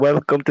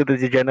Welcome to the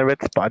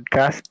Degenerates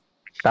Podcast.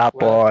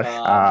 Tapos,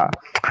 Welcome.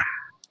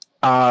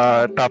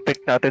 topic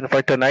natin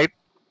for tonight,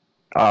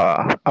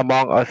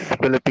 Among Us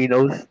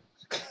Filipinos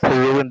who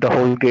ruined the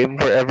whole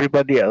game for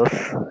everybody else.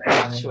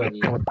 Ay,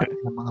 Actually, putang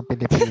ng mga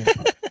Pilipino.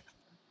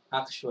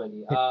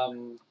 actually,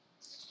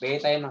 bigay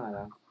tayo ng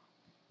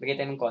bigay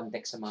tayo ng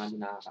context sa mga hindi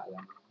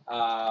nakakaalam.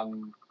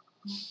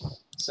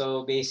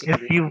 So If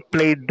basically, you've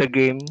played the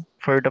game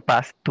for the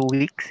past 2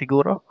 weeks,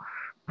 siguro,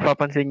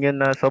 papansin nyo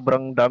na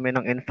sobrang dami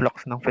ng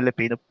influx ng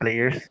Filipino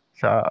players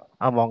sa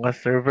Among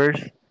Us servers.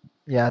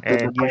 Yeah, to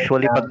the And point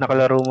usually, na, pag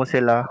nakalaro mo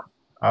sila,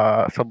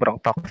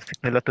 sobrang toxic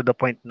nila to the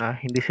point na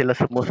hindi sila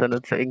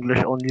sumusunod sa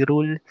English-only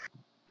rule.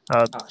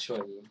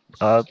 actually,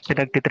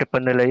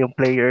 Pinagtitripan nila yung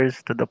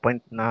players to the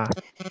point na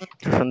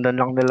susundan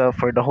lang nila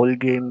for the whole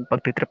game,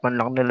 pagtitripan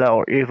lang nila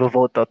or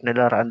i-vote out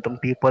nila random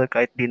people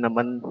kahit di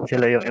naman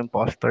sila yung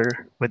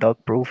imposter without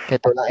proof.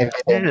 ito lang Yun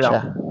evidensya.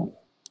 lang.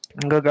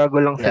 Ang gagago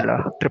lang Yeah. sila.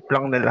 Trip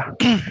lang nila.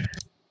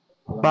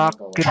 walang Bakit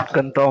magawa.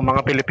 ganito ang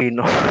mga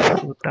Pilipino?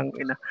 Utang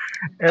ina.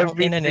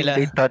 Everything nila.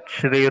 they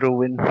touch, they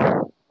ruin.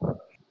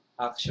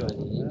 Actually,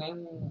 yun nga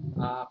yung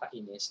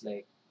nakakainis.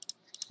 Like,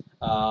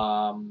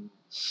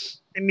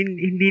 I mean,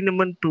 hindi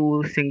naman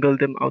to single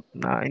them out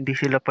na hindi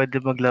sila pwede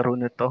maglaro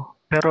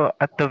nito. Pero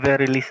at the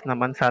very least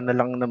naman, sana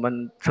lang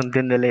naman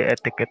sundin nila yung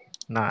etiquette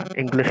na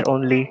English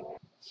only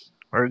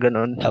or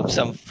ganun. Have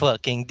some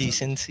fucking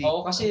decency.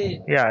 oo kasi,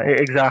 Yeah,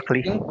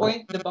 exactly. yung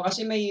point, diba,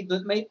 kasi may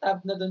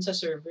tab na dun sa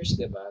servers,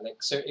 diba? Like,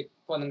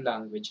 kung anong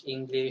language,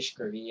 English,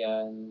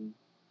 Korean,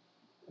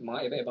 mga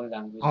iba-ibang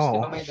languages. Oo.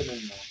 Diba may ganun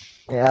na?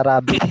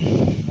 Arabic.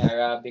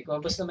 Arabic,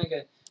 basta may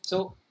ganun.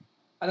 So,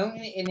 anong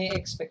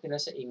ini-expect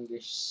nila sa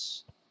English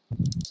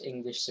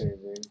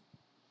server?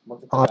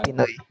 Mga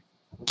Pinoy.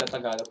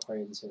 Magtatagalog pa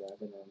rin sila,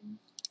 ganun.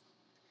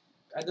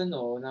 I don't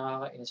know,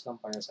 nakakainis lang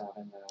para sa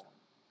akin na,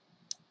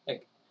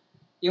 like,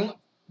 yung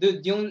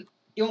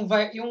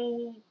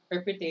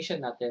reputation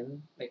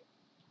natin, like,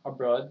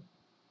 abroad,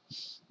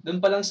 dun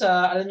pa lang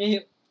sa, alam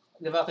niyo,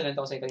 di ba, kinanta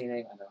ko sa'yo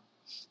kanina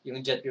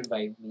yung Jet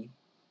Revive Me.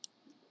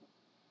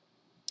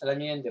 Alam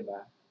niyo yun, di ba?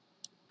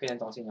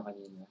 Kinanta ko sa inyo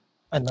kanina.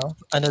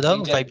 Ano daw?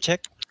 Yung jet- Vibe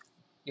check?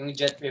 Yung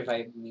Jet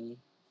Revive Me.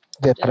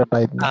 Jet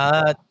revive me.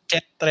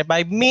 Jet,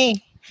 revive me.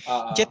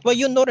 Jet, why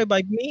you no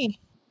revive me?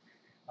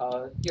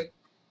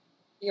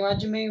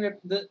 Imagine mo yung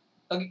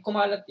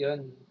kumalat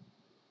yun.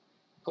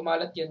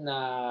 Kumalat yun na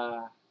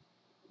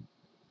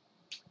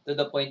to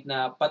the point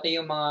na pati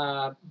yung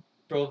mga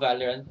pro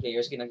Valorant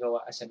players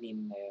ginagawa as a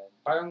meme na yun.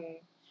 Parang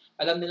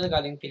alam nila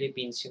galing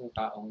Philippines yung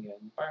taong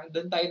yun. Parang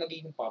doon tayo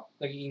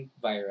nagiging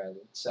viral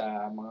sa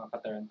mga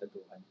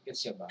katarantaduhan.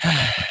 Gets nyo ba?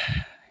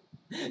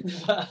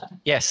 Diba?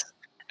 Yes.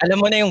 Alam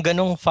mo na yung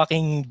ganong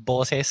fucking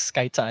boses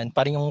kahit saan.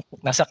 Parang yung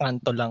nasa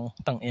kanto lang.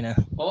 Tangina.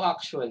 Oh,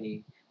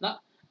 actually.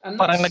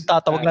 Parang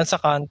nagtatawag lang sa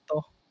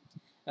kanto.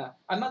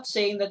 I'm not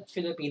saying that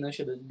Filipinos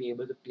shouldn't be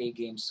able to play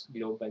games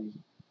globally.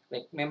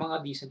 Like, may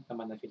mga decent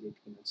naman na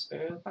Filipinos.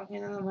 Pero,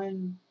 tangina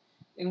naman,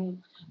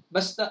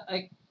 basta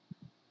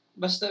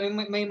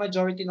may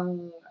majority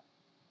ng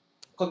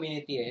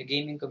community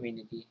gaming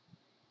community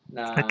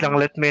na... At lang,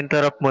 let me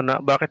interrupt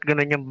muna. Bakit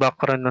ganun yung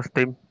background ng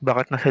stream?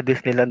 Bakit nasa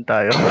Disneyland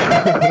tayo?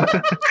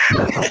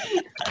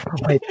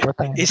 Wait,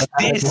 putang. Is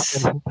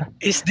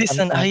this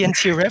an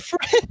INC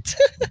reference?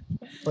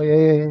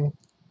 Oy.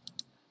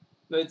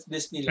 No, it's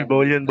Disneyland.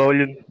 Bawal yun.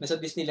 Nasa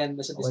Disneyland.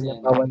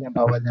 Bawal yan.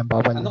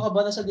 Ano ka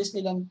ba nasa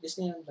Disneyland?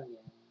 Disneyland lang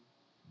yan.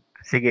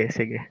 Sige,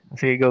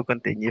 go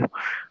continue.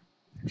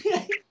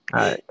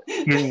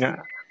 Yun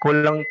nga.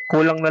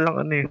 Kulang na lang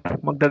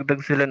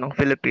magdagdag sila ng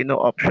Filipino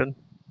option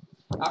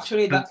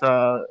Actually, dun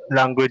sa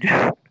language.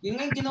 yun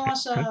nga yung ginawa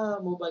sa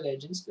Mobile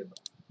Legends, diba?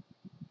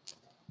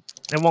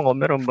 Ewan ko,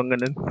 meron bang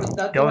ganun?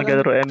 Dati Hindi ako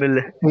naglaro ML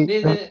eh.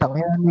 Wait,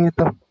 tangina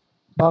nito.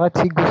 Bakit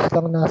si Gus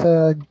lang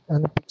nasa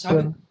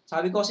picture?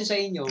 Sabi ko kasi sa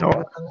inyo,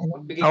 Oo.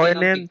 magbigay Okay kayo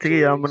na ng yan. Sige,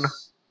 pictures. yaman na.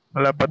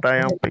 Wala pa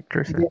tayong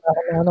pictures. Sige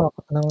ako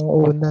ng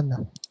unan.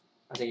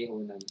 Sige,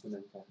 unan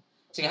ka.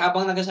 Sige,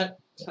 habang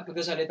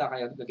nagsasalita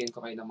kayo, lagyan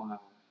ko kayo ng mga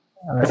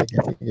Sige.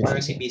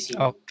 parang si BC.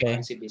 Okay.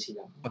 Parang si BC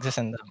lang.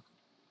 Magsasanda.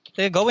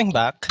 So, going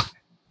back,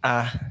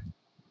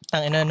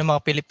 tangina ng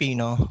mga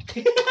Pilipino.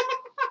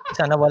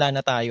 Sana wala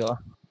na tayo.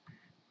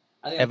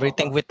 Ano yun,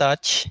 Everything Papa? we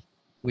touch,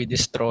 we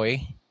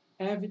destroy.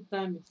 Every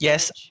time.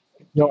 Yes.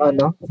 Yung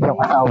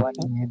asawa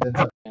niya dun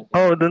sa...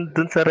 Oh,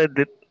 dun sa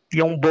Reddit.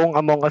 Yung buong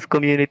Among Us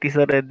community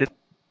sa Reddit,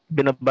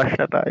 binabash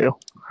na tayo.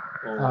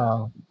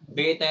 Oh.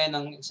 Bigay tayo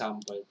ng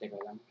example. Teka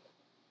lang.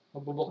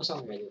 Magbubukas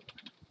ang Reddit.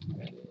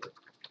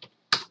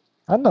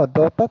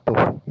 Dota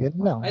 2. Yun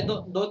lang. Ay,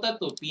 Dota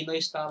 2. Pinoy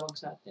tawag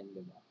sa atin,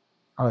 diba?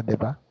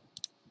 Diba?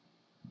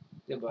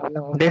 Diba?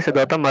 Hindi, sa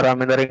Dota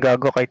marami na rin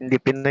gago kahit hindi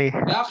Pinoy.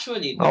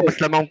 Actually,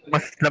 Mas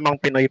lamang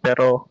Pinoy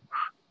pero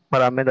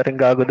marami na rin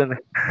gago dun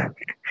eh.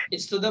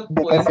 it's to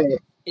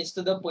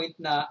the point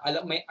na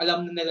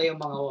alam na nila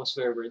yung mga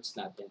swear words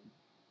natin.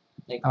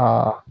 Like,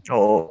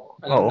 Oo.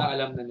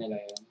 alam na nila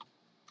yan.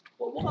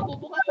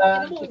 Bubuka.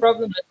 The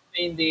problem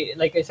mainly,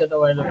 like I said a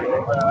while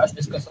ago, as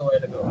discussed a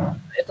while ago,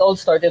 it all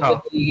started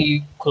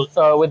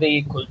with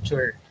a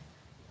culture.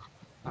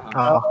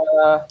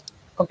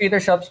 Computer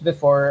shops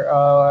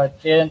before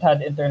didn't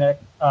have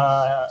internet,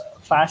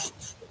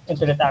 fast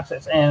internet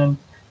access, and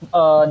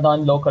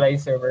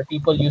non-localized server.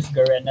 People use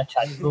Garena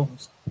chat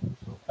rooms.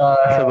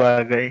 Sa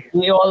bagay.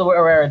 We all were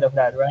aware of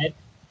that, right?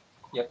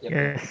 Yep.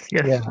 Yes.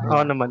 Yeah.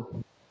 Oo naman.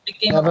 It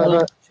became a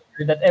Pero-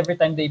 culture that every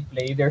time they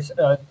play,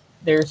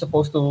 they're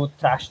supposed to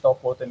trash talk,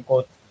 quote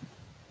unquote,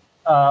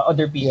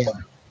 other people.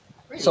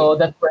 So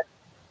that's where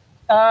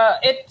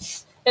it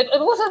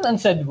was an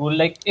unsaid rule.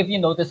 Like if you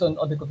notice on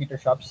other computer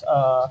shops,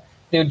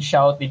 they would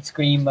shout, they'd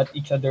scream at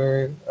each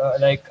other,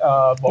 like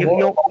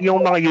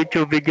Yung mga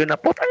YouTube video na,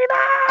 putang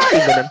ina!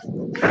 Yung ganun.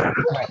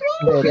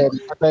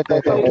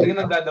 Yung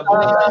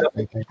nagdadabog.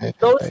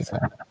 those.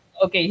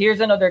 Okay, here's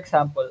another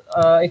example.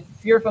 If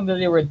you're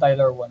familiar with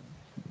Tyler One,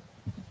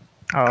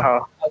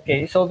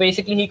 okay, so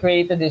basically he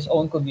created his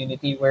own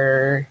community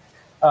where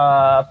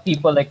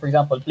people, like for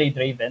example, played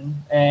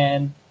Raven,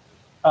 and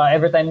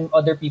every time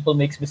other people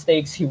makes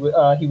mistakes, he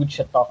would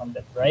shut talk on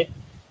them, right?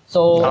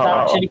 So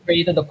that actually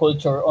created a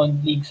culture on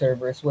League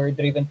servers where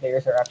Draven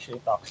players are actually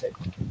toxic.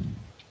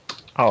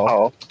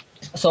 Oo.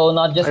 So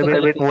not just the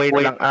Wait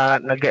lang.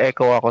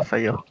 Nag-echo ako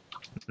sa'yo.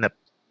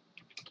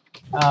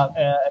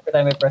 every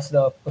time I press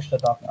the push to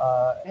talk,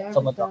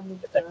 someone talks.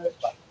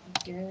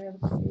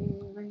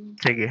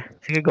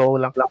 Sige, go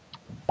lang.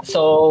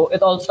 So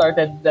it all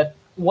started that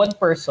one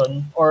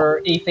person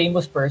or a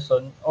famous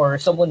person or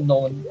someone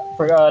known,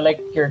 for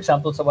like your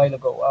examples a while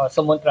ago,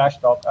 someone trash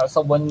talk,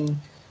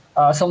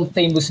 some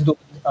famous dude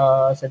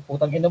said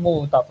putang ina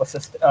mo, tapos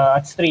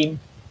at stream,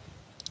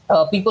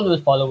 people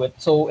will follow it.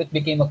 So it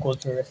became a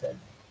culture as well.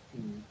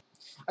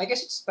 I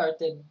guess it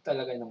started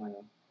talaga nung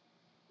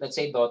let's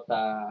say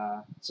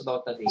Dota, sa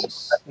Dota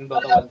days. Yung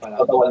Dota 1 pa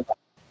lang.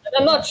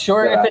 I'm not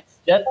sure if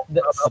it's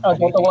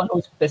Dota 1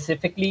 who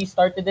specifically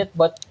started it,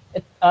 but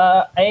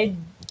I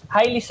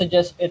highly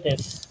suggest it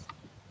is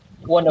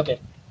one of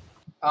it.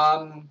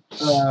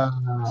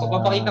 So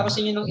papakita ko sa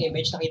inyo ng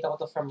image, nakita ko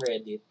to from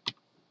Reddit.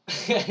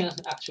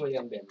 Actually,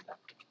 ang benta.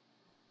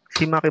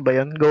 Si Maki ba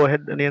yun? Go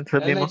ahead. Ano yan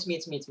sabi mo? It's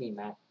me,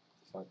 Matt.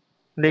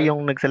 Hindi,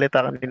 yung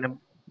nagsalita kanina.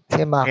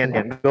 Si Maki.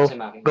 Yan. Si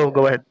Maki.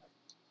 Go ahead.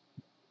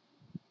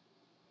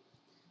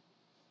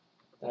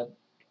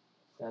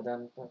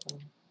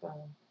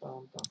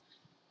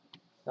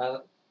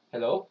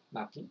 Hello,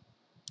 Maki?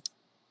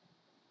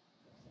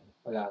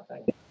 Wala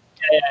tayo.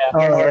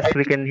 Yes,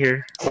 we can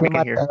hear. Si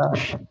Matt,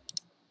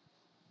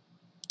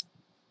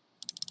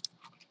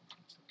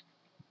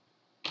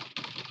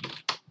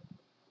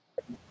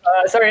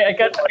 Sorry, I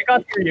can't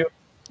hear you.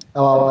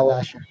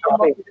 nawawala siya.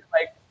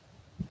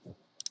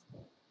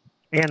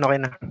 Ayan, okay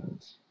na.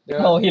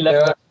 No, he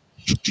left.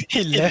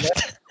 He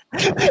left.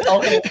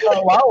 Okay.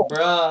 Wow.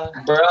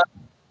 Bruh.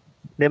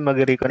 Hindi,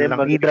 mag-recon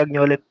lang. I-drag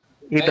nyo ulit.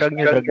 Drag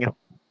nyo.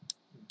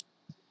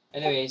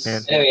 Anyways.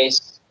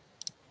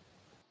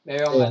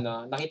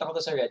 Merong nakita ko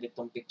to sa Reddit,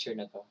 tong picture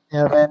na to.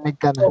 Narinig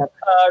ka na.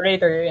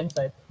 Raider, your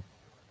insight.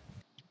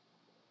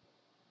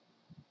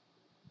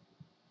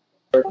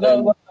 Go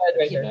ahead,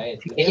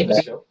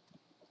 Raider.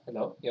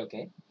 Hello? You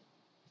okay?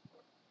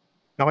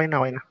 Okay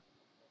na.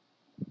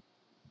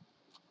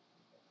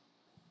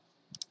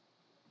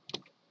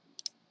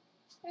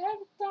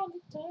 Every time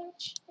you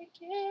touch, I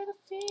get a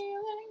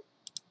feeling.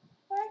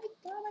 Every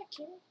time I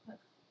can.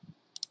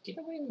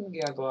 Kita mo yung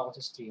ginagawa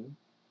ko sa stream?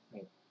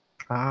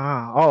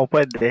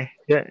 Pwede.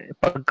 Yeah,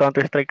 pag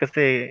Counter-Strike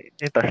kasi,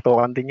 touch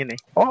token din yun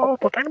eh.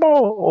 Putayin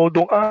mo!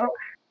 Doon ka.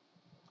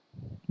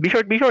 Be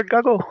short,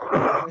 gago.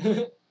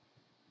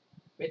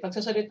 Wait,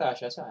 nagsasalita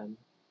siya, saan?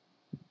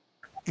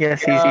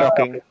 Yes, he's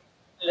talking.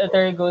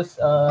 There goes,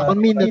 1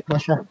 minute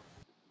na siya.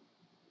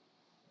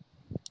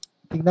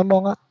 Tignan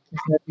mo nga,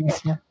 yung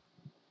settings niya.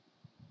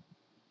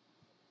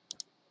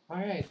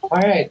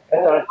 Alright.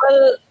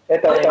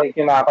 Ito,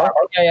 yung ako.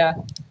 Yeah.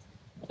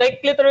 Like,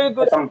 literally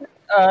goes,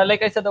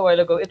 like I said a while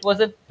ago, it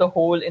wasn't the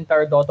whole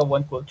entire Dota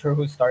 1 culture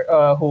who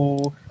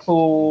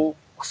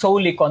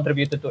solely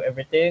contributed to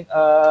everything.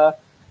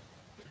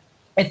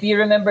 If you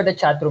remember the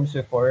chat rooms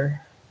before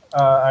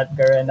at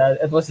Garena,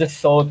 it was just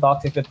so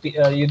toxic that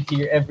you'd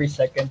hear every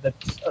second that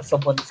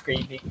someone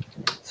screaming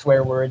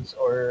swear words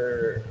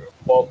or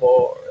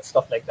bobo or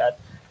stuff like that.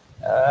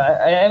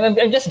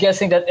 I'm just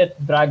guessing that it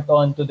dragged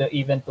on to the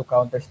event to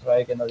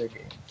Counter-Strike and other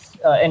games.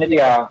 Anything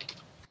Yeah.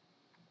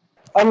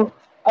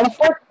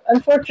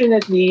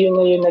 Unfortunately, yun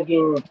na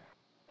yung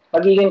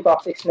magiging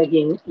toxic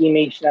naging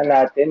image na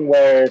natin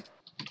where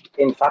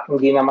in fact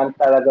hindi naman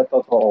talaga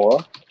totoo.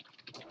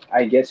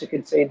 I guess you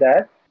could say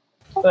that.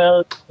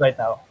 Well, right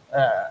now,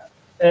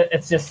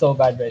 it's just so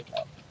bad right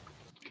now.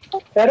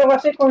 Pero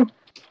kasi kung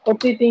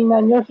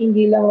titingnan nyo,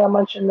 hindi lang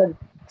naman siya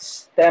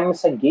nag-stem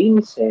sa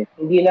games eh.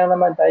 Hindi lang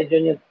naman tayo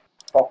dyan yung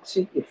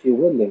toxic, if you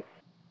will eh.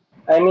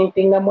 I mean,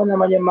 tingnan mo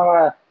naman yung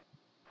mga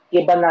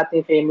iba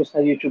nating famous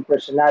na YouTube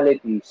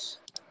personalities.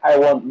 I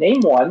won't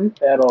name one,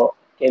 pero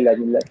kilala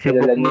nila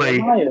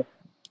ngayon.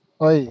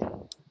 Oy.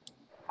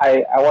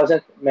 I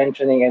wasn't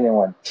mentioning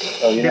anyone.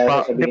 So, yun Di na pa,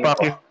 yung di sasabihin pa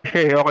ko. siya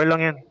eh. Okay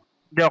lang yan.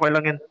 Di okay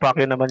lang yan.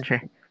 Paki naman siya.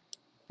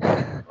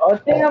 O,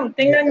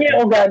 tingnan niyo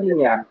yung ugali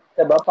niya.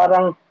 Diba?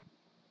 Parang,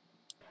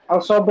 ang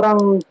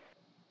sobrang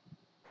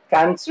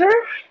cancer?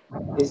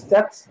 Is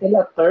that still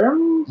a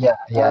term? Yeah.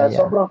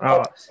 Sobrang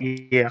Oh,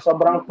 toxic. yeah.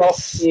 Sobrang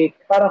toxic.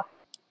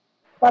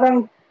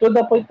 Parang to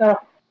the point na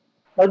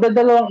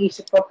nagdadalawang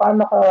isip ka,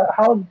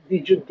 how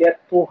did you get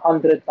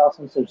 200,000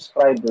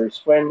 subscribers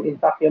when in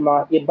fact yung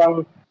mga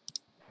ibang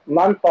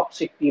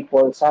non-toxic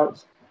people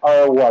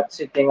are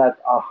sitting at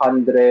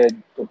 100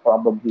 to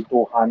probably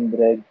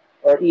 200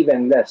 or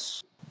even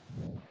less.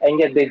 And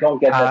yet they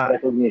don't get that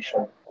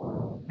recognition.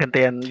 Ganito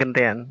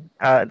yan.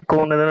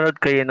 Kung nanonood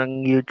kayo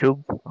ng YouTube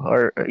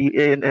or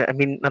I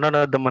mean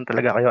nanonood naman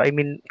talaga kayo. I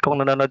mean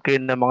kung nanonood kayo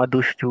ng mga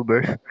douche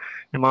tubers,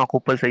 yung mga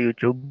kupal sa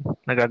YouTube,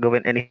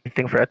 nagagawin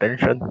anything for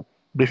attention.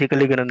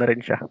 Basically ganun na rin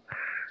siya.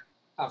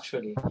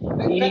 Actually.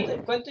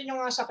 Kwento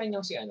nyo nga sa akin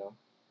yung si ano?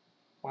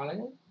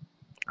 Pangalan niya?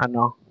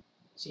 Ano?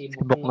 Si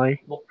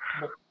Buknoy?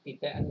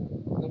 Tite.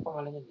 Anong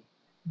pangalan niya?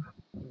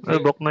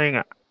 Buknoy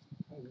nga.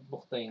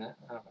 Buknoy nga?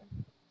 Okay.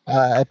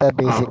 Ito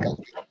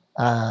basically.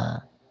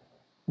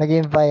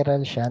 Naging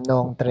viral siya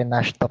nung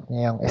trinash talk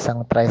niya yung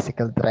isang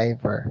tricycle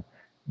driver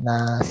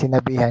na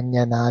sinabihan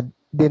niya na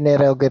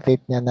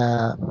dinerogate niya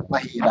na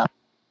mahirap.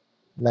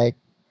 Like,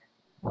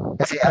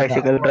 kasi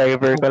Tricycle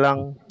driver ka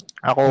lang.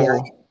 Ako,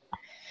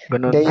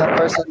 ganun. Hindi, yung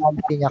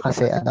personality niya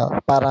kasi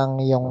parang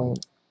yung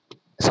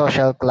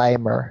social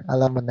climber.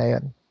 Alam mo na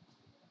yun.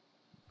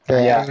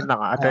 Kaya, yun na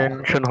nga,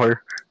 attention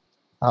whore.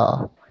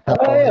 Oo.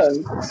 Tapos,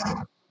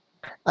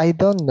 I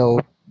don't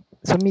know,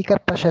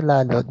 sumikat pa siya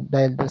lalo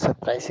dahil doon sa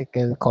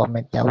tricycle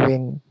comment niya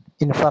when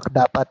in fact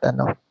dapat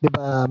di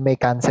ba may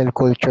cancel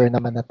culture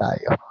naman na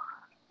tayo.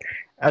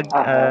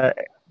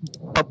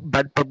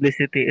 Bad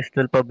publicity is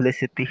still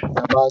publicity.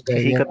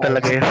 Sabagay, Sikat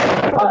talaga yun.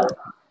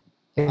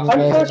 Yun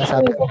yung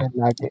sinasabi ko rin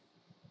lagi.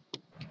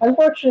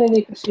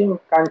 Unfortunately, kasi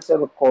yung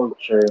cancel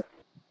culture,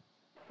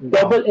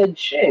 double-edged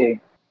siya eh.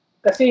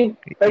 Kasi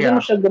pwede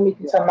mo siya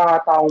gamitin sa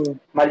mga taong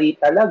mali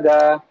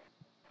talaga,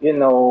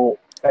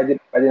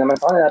 pwede naman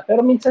sa kanila. Pero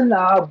minsan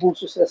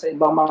naaabuso sila sa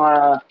ibang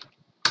mga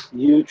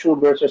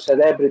YouTubers or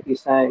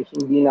celebrities na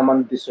hindi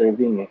naman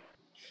deserving eh.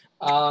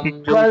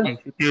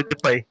 Si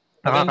PewDiePie.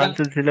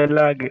 Nakakancel sila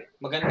lagi.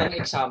 Magandang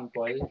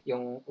example,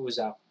 yung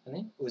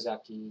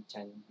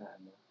Uzaki-chan na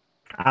ano.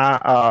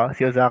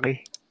 Si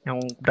Ozaki.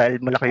 Yung dahil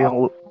malaki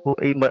yung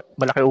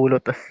malaki ulo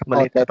tas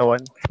maliit na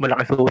katawan, tas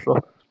malaki suso.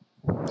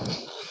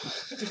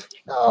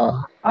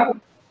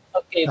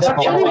 Okay, that's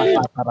actually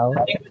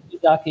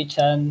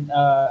Uzaki-chan.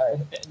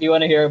 Do you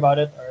want to hear about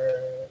it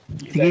or?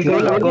 Sige,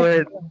 go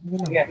ahead.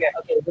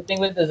 Okay, the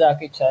thing with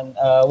Uzaki-chan,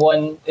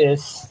 one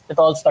is it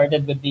all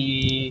started with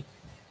the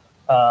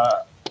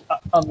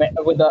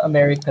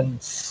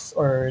Americans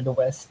or the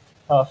West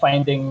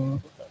finding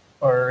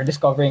or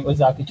discovering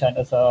Uzaki-chan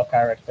as a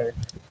character.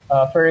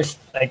 First,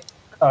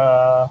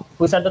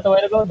 who said that a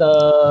while ago?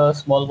 The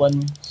small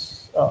one,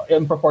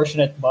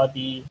 improportionate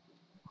body.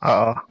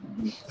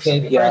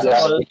 Okay, first of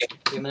all,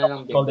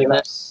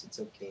 it's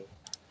okay.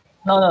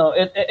 No,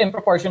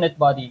 improportionate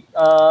body.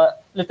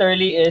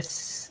 Literally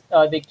is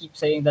they keep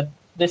saying that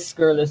this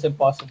girl is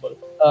impossible.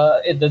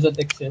 It doesn't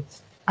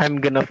exist.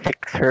 I'm gonna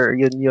fix her.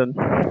 Yun.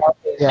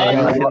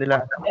 Yeah.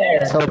 Nila.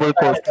 Double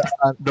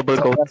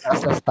quotes.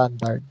 As a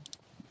standard.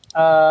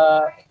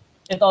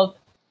 It all.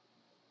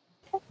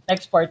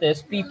 Next part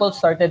is people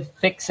started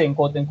fixing,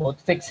 quote unquote,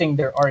 fixing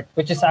their art,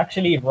 which is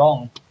actually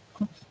wrong.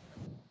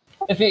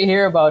 If you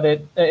hear about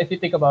it, if you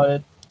think about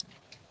it.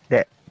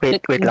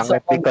 Wait lang,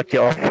 let me cut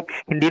you off.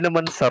 Hindi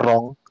naman sa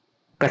wrong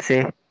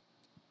kasi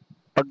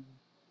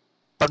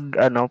pag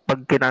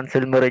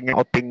kinancel mo rin yung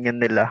opinion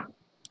nila,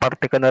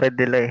 parte ka na rin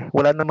nila eh.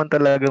 Wala naman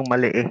talagang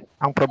mali eh.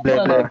 Ang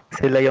problema,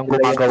 sila yung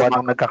gumagawa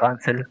ng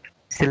nagka-cancel.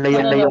 Sila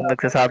yung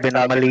nagsasabi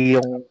na mali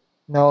yung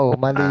No,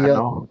 mali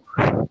yun.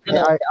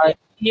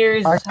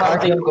 Here's how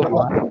they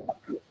go.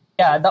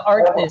 Yeah, the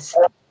artist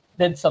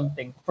did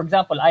something. For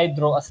example, I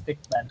draw a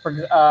stick man,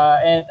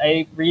 and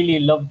I really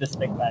love the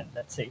stick man,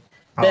 let's say.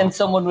 Then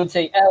someone would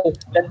say,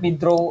 let me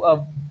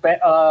draw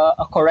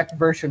a correct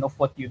version of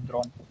what you've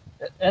drawn.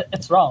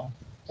 It's wrong.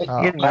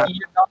 Kahit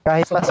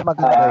mas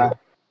maganda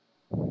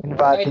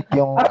invalid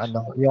yung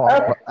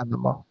ano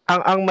mo.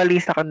 Ang mali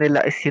sa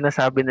kanila is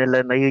sinasabi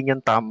nila na yun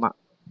yung tama.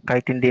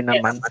 Kahit hindi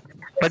naman.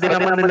 Pwede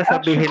naman nila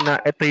sabihin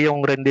na ito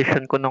yung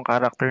rendition ko ng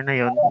character na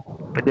yun.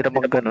 Pwede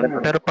naman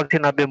ganun. Pero pag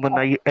sinabi mo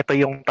na ito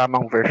yung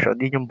tamang version,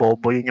 yun yung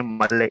bobo, yun yung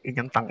mali,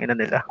 yun yung tangina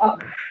nila.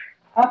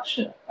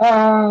 Actually,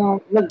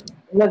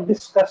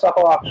 nag-discuss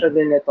ako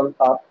actually nitong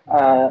top.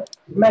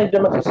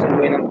 Medyo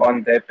masusuloy ng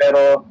konti,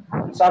 pero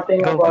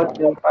something about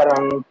yung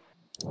parang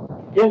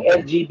yung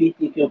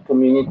LGBTQ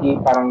community,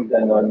 parang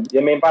gano'n.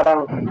 Yung may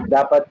parang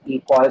dapat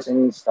equals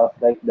and stuff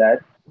like that.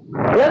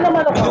 Wala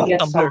naman akong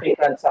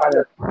against sa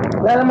kanila.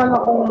 Wala naman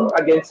akong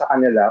against sa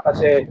kanila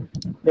kasi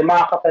may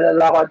mga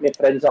kapalala ko at may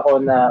friends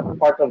ako na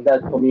part of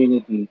that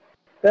community.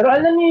 Pero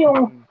alam niyo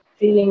yung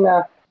feeling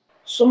na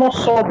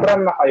sumosobra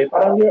na kayo.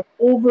 Parang you're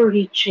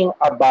overreaching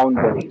a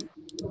boundary.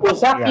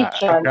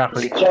 Uzaki-chan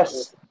exactly.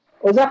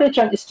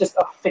 is just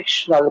a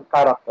fictional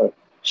character.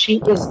 She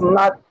is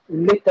not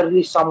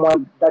literally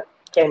someone that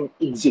can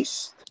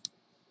exist.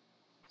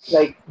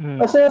 Like,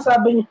 kasi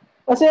sabi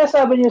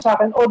niyo sa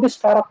akin, this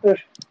character,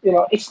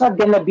 it's not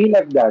gonna be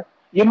like that.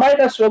 You might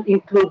as well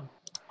include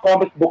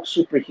comic book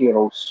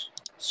superheroes.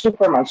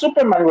 Superman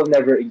will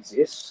never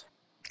exist.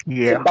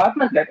 Si Yeah.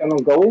 Batman, like,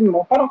 anong gawin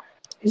mo? Parang,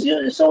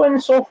 so on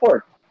and so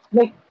forth.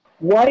 Like,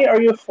 why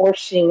are you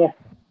forcing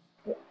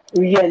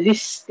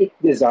realistic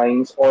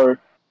designs, or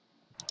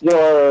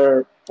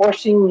you're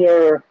forcing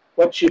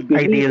what you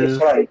believe is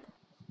Ideals. right?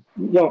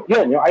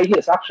 Your idea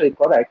is actually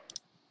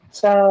correct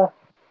sa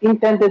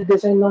intended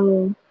design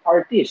ng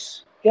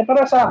artist. Kaya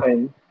para sa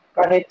akin,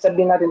 kahit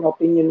sabihin natin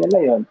opinion nila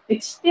yon,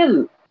 it's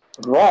still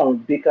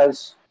wrong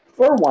because,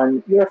 for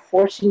one, you're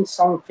forcing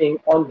something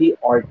on the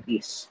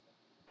artist.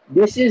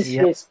 This is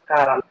Yep. his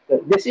character.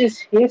 This is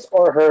his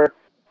or her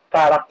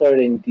character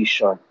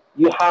rendition.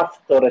 You have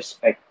to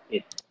respect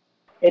it.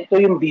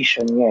 Ito yung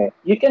vision niya.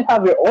 You can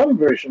have your own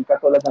version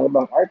katulad ng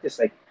ibang artists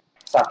like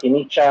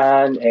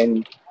Sakini-chan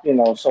and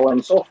so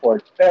on and so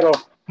forth. Pero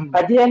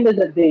at the end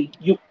of the day,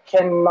 you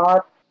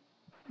cannot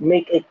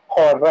make a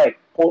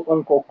correct,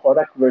 quote-unquote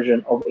correct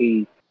version of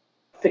a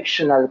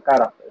fictional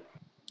character.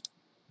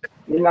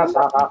 Yun lang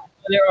sa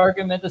Their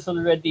argument is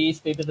already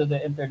stated on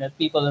the internet.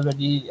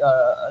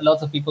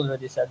 Lots of people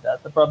already said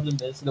that. The problem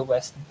is the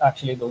West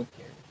actually don't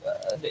care.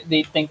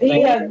 They think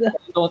they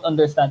don't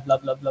understand,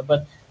 blah blah blah.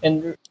 But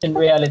in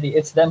reality,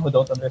 it's them who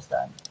don't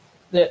understand.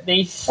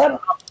 They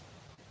stop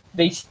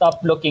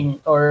looking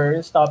or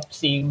stop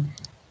seeing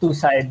two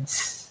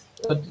sides.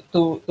 What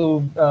do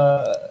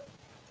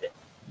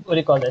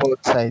you call it?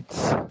 Both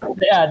sides.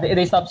 Yeah,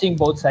 they stop seeing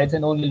both sides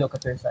and only look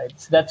at their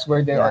sides. That's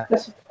where they are.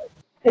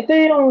 Ito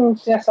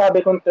yung sinasabi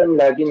kong term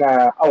lagi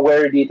na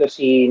aware dito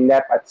si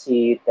Nep at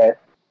si Ted.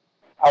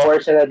 Aware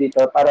sila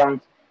dito.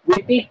 Parang we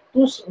take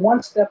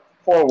one step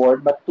forward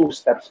but 2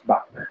 steps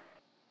back.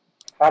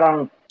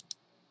 Parang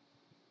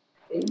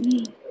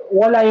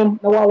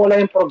nawawala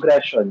yung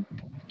progression,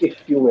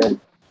 if you will.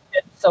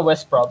 It's a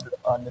West problem,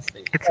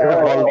 honestly. It's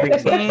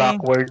evolving but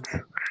backwards.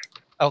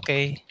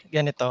 Okay,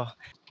 ganito.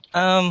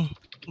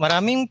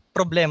 Maraming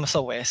problema sa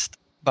West,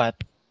 but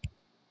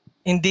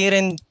hindi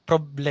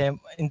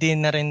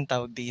na rin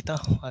tawag dito.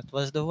 What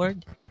was the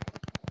word?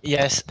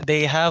 Yes,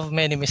 they have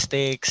many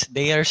mistakes.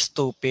 They are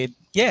stupid.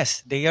 Yes,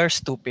 they are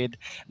stupid,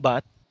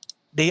 but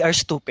they are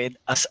stupid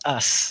as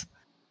us.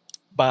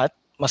 But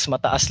mas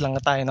mataas lang na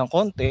tayo ng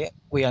konti.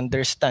 We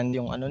understand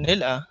yung ano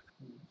nila.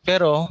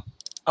 Pero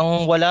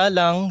ang wala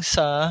lang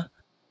sa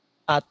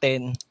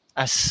atin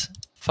as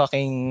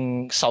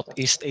fucking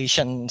Southeast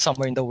Asian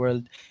somewhere in the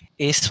world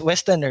is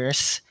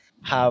Westerners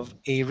have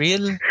a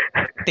real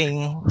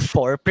thing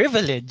for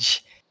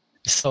privilege.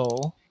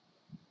 So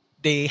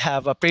they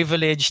have a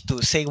privilege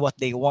to say what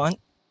they want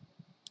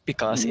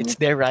because it's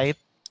their right.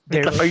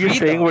 Their Are you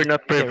freedom. saying we're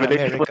not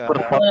privileged? America.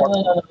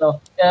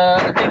 No.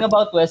 The thing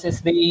about West is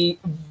they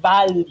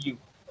value.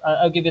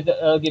 I'll give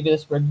you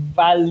this word: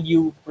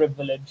 value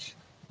privilege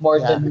more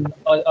than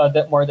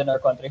our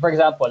country. For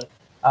example,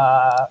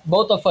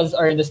 both of us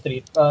are in the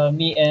street.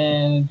 Me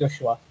and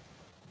Joshua.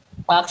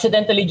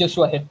 Accidentally,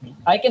 Joshua hit me.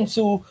 I can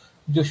sue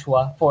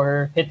Joshua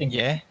for hitting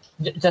me.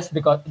 Just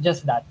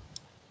that.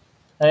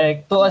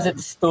 Like, to us,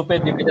 it's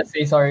stupid. You can just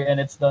say sorry and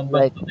it's done.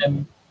 But to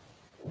them,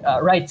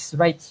 rights,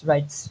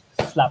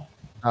 slap.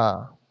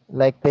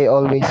 Like they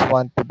always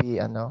want to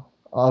be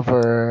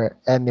over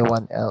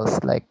anyone else.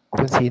 Like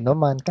kung sino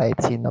man,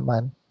 kahit sino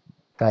man.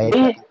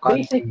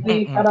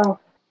 Basically, parang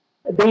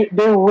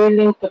they're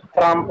willing to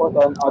trample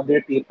on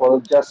other people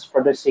just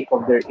for the sake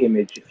of their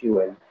image, if you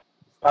will.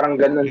 Parang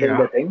ganun din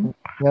dating.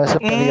 Yung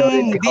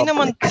superiority Hindi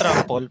naman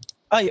trample.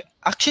 Ay,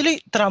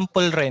 actually,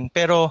 trample rin.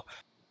 Pero,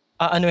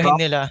 anuhin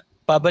nila.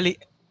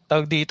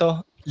 Tawag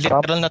dito,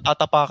 literal na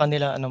tatapakan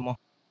nila,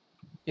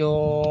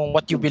 yung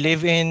what you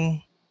believe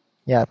in.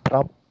 Yeah,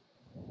 Trump.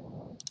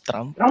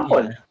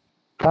 Trample. Yeah.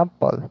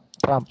 Trample.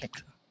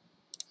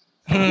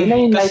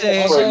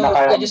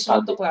 I just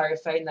want to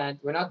clarify that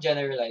we're not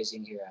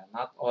generalizing here.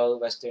 Not all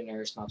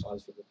Westerners, not all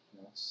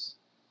Filipinos.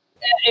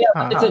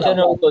 It's a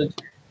general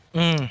culture.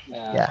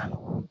 Yeah.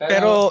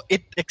 Pero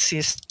it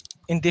exists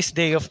in this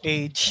day of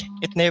age.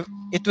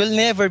 It will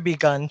never be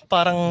gone.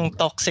 Parang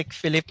toxic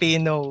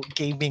Filipino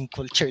gaming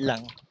culture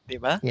lang, 'di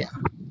ba? Yeah.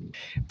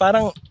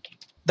 Parang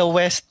the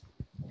West,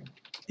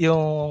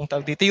 yung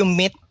tawag dito, yung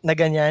myth na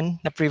ganyan,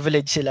 na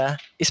privilege sila,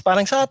 is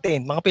parang sa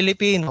atin, mga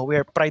Pilipino,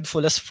 we're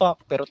prideful as fuck,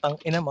 pero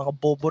tangina, mga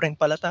bobo rin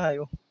pala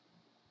tayo.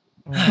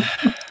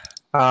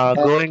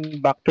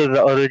 Going back to the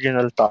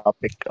original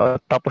topic,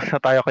 tapos na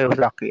tayo kay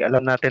Uzaki.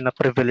 Alam natin na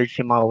privilege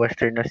yung mga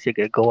Westerners.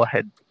 Sige, go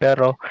ahead.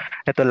 Pero,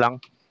 ito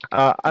lang.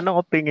 Anong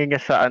opinion niya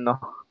sa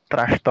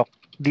trash talk?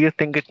 Do you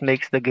think it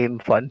makes the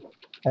game fun?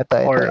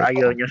 Or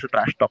ayaw niya sa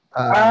trash talk?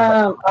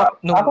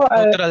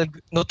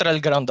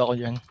 Neutral ground ako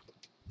dyan.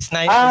 It's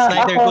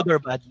neither good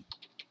or bad.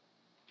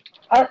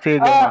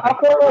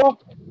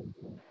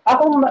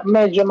 Ako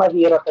medyo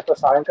mahirap ito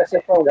sa akin kasi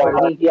for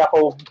one, hindi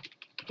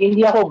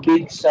ako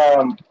big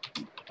sa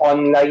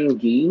online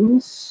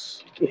games,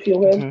 if you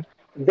will. Mhm.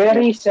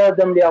 Very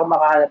seldomly ako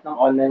makahanap ng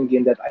online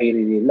game that I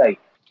really like.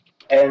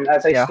 And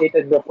as I Yeah.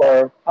 stated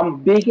before,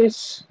 ang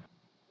biggest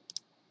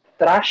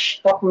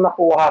trash talk na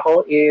kuha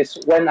ko is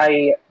when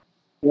I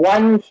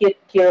one hit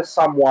kill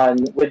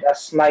someone with a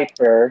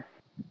sniper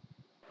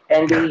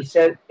and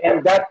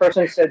that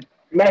person said,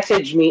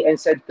 message me and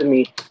said to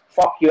me,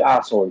 fuck you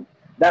asshole.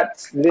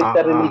 That's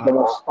literally the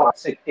most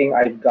toxic thing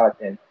I've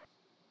gotten.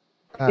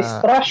 Is Ah,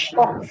 trash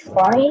talk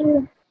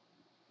fine?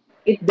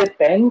 It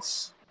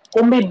depends.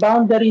 Kung may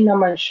boundary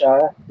naman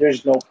siya,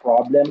 there's no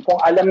problem.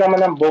 Kung alam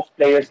naman ng both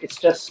players, it's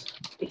just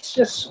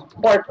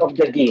part of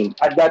the game.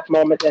 At that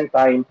moment in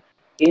time,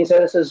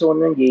 inside sa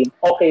zone ng game,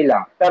 okay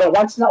lang. Pero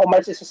once na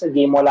umalis siya sa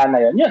game, wala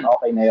na yun,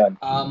 okay na yun.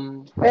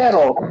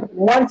 Pero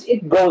once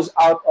it goes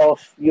out of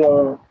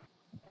the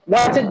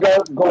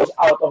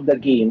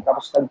game,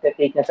 tapos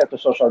nagte-take niya sa to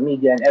social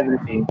media and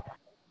everything,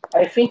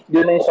 I think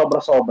yun na yung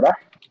sobra-sobra.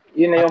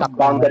 Yun na yung Attack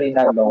na boundary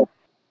na no.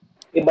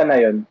 Iba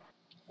na yun.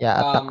 yeah,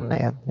 attack na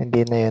yan.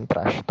 Hindi na yun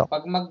trash talk.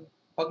 Pag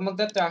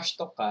magta-trash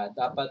talk ka,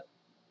 dapat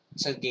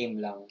sa game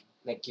lang.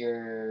 Like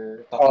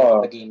you're talking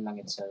about the game lang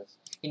itself.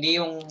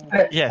 Hindi yung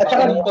Yes.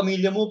 baka nung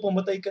pamilya mo,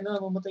 pumatay ka na.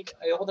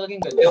 Ayoko talaga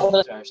yung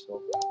ganun. Trash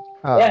talk.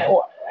 Yeah.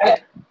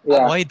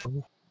 Why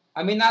do?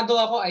 Aminado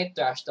ako ay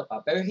trash talk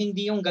ka, pero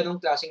hindi yung ganong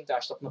klaseng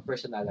trash talk na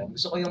personalan.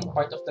 Gusto ko yung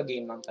part of the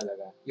game lang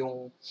talaga.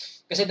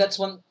 Kasi that's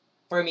one,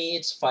 for me,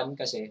 it's fun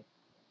kasi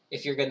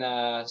if you're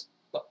gonna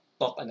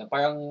talk,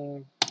 parang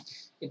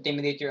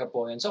intimidate your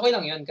opponents. Okay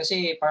lang yun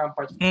kasi parang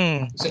part of,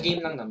 sa game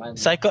lang naman.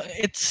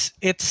 It's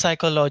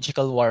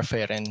psychological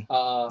warfare rin.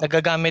 Uh,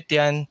 Nagagamit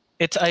yan.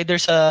 It's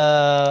either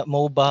sa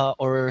MOBA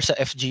or sa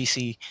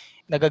FGC.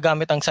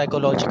 Nagagamit ang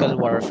psychological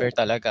warfare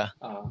talaga.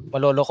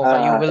 Maloloko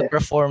ka. You will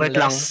perform Wait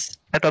lang.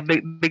 less. Ito,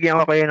 bigyan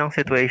ko kayo ng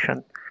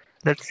situation.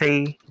 Let's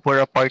say, we're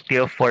a party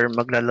of 4,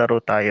 maglalaro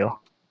tayo.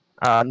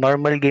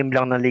 Normal game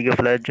lang ng League of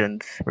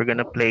Legends. We're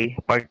gonna play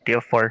party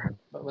of 4.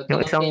 but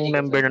Yung isang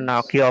member na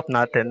naka-queue up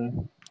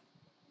natin,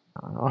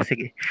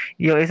 sige.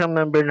 Yung isang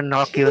member na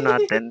naka-queue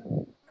natin,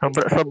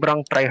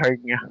 sobrang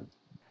tryhard niya.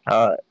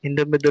 In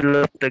the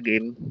middle of the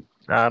game,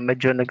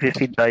 medyo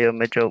nag-feed tayo,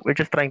 we're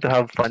just trying to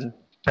have fun.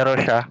 Pero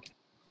siya,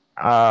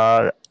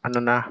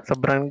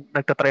 sobrang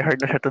nagta-tryhard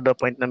na siya to the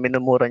point na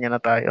minumura niya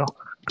na tayo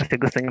kasi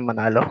gusto niya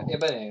manalo.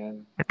 Iba na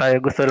yun. Tayo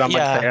gusto lang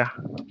magtaya.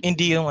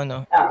 Hindi yung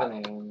Iba na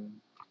yun.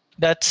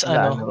 That's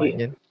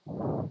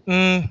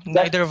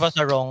neither of us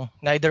are wrong.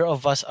 Neither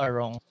of us are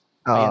wrong.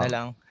 Ayun na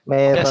lang.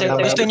 Kasi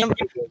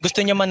gusto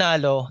niya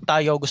manalo,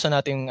 tayo gusto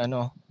nating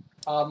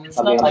it's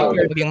not like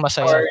maging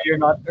masaya.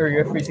 or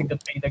you're freezing to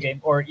play the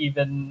game or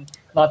even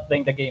not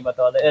playing the game at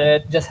all.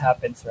 It just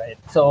happens, right?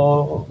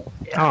 So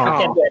you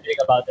can't do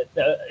anything about it.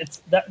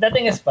 It's that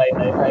thing is fine.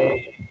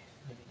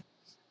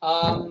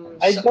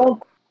 I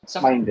don't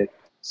mind it.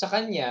 Sa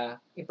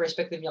kanya, yung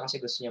perspective niya kasi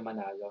gusto niya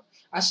manalo.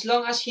 As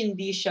long as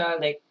hindi siya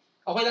like,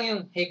 okay lang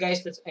yung, hey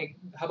guys,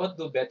 how about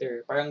do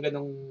better? Parang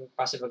ganong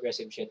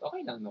passive-aggressive shit.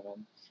 Okay lang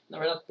naman. No,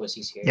 we're not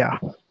pussies here. Yeah.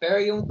 Pero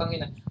yung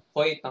tangina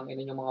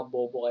yung mga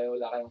bobo kayo,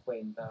 wala kayong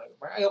kwenta.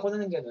 Parang ayoko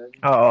na ng ganun.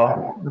 Oo.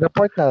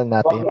 Report na lang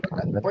natin.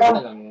 Report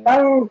na lang yun.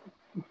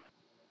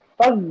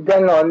 Pag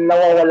ganon,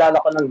 nawawala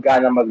ako ng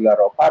gana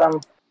maglaro. Parang,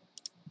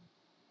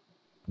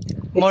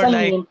 more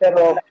like,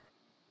 pero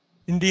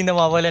hindi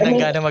nawawala ng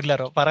gana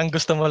maglaro. Parang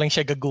gusto mo lang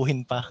siya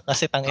gaguhin pa.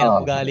 Kasi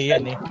tangina ugali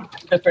yan eh.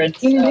 Different.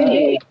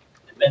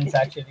 Depends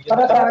actually.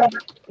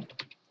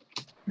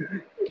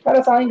 Para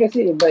sa akin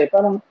kasi iba eh.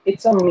 Parang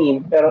it's a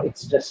meme pero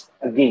it's just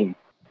a game.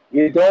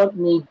 You don't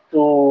need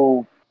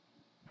to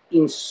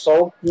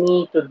insult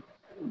me, to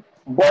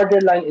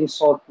borderline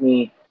insult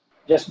me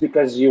just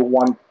because you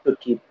want to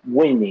keep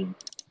winning.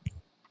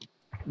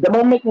 The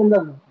moment na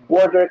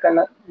nag-border ka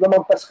na,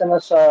 lumagpas ka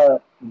na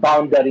sa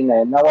boundary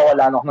na yun,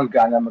 nawawala na ako ng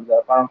gana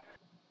maglaro. Parang,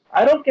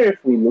 I don't care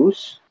if we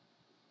lose.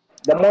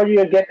 The more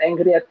you get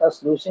angry at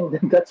us losing,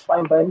 then that's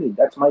fine by me.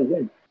 That's my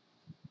win.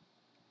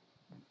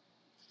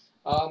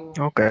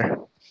 Okay.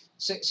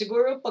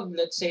 Siguro pag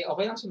let's say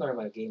okay lang sa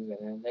normal game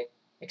ganun, like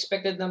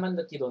expected naman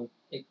that you don't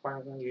like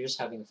parang you're just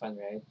having fun,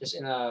 right? Just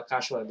in a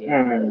casual game.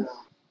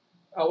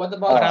 What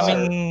about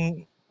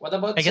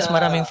I guess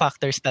maraming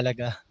factors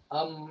talaga.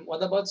 What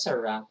about sa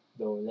rank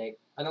though?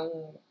 Like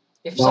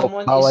if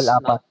someone is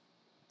not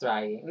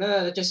trying.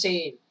 No, let's just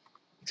say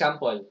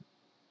example.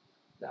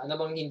 Ano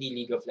bang hindi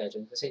League of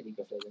Legends? Kasi League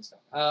of Legends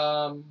lang.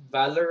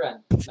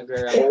 Valorant.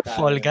 Nag-rank tayo.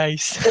 Fall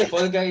Guys.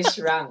 Fall Guys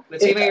rank.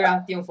 Let's say may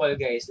rank yung Fall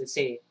Guys. Let's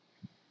say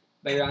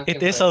may rank It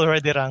is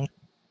already ranked.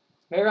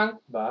 May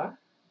rank ba?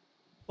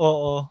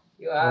 Oo.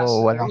 You ask,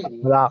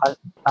 wala ka.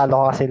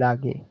 Talo ka kasi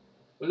lagi.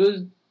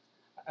 Ulul.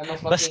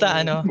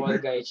 Basta Fall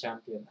Guy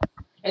champion.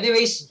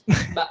 Anyways,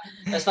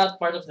 that's not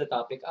part of the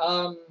topic.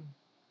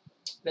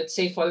 Let's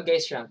say Fall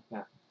Guys rank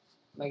na.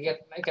 May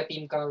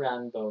ka-team kang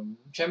random.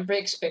 Siyempre,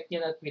 expect niya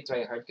na we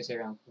try hard kasi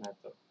rank na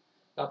to.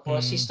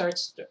 Tapos, he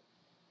starts...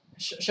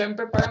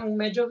 Siyempre, parang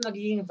medyo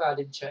nagiging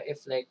valid siya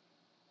if like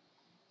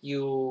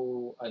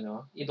you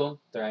don't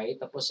try,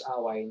 tapos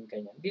awayin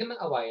ka niya. Hindi naman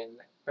awayin,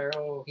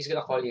 pero he's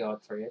gonna call you out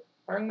for it.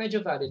 Parang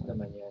medyo valid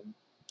naman yan.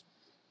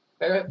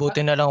 Pero,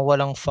 Buti na lang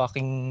walang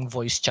fucking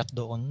voice chat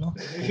doon, no?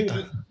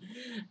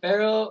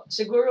 pero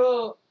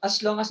siguro,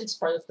 as long as it's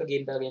part of the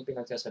game talaga yung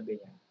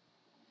pinagsasabi niya.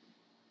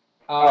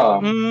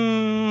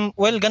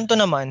 Well, ganito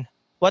naman.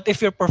 What if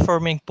you're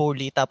performing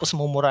poorly tapos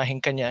mumurahin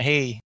ka niya,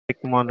 hey.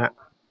 Take muna.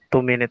 2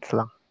 minutes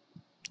lang.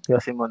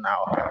 Yosi muna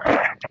ako.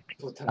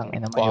 Ang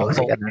ina mo,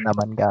 Yosi ka na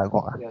naman,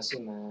 gago ka.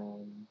 Yosi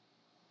man.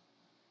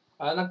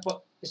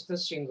 Is the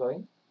stream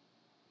going?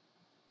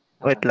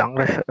 Wait lang,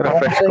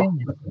 refresh ko.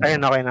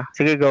 Ayun, okay na.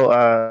 Sige, go.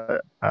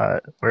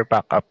 We're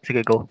back up.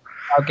 Sige, go.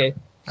 Okay.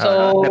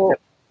 So,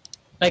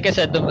 like I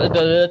said, the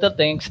little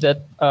things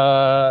that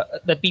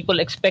people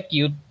expect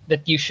you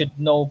that you should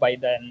know by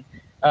then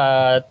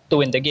to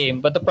win the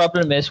game. But the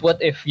problem is,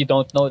 what if you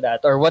don't know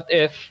that? Or what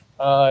if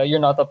you're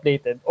not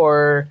updated?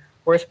 Or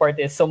worst part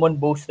is, someone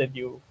boosted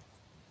you.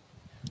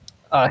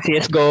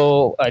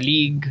 CSGO,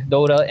 League,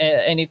 Dota,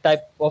 any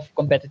type of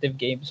competitive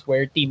games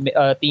where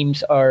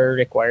teams are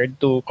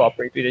required to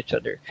cooperate with each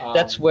other.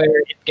 That's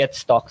where it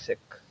gets toxic.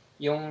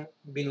 Yung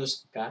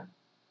binoost ka?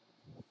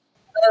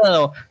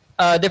 No.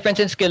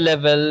 Difference in skill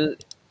level,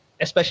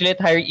 especially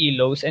at higher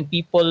elos, and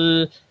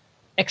people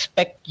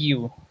expect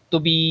you to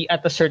be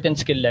at a certain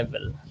skill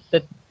level.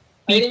 That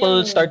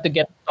people start to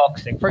get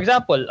toxic. For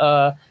example,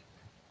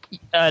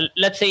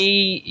 let's say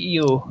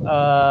you,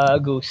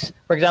 Goose.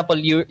 For example,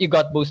 you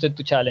got boosted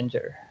to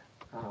Challenger.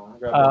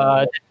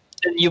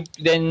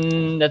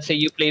 Then let's say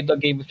you played the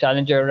game of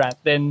Challenger rank.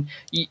 Then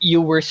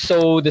you were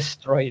so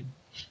destroyed.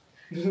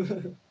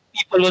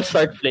 People will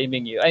start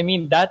flaming you. I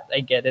mean, that I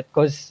get it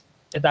because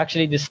it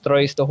actually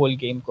destroys the whole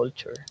game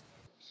culture.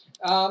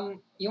 Yun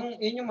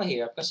yung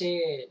mahirap kasi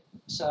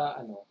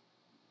lalo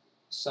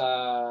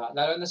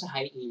na sa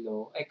high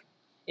elo, like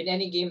in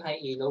any game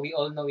high elo, we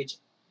all know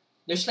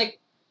there's like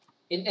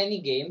in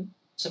any game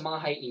sa mga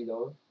high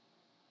elo,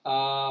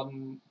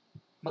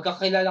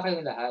 magkakilala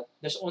kayong lahat.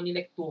 There's only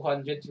like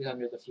 200,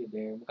 300 of you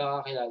there.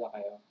 Magkakilala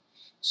kayo.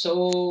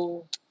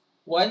 So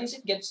once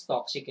it gets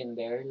toxic in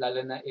there,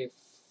 lalo na if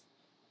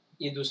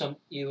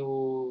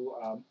you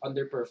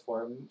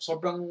underperform,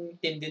 sobrang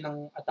tindi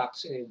ng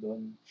attacks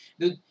doon.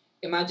 Dude,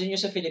 imagine nyo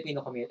sa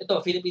Filipino community.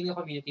 Filipino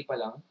community pa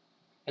lang.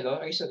 Hello?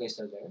 Are you still guys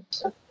still there?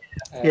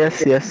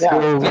 Yes. Yeah.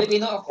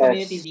 Filipino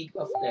community League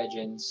of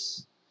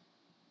Legends.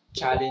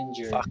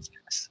 Challenger.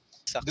 Success.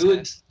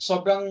 Dude,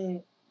 sobrang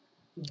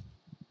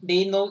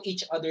they know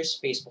each other's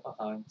Facebook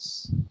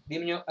accounts.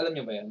 Alam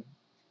nyo ba yan?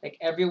 Like,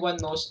 everyone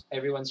knows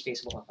everyone's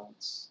Facebook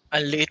accounts.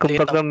 Ang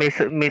liit-liit. Kumbaga may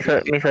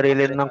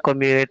sarili ng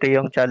community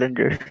yung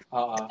challengers.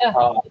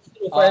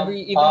 For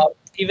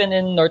even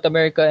in North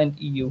America and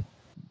EU.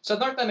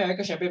 Sa North America,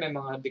 syempre may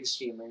mga big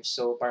streamers,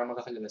 so parang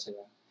magkakilala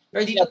sila.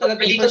 Pero dito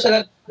talaga,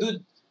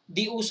 dude,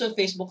 di uso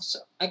Facebook,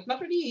 like, not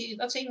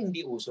saying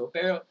hindi uso,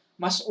 pero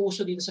mas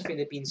uso dito sa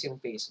Philippines yung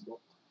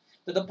Facebook.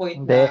 To the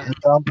point na... Hindi,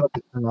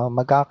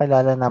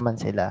 magkakilala naman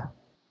sila.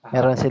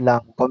 Meron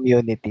silang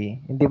community.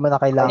 Hindi mo na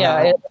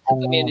kailangan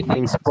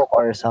Facebook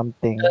or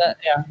something.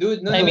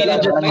 Dude, no, I mean,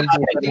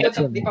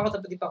 di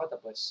pa ako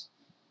tapos.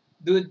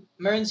 Dude,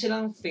 meron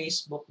silang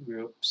Facebook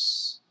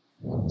groups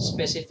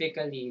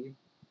specifically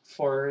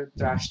for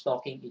trash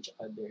talking each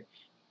other.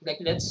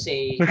 Like, let's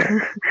say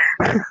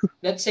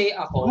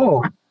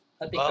ako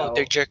at ikaw. Wow,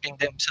 they're jerking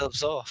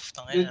themselves off.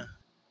 Tangina.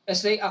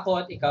 Let's say ako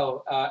at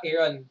ikaw,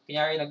 Aaron,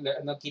 kunyari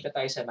nagkita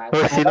tayo sa match.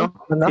 Sino?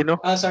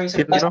 Sorry.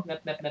 Sino?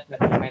 Net.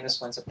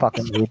 -1 sa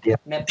fucking idiot.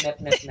 Net.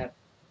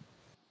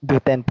 Do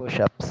 10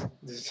 push-ups.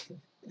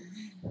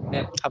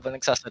 Net. Habang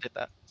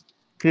nagsasalita.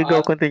 Okay,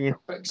 go, continue.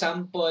 For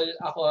example,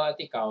 ako at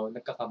ikaw,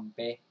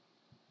 nagkakampe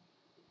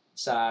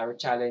sa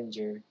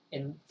Challenger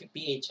in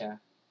PH,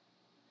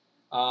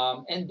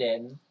 and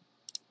then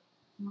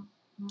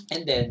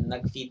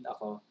nag-feed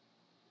ako.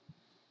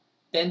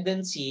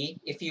 Tendency,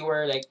 if you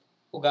were like,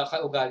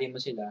 ugali mo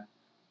sila,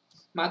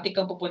 matik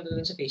kang pupunta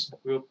dun sa Facebook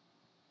group.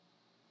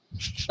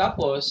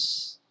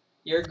 Tapos,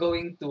 you're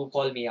going to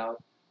call me out.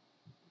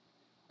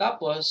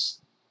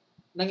 Tapos,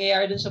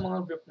 nangyayari dun sa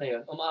mga group na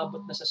yun,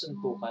 umaabot na sa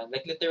suntukan.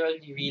 Like,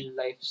 literally, real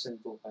life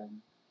suntukan.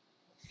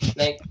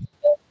 Like,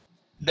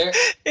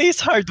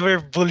 Ace Hardware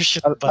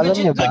bullshit ba? Alam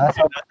niyo ba?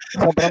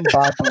 Sobrang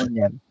bato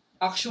niyan.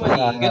 Actually,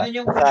 ganun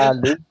yung...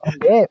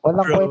 Hindi,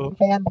 walang kwento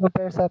kaya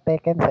compare sa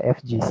Tekken sa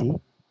FGC.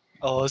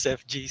 Oo, sa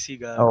FGC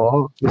ga.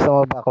 Oo. Gusto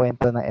mo ba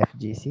kwento ng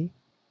FGC?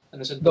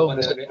 Ano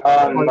suntukan na?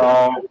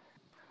 No.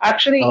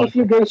 Actually, if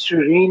you guys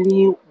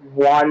really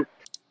want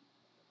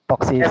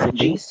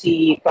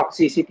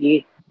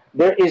toxicity,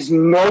 there is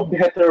no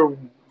better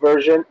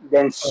version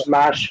than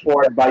Smash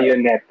 4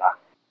 Bayonetta.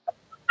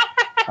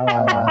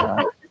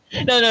 No.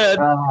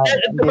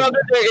 The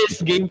problem there is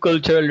game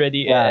culture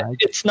already. Yeah,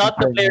 it's not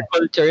the player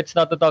culture. It's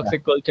not the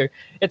toxic culture.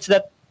 It's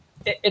that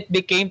it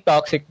became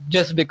toxic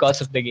just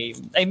because of the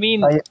game. I mean,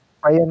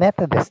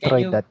 Bayonetta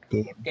destroyed that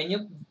game. Can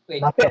you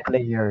wait? Not the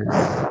players.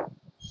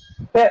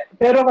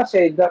 Pero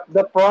kasi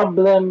the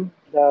problem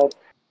that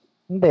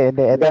Hindi.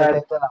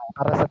 Ito lang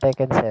para sa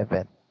Tekken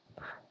 7.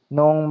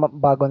 nung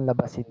bagong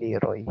labas si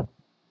Leroy,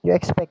 you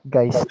expect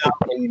guys to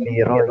play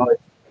Leroy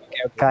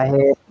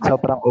kahit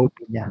sobrang OP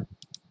niya.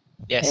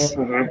 Yes.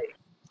 And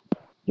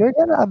you're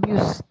gonna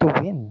abuse to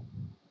win.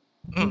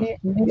 Hindi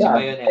Yeah.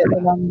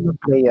 kailangan ng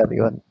player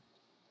yun.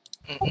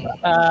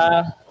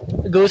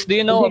 Ghost, do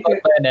you know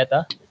about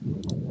Bayonetta?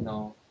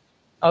 No.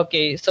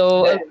 Okay,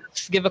 so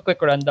let's give a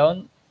quick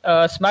rundown.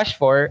 Smash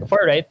 4,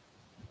 right?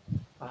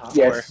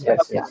 Yes.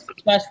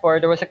 Smash 4,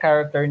 there was a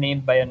character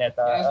named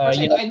Bayonetta.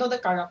 I know the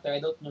character.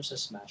 I don't know sa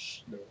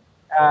Smash. Though.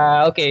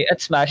 Okay, at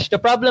Smash, the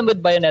problem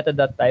with Bayonetta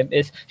that time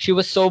is she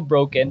was so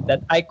broken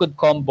that I could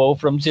combo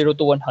from 0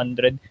 to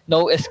 100,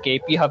 no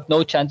escape. You have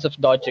no chance of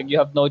dodging. You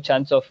have no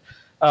chance of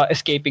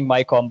escaping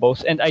my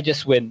combos, and I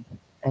just win.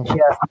 And she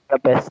has the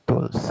best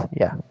tools.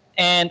 Yeah.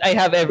 And I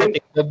have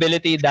everything: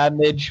 mobility,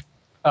 damage,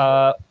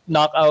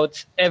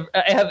 knockouts. I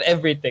have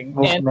everything.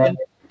 And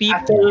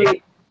people.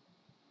 Actually,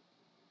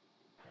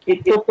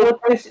 to put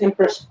this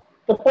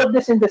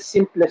in the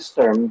simplest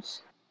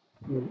terms,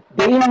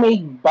 they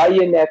made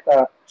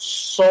Bayonetta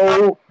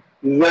so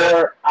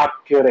lore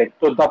accurate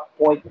to the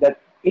point that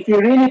if you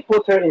really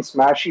put her in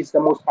Smash, she's the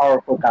most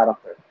powerful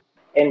character.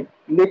 And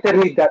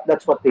literally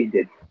that's what they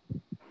did.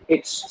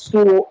 It's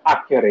too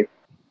accurate.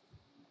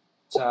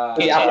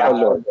 The actual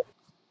lore.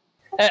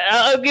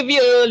 I'll give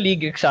you a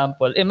league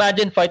example.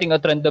 Imagine fighting a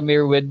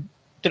Trendamir with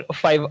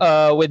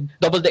with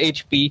double the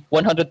HP,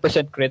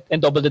 100% crit,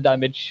 and double the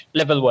damage,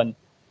 level 1.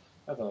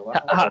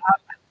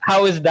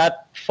 How is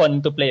that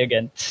fun to play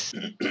against?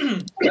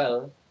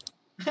 Well,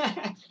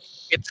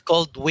 It's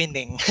called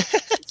winning.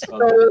 so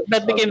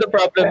that became the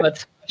problem at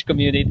Smash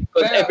community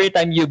because every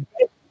time you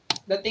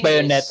the thing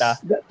Bayonetta.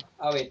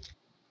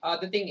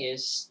 The thing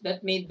is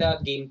that made the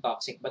game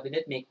toxic, but did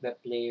it make the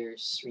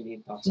players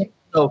really toxic?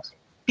 So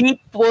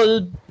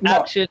people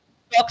actually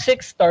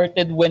toxic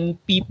started when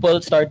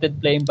people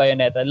started playing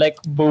Bayonetta.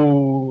 Like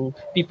boo,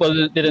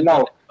 people didn't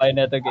want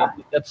Bayonetta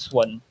game. That's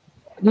one.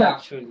 No,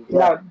 Actually,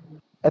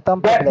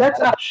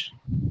 that's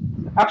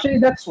actually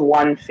that's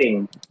one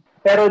thing.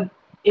 Pero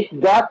it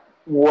got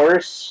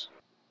worse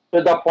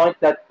to the point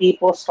that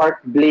people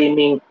started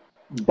hating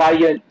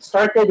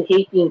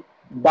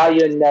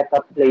Bayonetta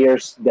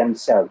players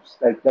themselves,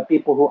 like the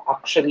people who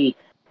actually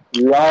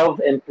love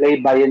and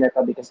play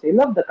Bayonetta because they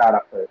love the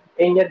character,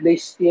 and yet they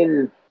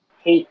still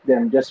hate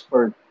them just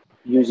for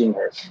using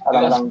her.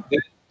 Some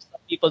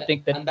people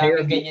think that ang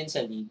dami ganyan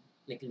sa league,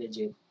 like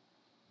legit.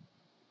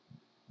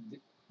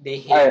 They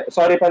hate.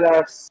 Sorry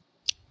pala,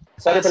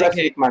 Sige.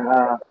 Slipman.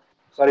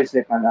 Sorry,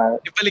 Slipman.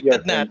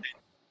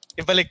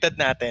 Ibaliktad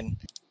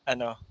natin.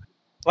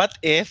 What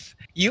if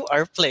you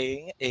are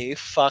playing a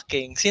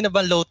fucking sino ba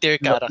low tier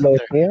character? Low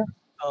tier?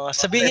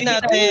 Sabihin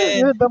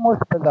natin You're the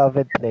most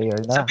beloved player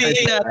na.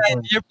 Sabihin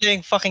natin you're playing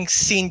fucking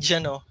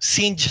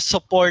Singe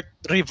support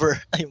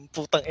river. Ay, yung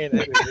putang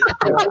ina.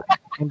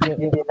 hindi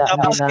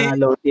na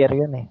low tier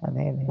yun eh. Ano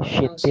yun eh?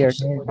 Shit tier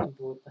yun.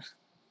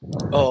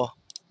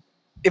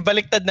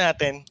 Ibaliktad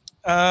natin.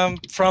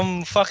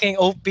 From fucking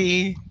OP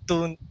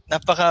to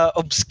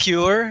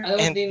napaka-obscure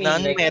and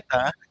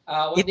non-meta,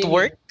 it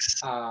works.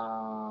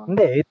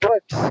 Hindi, it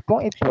works.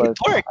 Kung it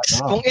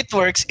works. Kung it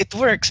works, it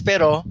works.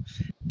 Pero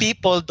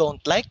people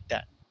don't like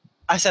that.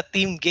 As a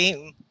team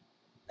game,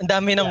 ang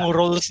dami ng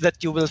roles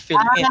that you will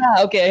fill in.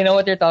 Okay, I know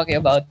what you're talking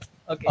about.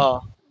 Okay.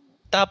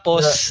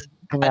 Tapos,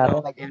 kunyari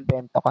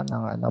nag-invento ka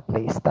ng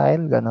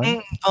playstyle, gano'n.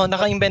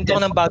 Naka-invento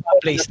ka ng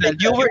bagong playstyle.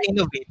 You were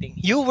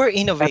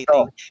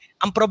innovating.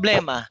 Ang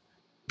problema,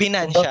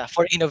 binan siya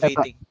for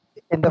innovating.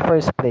 In the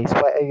first place,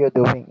 why are you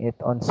doing it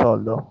on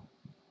solo?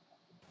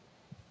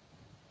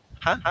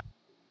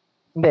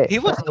 Hindi. He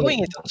was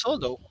doing it on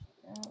solo.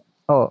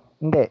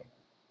 Hindi.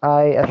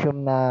 I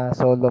assume na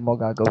solo mo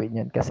gagawin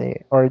yun kasi,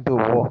 or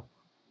duo.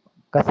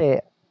 Kasi,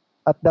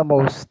 at the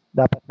most,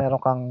 dapat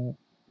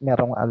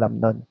merong alam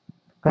nun.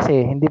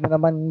 Kasi, hindi mo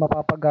naman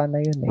mapapagana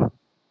yun eh.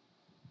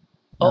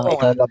 Oo.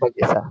 Ikaw na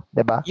mag-isa,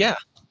 diba? Yeah.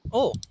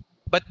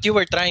 But you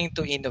were trying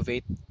to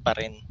innovate pa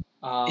rin.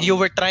 You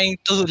were trying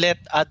to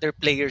let other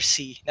players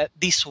see that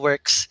this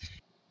works.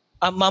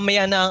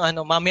 Mamaya na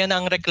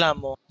ang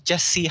reklamo,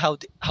 just see how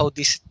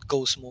this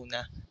goes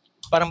muna.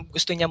 Parang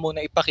gusto niya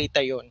muna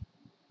ipakita yon.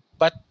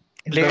 But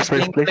players in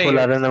the first place,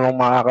 wala na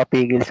namang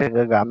makakapigil sa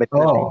gagamit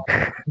na.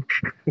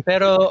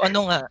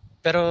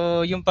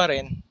 Pero yung pa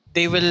rin,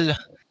 they will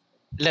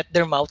let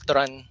their mouth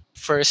run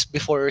first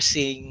before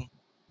seeing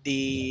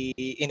the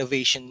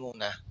innovation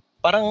muna.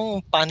 Parang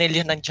panel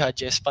yan ng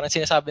judges. Parang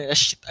sinasabi nila,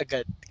 shit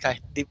agad.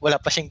 Kahit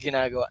wala pa siyang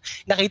ginagawa.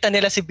 Nakita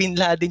nila si Bin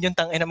Laden yung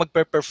tangina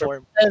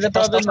magpe-perform. The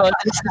problem was,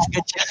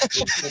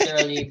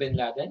 literally Bin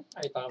Laden?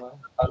 Ay, tama.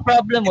 The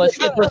problem was,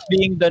 it was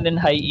being done in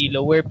high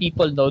elo where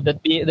people know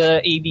that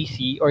the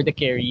ADC or the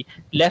carry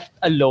left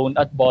alone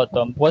at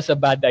bottom was a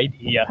bad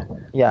idea.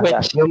 Yeah.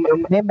 Yung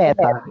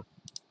meta.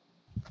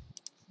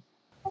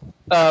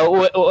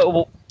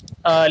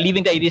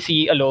 Leaving the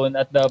ADC alone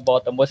at the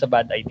bottom was a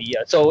bad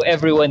idea. So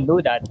everyone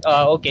knew that.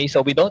 Okay,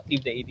 so we don't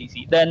leave the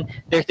ADC. Then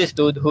there's this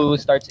dude who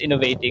starts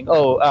innovating.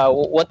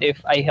 What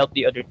if I help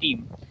the other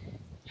team?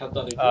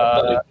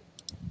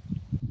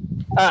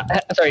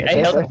 Sorry, I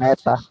Yes, helped.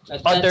 meta.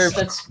 That's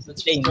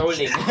lanes.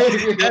 trolling.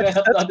 You're gonna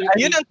help the other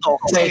Ayun team. ang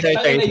toxic.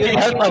 Sorry. Yun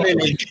Help ang other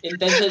lanes.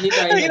 intentionally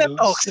trying Ayun to ang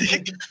lose.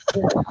 toxic.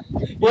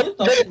 Yun yung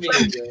toxic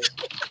behavior.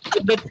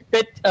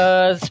 That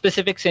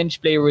specific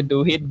Singe player would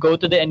do, he'd go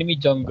to the enemy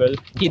jungle,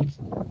 he'd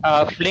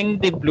fling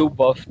the blue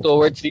buff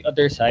towards the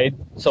other side,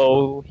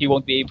 so he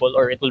won't be able,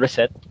 or it will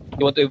reset.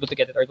 He won't be able to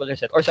get it, or it will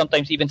reset, or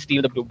sometimes even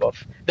steal the blue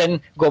buff. Then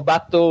go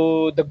back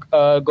to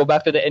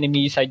the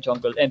enemy side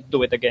jungle and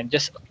do it again,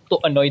 just to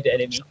annoy the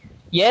enemy.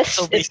 Yes,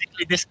 So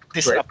basically,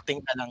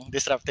 disrupting na lang.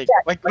 Disrupting.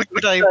 Yeah. Wag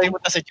tayo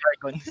pumunta sa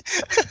jargon.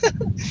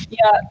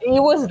 yeah,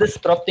 he was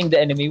disrupting the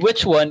enemy.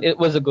 Which one?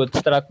 It was a good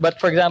strat. But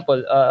for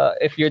example,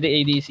 if you're the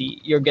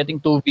ADC, you're getting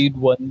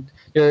 2v1.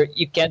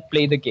 You can't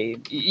play the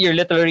game. You're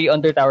literally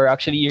under tower.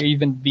 Actually, you're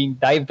even being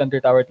dived under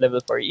tower at level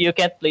 4. You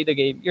can't play the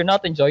game. You're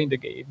not enjoying the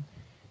game.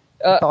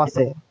 Ito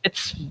kasi,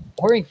 It's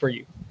boring for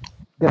you.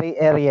 gray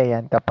area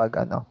yan kapag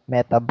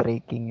meta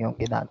breaking yung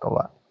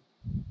ginagawa.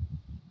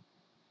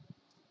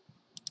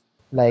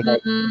 Like,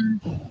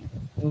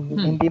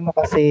 hindi mo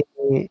kasi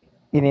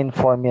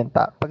in-inform yun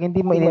Pag hindi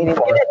mo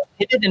in-inform,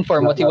 He did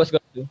inform what he was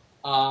going to do.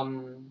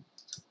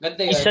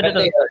 Ganda He yun. said it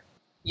Ganda on yun.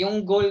 Yung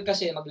goal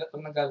kasi, pag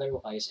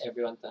naglalaro ka, is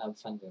everyone to have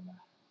fun, diba?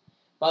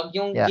 Pag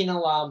yung Yeah.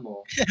 ginawa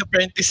mo,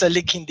 Apprentice sa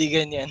league, hindi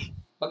ganyan.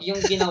 pag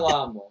yung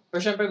ginawa mo, pero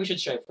syempre we should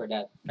strive for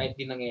that. Kahit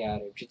di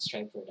nangyayari, we should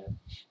strive for that.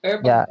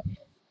 Pero yeah,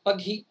 pag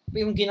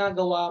yung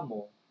ginagawa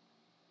mo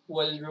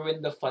will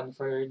ruin the fun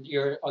for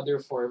your other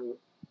four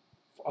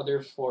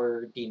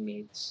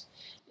teammates,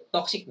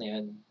 toxic na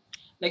yun.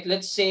 Like,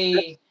 let's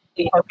say,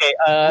 Okay,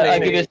 I'll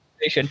give you a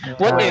situation.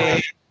 What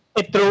if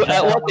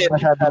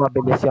masyado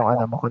mabilis yung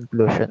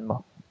conclusion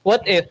mo.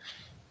 What if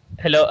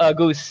hello,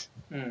 Goose?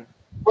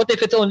 What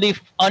if it's only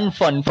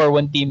unfun for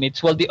one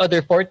teammates while the other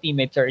 4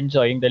 teammates are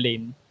enjoying the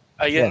lane?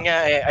 Ayun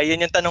nga eh.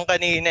 Ayun yung tanong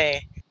kanina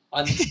eh.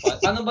 unfun.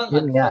 Ano bang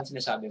Yun nga. unfun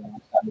sinasabi mo?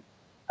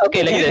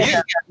 Okay, like this.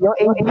 Yung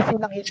ADC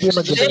lang hindi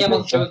Gusto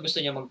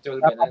niya mag-troll,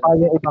 ganun.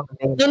 yung ibang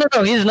lane.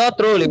 No, he's not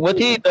trolling.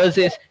 What he does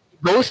is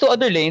goes to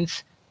other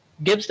lanes,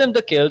 gives them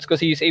the kills because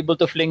he's able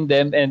to fling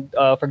them, and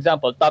for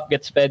example, top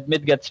gets fed,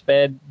 mid gets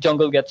fed,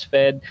 jungle gets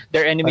fed,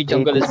 their enemy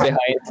jungle is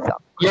behind.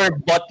 Your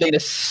bot lane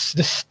is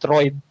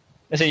destroyed.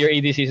 Kasi your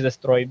ADC is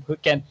destroyed. Who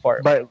can't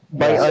farm? By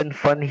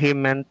unfun, he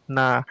meant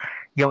na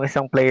yung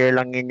isang player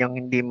lang yun yung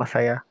hindi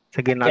masaya sa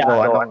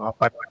ginagawa ng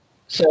apat.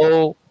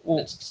 So,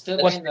 That's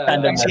still what's kinda,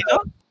 standard?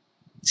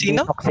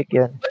 Sino? Toxic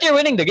yun. But you're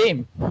winning the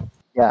game.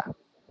 Yeah.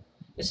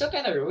 it's still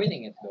kind of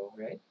ruining it though,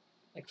 right?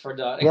 Like for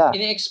the, Yeah.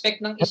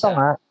 ini-expect ng Ito isa.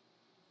 nga,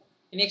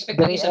 Ini-expect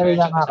ng gray isa area meron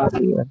nga siyang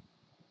kasi yun.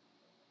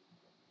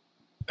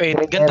 Wait,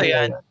 Gray ganito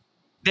area yan.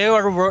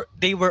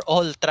 They were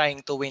all trying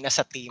to win as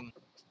a team.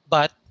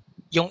 But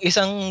yung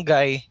isang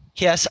guy,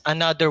 he has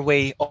another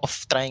way of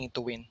trying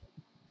to win.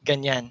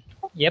 Ganyan.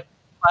 Yep.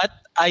 But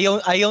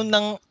ayaw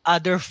ng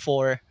other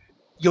 4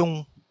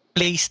 yung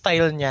play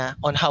style niya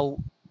on how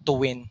to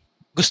win.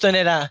 Gusto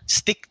nila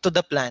stick to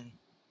the plan.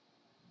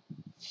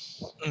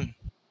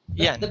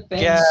 Yan.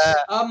 Depends.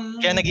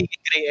 Kaya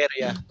nagiging gray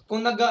area.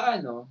 Kung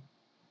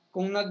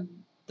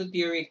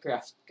nag-theory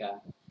craft ka,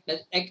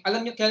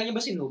 alam niyo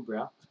ba si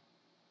Nubrak?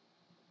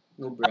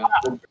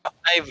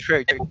 I've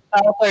heard.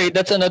 Sorry,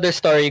 that's another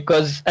story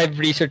because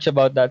I've researched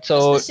about that.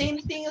 So It's the same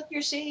thing that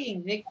you're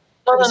saying. Like,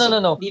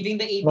 no.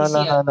 leaving the ABC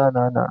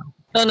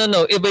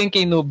No. Iba yung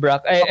kay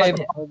Nubrak. I've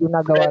Ang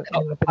ginagawa,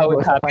 yung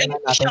pinag-uusapan na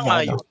natin Siya nga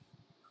yun.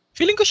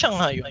 Feeling ko siya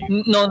nga yun.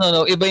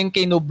 No. Iba yung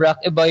kay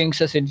Nubrak, iba yung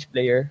sa Singe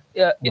player.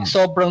 Yeah,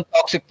 sobrang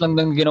toxic lang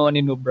ng ginawa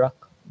ni Nubrak.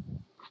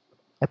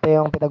 Ito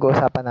yung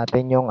pinag-uusapan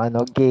natin, yung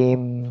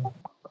game,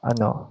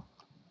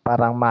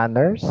 parang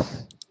manners,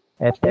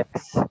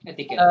 ethics.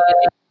 etiquette.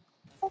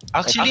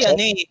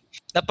 Actually,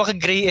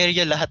 napaka-gray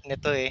area lahat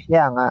nito eh.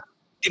 Yeah nga.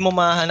 Hindi mo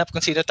mahanap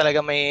kung sino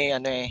talaga may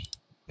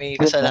may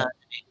kasalanan.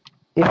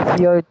 If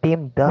your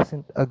team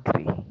doesn't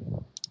agree,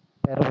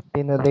 pero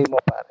tinuloy mo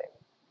pa rin,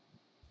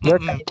 you're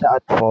kinda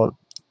at fault.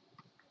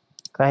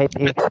 Kahit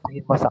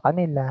i-explain mo sa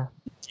kanila.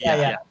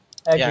 Yeah.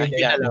 Agree.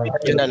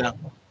 Yun na lang.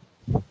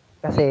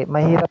 Kasi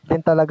mahirap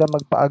din talaga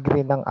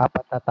magpa-agree ng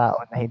 4 na tao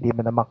na hindi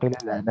mo naman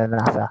kilala na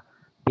nasa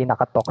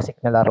pinaka-toxic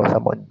na laro sa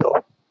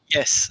mundo.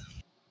 Yes.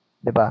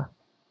 'Di ba?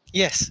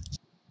 Yes.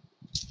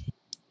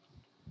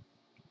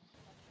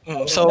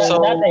 So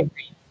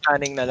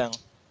planning na lang.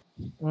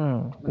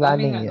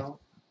 Planning Daming, yun.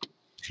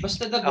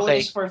 Basta the goal Okay.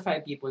 is for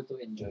 5 people to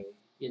enjoy.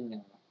 Yun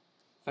nga.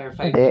 For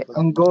 5 Hindi, people.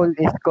 ang goal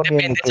is Depende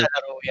communicate. sa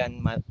laro yan,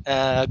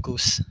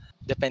 Goose.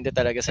 Depende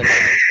talaga sa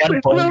laro.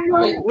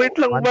 Wait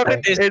lang, One bakit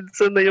point.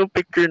 Edson na yung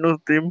picture ng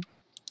team?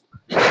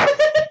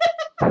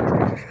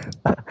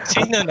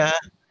 Sino na?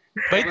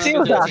 Bakit Mga sino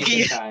good na?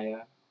 decisions tayo.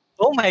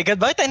 Oh my God,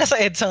 bakit tayo nasa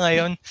EDSA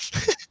ngayon?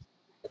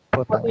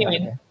 Putang What do you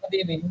mean? ina. What do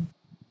you mean?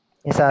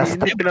 Isa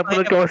Hindi,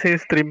 pinapanood ko kasi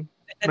yung stream.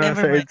 Never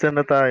Nasa mind. EDSA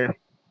na tayo.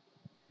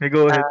 May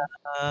go ahead.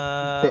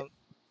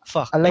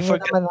 Fuck, alam I mo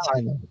forgot. naman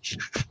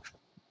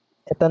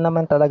ito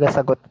naman talaga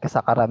sagot ka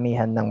sa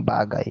karamihan ng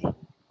bagay.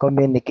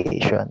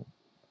 Communication.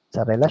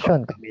 Sa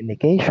relasyon,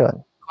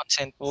 communication.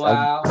 Consent.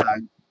 Wow.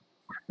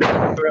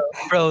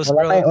 Bros,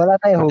 Wala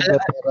tayong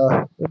hugot,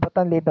 pero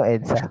importante dito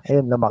EDSA.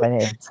 Ayun, lumaki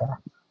na EDSA.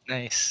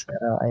 Nice.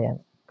 Pero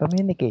ayan,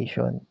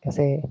 communication.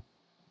 Kasi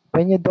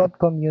when you don't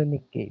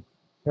communicate,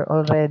 you're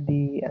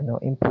already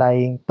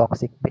implying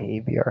toxic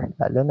behavior.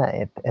 Lalo na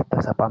ito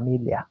sa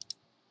pamilya.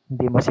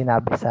 Hindi mo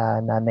sinabi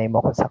sa nanay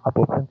mo kung saan ka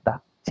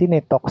pupunta. Sino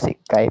yung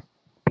toxic? Kahit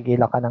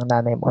pigilan ka ng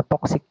nanay mo,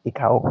 toxic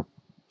ikaw.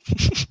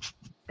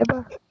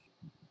 Diba?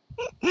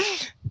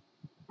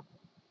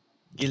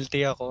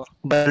 Guilty ako.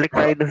 Balik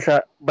tayo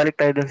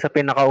dun sa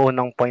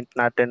pinakaunang point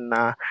natin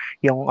na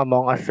yung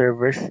Among Us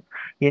servers.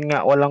 Yun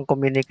nga, walang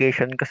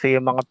communication kasi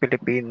yung mga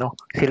Pilipino,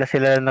 sila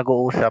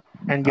nag-uusap.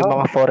 And yung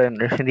mga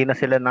foreigners, hindi na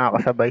sila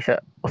nakakasabay sa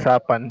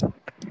usapan.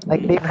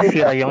 Like they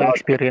Sira yung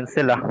experience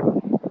nila.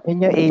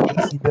 Yun yung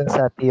ABC dun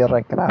sa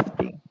theory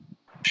crafting.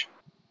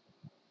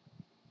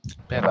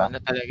 Pero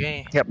ano talaga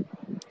eh. Yep.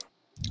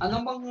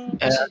 Ano bang...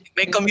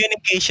 May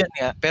communication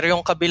nga, pero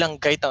yung kabilang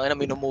guy, tanga na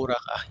minumura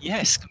ka.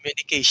 Yes,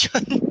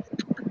 communication.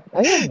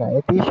 Ayun nga,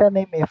 ito siya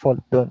na yung may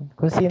fault dun.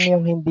 Kung sino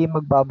yung hindi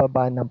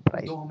magbababa ng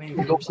pride.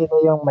 Kung sino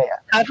yung may...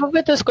 Half of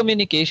it is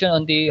communication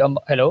on the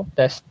hello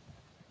test.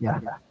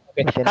 Yeah.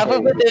 Okay. Half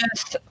of it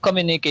is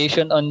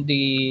communication on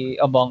the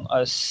Among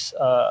Us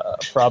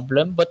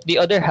problem, but the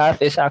other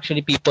half is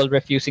actually people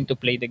refusing to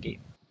play the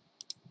game.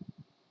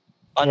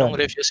 Anong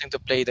refusing to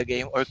play the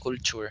game or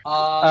culture?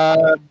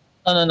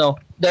 No.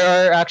 There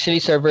are actually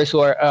servers who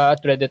are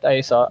at Reddit.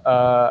 I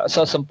saw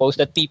some posts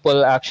that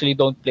people actually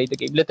don't play the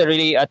game.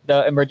 Literally at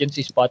the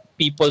emergency spot,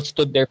 people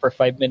stood there for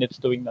 5 minutes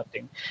doing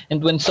nothing.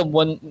 And when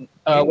someone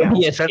when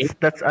he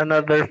escaped, that's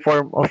another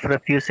form of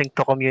refusing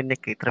to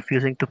communicate,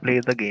 refusing to play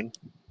the game.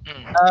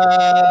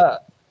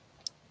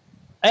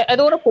 I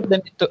don't want to put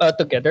them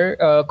together,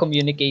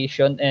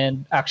 communication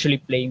and actually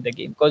playing the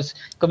game, because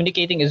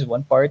communicating is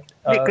one part.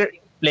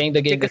 Playing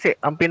the game. Kasi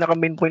ang pinaka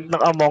main point ng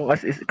Among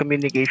Us is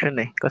communication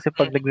eh. Kasi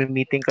pag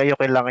nagme-meeting kayo,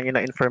 kailangan niyo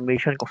ng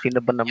information kung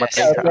sino ba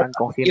namatay saan,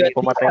 kung sino yung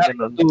pumatay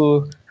na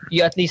doon.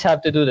 You at least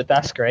have to do the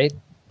task, right?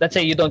 Let's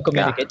say you don't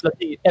communicate. Let's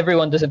say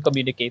everyone doesn't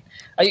communicate.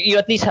 You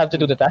at least have to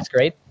do the task,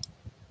 right?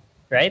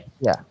 Right?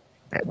 Yeah.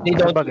 They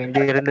don't.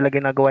 Hindi rin nila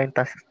ginagawa yung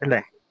tasks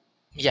nila eh.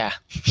 Yeah.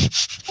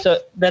 So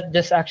that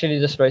just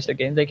actually destroys the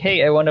game. Like,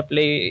 hey, I want to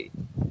play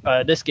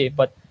this game,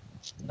 but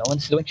no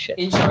one's doing shit.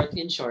 In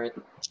short,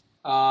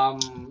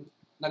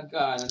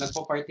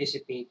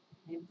 nagpo-participate.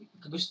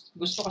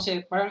 Gusto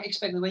kasi parang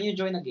expected when you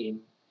join a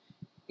game,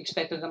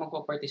 expected na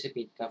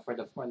magpo-participate ka for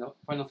the fun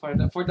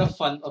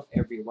of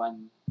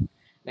everyone.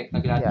 Like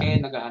naglahat kayo,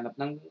 naghahanap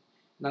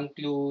ng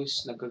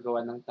clues,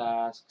 naggagawa ng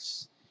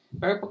tasks.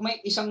 Pero pag may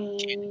isang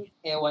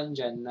ewan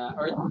dyan na,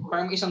 or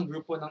parang isang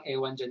grupo ng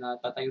ewan dyan na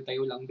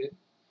tatayo-tayo lang din,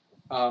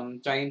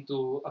 trying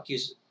to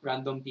accuse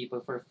random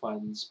people for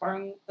funds,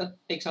 parang that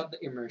takes out the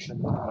immersion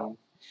of the game.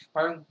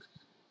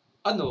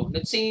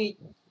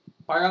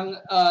 Parang,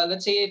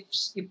 let's say if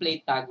you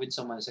play tag with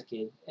someone as a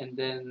kid, and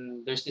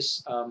then there's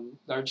this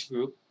large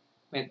group,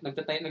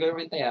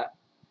 nagkaroon taya,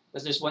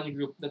 tapos there's one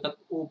group na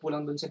uupo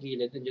lang dun sa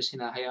gilid and just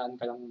hinahayaan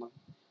ka lang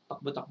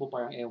magtakbo-takbo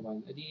parang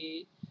ewan,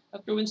 edi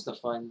that ruins the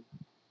fun.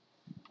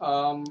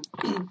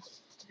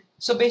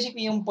 So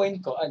basically yung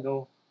point ko,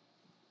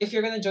 if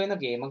you're gonna join a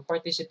game,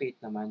 mag-participate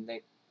naman,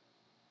 like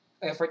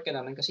effort ka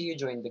naman kasi you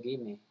joined the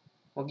game eh.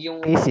 Wag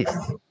yung thesis.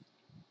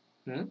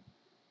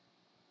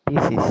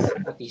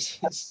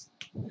 Thesis.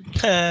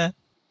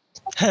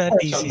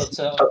 Thesis.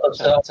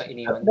 Sa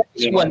iniwan.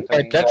 That's one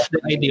part. That's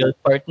the ideal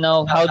part.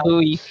 Now, how do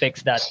we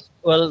fix that?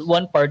 Well,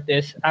 one part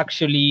is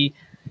actually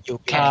you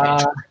can't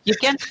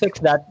fix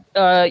that.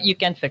 You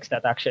can't fix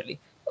that actually.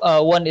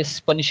 One is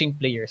punishing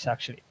players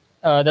actually.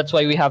 That's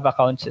why we have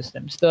account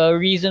systems. The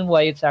reason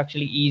why it's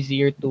actually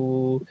easier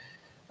to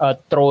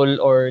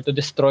troll or to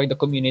destroy the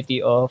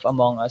community of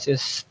Among Us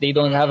is they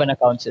don't have an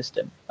account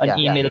system, an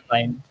email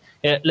line.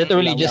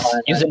 Literally just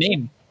use a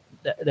name.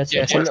 That's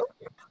it.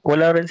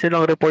 Wala rin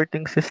silang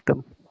reporting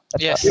system.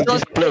 Yes. You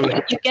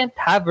can't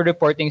have a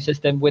reporting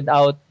system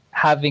without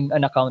having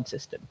an account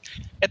system.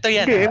 Ito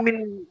yan. I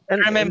mean,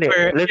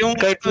 remember,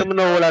 kahit naman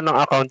na wala ng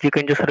account, you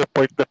can just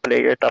report the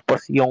player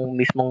tapos yung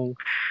mismong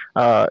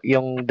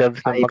yung devs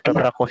na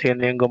magtatrack kung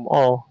sino yung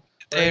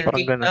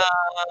parang ganun.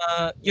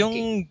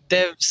 Yung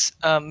devs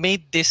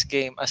made this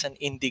game as an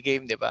indie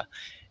game, di ba?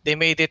 They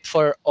made it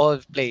for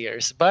all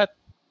players. But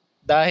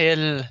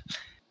dahil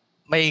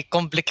may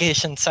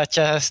complications such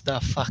as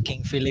the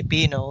fucking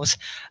Filipinos,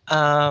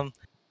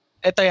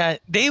 ito yan,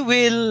 they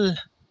will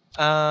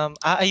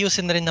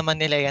aayusin rin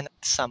naman nila yan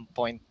at some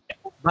point.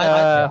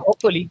 But,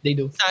 hopefully, they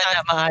do.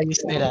 Sana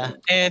maayos nila.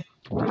 And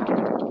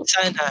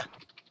sana,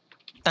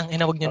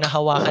 tangina, wag nyo na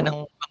hawakan ng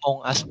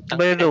Among Us.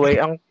 By the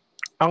way, ang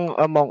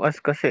Among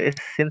Us kasi is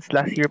since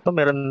last year pa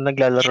meron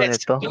naglalaro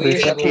nito.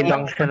 Recently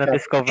lang siya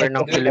na-discover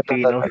ng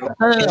Filipinos.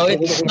 No,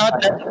 it's not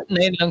that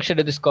ngayon lang siya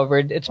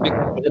na-discovered. It's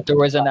because that there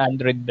was an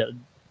Android build.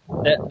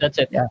 That's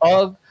it. Yeah.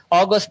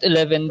 August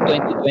 11,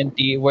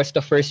 2020 was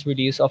the first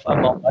release of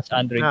Among Us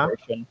Android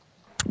version.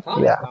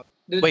 Huh? Yeah.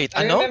 Dude, Wait,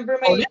 I ano? remember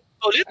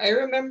Ulit? I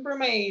remember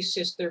my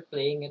sister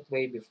playing it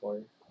way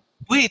before.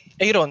 Wait,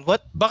 Aaron,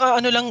 what? Baka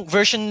ano lang,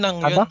 version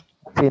lang yun. Ano?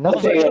 Sino?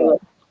 Wait.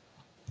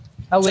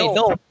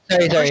 No.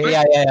 Sorry.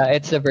 Yeah.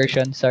 It's the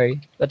version. Sorry.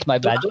 That's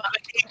my bad.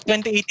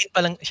 2018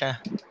 pa lang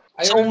siya.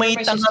 I So, remember may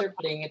my tanga- sister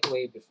playing it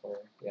way before.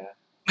 Yeah.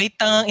 May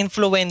tangang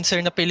influencer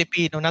na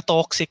Pilipino na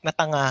toxic na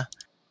tanga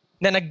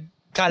na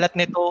nagkalat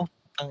nito.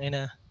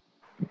 Tangina.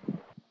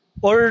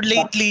 Or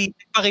lately,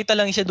 pakita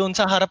lang siya doon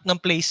sa harap ng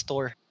Play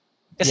Store.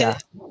 Kasi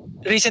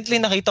recently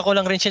nakita ko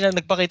lang rin siya na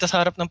nagpakita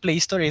sa harap ng Play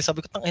Store eh.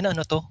 Sabi ko, tangina,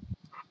 ano to?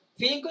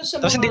 Feeling ko sa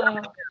Tapos hindi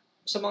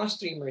mga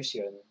streamers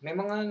yun. May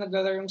mga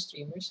naglalarong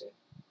streamers eh.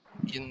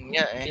 Yun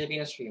nga eh.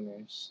 Filipino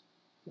streamers.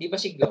 Di ba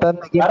si Ito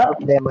Glow? naging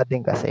problema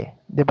din kasi.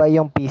 'Di ba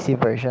yung PC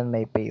version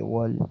may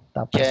paywall.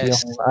 Tapos Yes.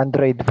 yung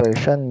Android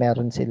version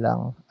meron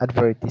silang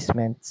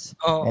advertisements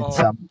Oo. and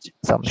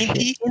some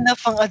Hindi shit.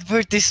 enough ang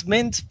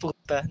advertisements,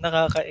 puta.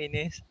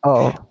 Nakakainis.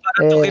 Oo. Para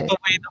to keep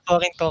away the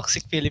fucking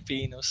toxic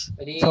Filipinos.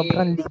 Pwede,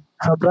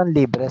 Sobrang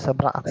libre,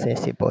 sobrang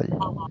accessible.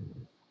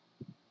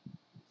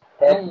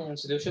 yung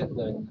solution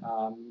doon,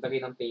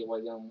 lagay ng paywall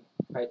yung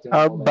kahit yung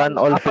mobile. Ban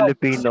all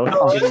Filipinos.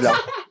 Yun lang.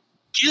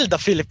 Kill the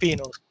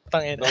Filipinos.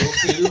 Tangina. No,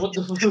 feel what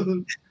the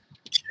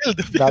Kill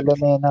the Filipinos. Lalo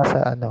na yun nasa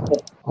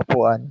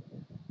upuan.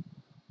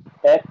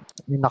 Eh,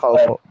 Yung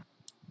nakaupo.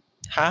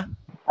 Ha?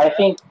 I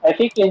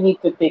think you need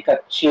to take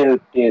a chill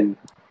pill.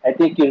 I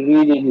think you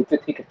really need to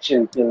take a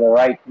chill pill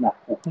right now.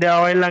 Hindi,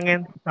 okay lang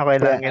yun. Okay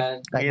lang yun.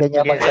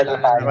 Ganyan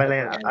magsalita. Okay lang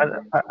yun.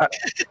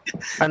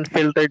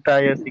 Unfiltered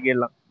tayo. Sige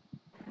lang.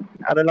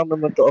 Ano lang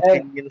naman to,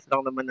 opinions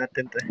lang naman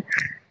natin to.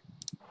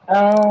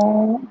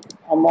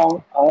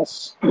 Among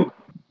us,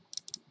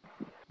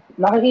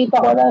 nakikita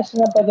ko lang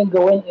na pwedeng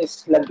gawin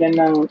is lagyan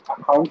ng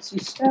account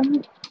system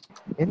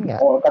Yun nga.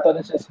 or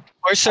katulad sa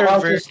Or account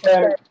server. system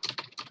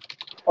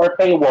or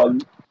paywall.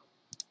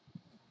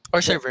 Or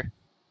server.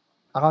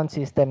 Account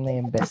system na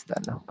yung best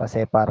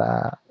kasi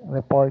para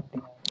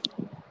reporting.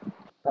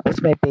 Tapos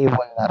may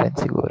paywall na rin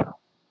siguro.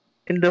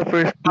 In the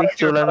first place,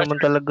 wala naman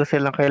talaga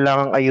silang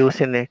kailangang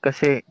ayusin eh.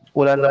 Kasi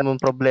wala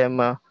naman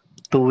problema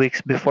 2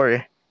 weeks before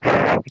eh.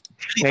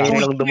 Ngayon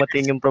lang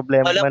dumating yung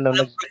problema nung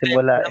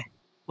nagsimula eh.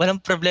 Walang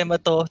problema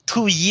to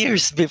 2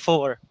 years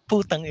before.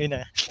 Putang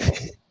ina.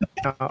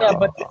 Yeah,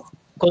 but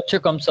culture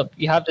comes up.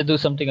 You have to do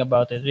something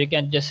about it. You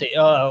can't just say,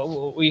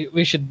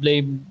 we should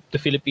blame the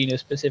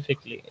Filipinos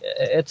specifically.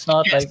 It's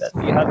not like that.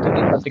 You have to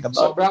do something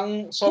about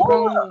it.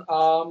 Sobrang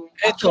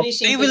Eto, actually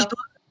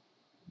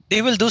they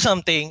will do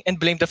something and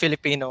blame the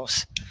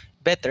Filipinos.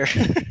 Better.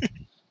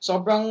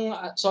 sobrang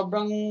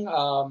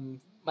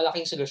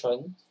malaking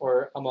solusyon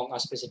for Among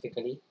Us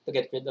specifically to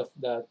get rid of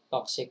the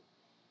toxic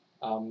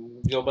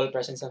global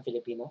presence ng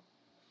Filipino.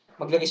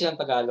 Maglagay silang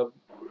Tagalog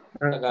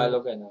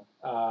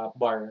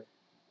bar.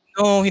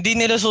 No, hindi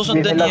nila Hindi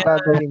susundan nila yan.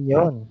 gagawin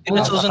yun. Hindi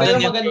nila susundan Pero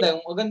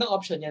yan. magandang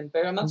option yan.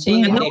 Pero I'm not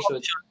saying that they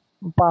should.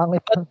 Ang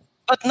pangit.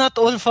 But not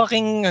all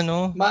fucking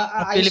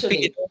Ma-isolate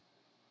Filipino.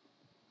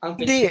 ang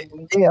Hindi. Filipino.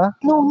 Hindi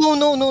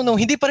No.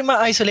 Hindi pa rin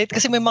ma-isolate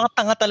kasi may mga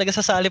tanga talaga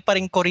sasali pa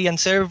rin Korean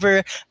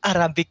server,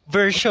 Arabic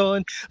version,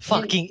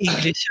 fucking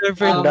English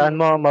server. Tandaan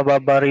mo,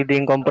 mababa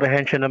reading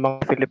comprehension ng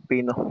mga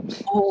Filipino.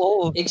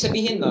 Oo. Ibig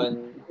sabihin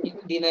nun,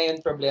 hindi na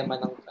yun problema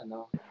ng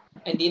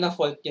hindi na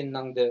fault yun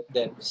ng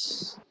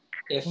devs.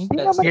 If Hindi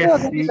that's naman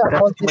Yes, yun.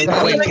 that's my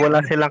point.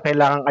 Wala silang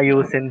kailangang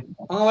ayusin.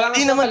 wala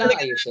Hindi nga naman silang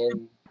ayusin.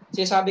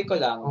 Sinasabi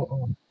ko lang,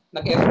 Oo.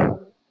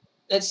 nag-effort.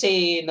 Let's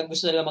say,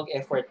 gusto nila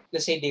mag-effort.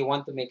 Let's say they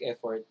want to make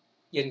effort.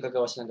 Yun,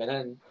 gagawa silang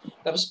ganun.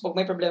 Tapos, pag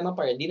may problema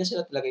pa rin, di na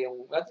sila talaga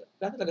wala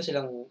talaga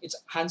silang, it's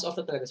hands off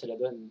na talaga sila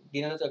doon.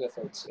 Di na talaga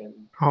faults yan.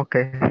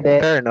 Okay, Hindi.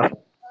 fair enough.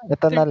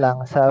 Ito na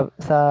lang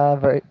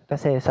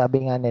kasi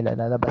sabi nga nila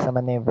lalabas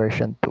naman na yung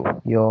version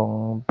 2,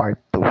 yung part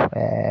 2,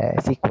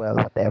 sequel,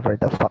 whatever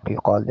the fuck you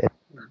call it.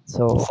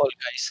 So, Fall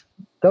Guys.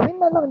 gawin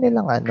na lang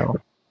nilang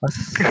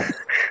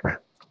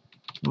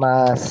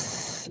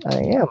mas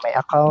may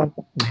account,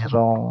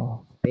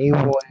 merong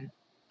paywall.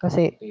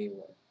 Kasi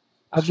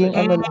maging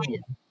Actually, lang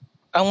yan.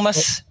 Ang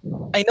mas,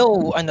 I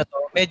know,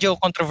 medyo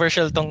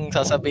controversial tong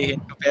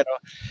sasabihin ko, pero,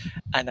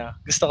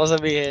 gusto ko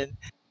sabihin,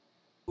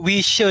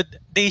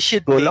 they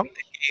should Go make lang?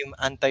 the game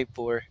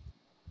anti-poor,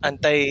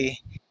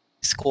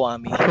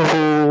 anti-squammy.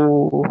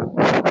 So,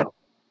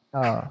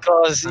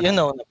 Because,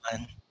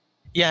 naman,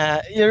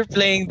 yeah, you're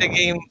playing the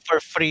game for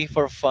free,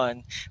 for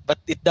fun,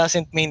 but it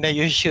doesn't mean that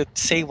you should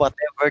say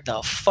whatever the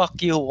fuck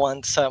you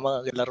want sa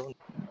mga laro.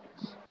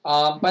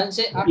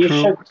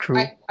 true.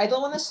 I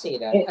don't wanna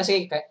say that.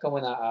 Sige, ka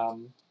muna.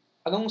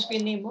 Anong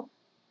screen name mo?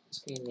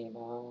 Screen name.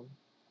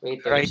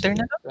 Writer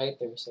na?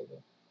 Writer, sige.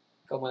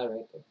 Ikaw muna,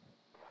 writer.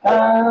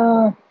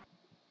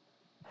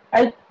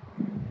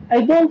 I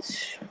don't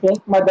think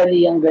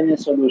madali ang ganyan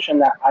solution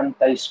na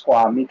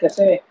anti-squammy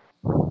kasi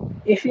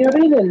if you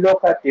really look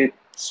at it,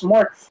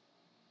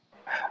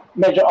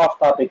 medyo off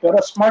topic, pero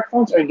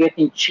smartphones are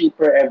getting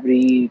cheaper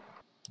every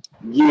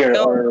year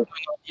or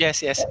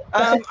Yes.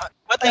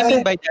 What I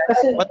mean by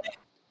that,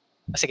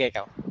 sige,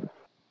 ikaw.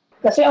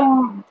 kasi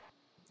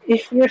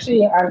if you're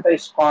saying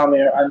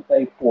anti-squammy or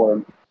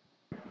anti-porn,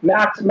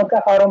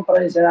 magkakaroon pa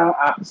rin sila ng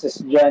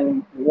access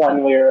dyan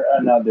one way or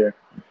another.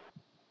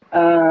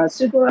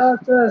 Siguro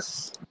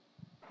Atlas,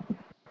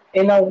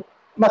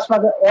 mas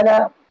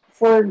wala,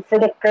 for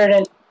the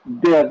current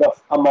build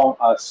of Among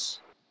Us,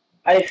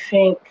 I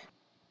think,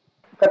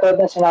 katulad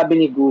ng sinabi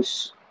ni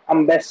Goose,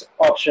 ang best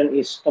option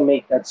is to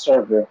make that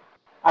server.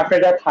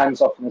 After that,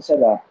 hands-off na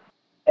sila.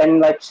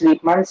 And like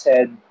Sleepman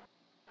said,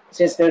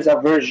 since there's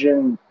a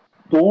version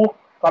 2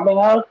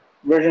 coming out,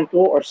 version 2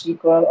 or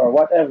sequel or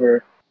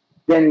whatever,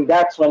 then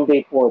that's when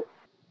they put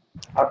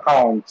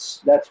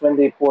accounts. That's when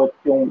they put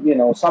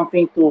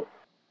something to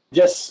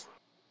just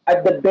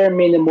at the bare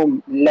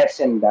minimum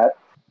lessen that.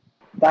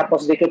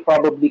 Tapos they could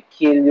probably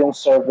kill yung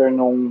server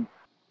nung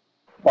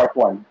part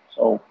 1.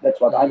 So that's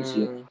what I'm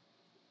seeing.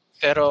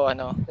 Pero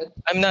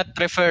I'm not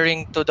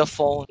referring to the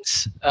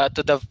phones,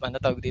 to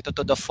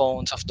the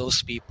phones of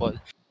those people.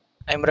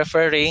 I'm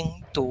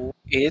referring to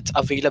its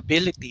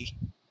availability.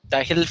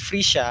 Dahil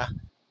free siya,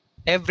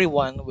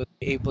 everyone will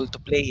be able to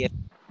play it.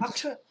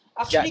 Actually,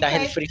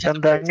 dahil free siya.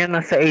 Tandaan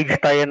nyo, nasa age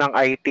tayo ng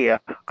IT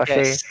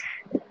Kasi Yes.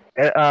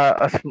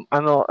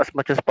 as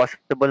much as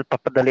possible,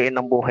 papadaliin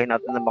ang buhay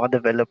natin ng mga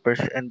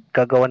developers and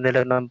gagawa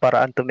nila ng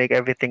paraan to make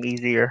everything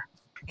easier.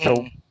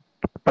 So,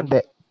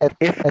 Hindi.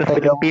 if the Ito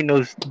yung,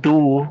 Filipinos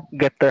do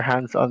get their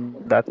hands on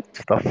that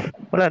stuff,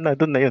 wala na,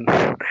 dun na yun.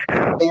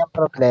 ito yung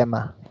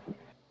problema.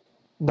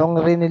 Nung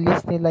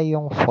release nila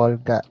yung Fall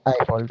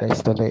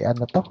Guys tuloy,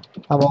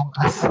 Among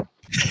Us.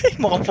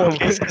 Mukhang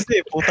focus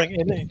kasi, putang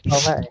ina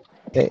Oo nga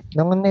eh.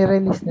 Nung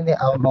nirelease nila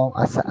Among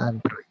Us sa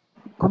Android,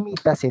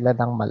 kumita sila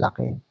ng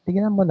malaki.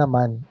 Tingnan mo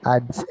naman,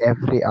 ads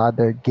every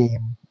other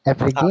game.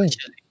 Every game.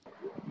 Actually.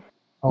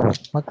 Oh,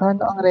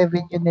 magkano ang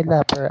revenue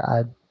nila per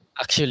ad?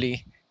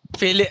 Actually,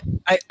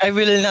 I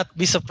will not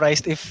be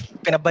surprised if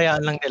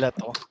pinabayaan lang nila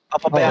to.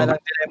 Papabayaan lang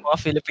nila yung mga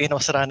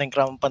Filipinos running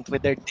rampant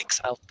with their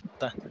dicks out.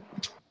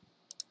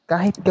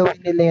 Kahit gawin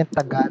nila yung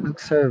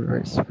Tagalog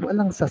servers,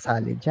 walang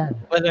sasali dyan.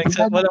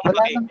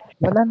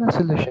 Wala nang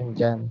solution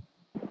dyan.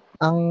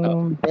 Ang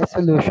best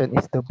solution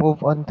is to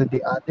move on to the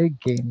other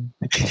game,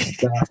 which is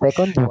the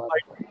second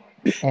one.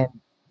 And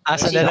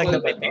asa na lang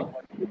naman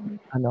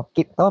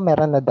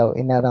meron na daw,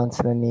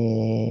 in-announce na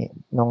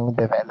nung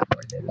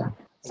developer nila.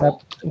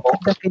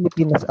 Keep the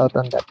Filipinos out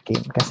on that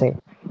game kasi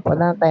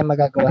wala na tayong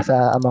magagawa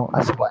sa Among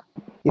Us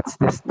 1. It's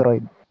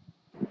destroyed.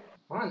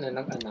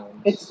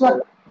 Nag-announce?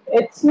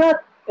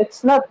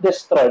 It's not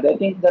destroyed. I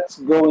think that's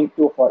going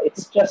too far.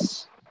 It's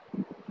just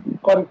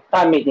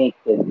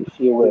contaminated, if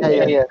you will.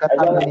 Yeah,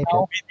 contaminated.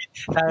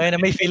 Na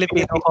may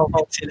Filipino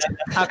compound sila.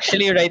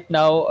 Actually, right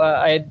now,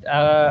 I'd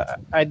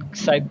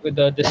side with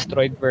the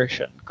destroyed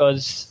version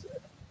because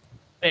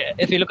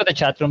if you look at the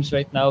chat rooms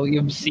right now,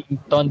 you've seen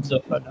tons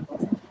of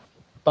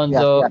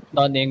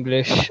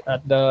non-English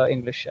at the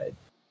English side.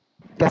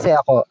 Kasi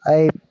ako,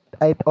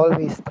 I'd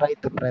always try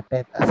to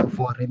pretend as a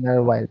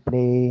foreigner while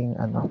playing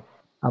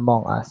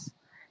Among Us.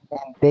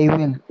 And they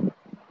will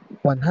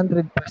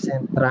 100%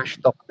 trash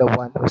talk the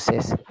one who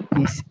says,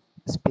 please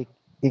speak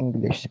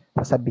English.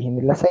 Sasabihin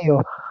nila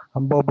sa'yo,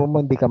 ang bobo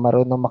mo, hindi ka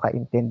marunong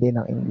makaintindi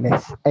ng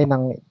English,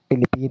 ng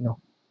Pilipino.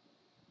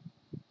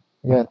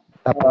 Yun.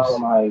 Tapos,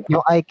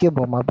 yung IQ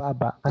mo,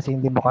 mababa kasi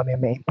hindi mo kami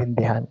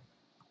maintindihan.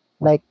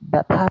 Like,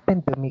 that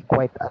happened to me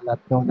quite a lot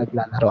nung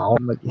naglalaro ako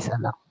mag-isa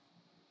lang.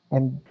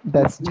 And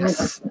that's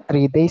just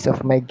 3 days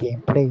of my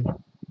gameplay.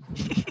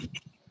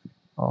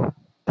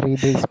 3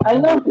 days.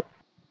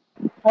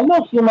 I know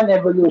human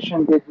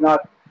evolution did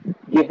not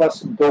give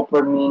us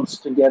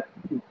dopamines to get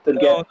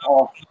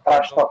off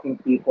trash talking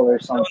people or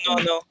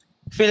something. No.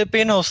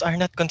 Filipinos are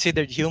not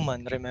considered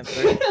human, remember?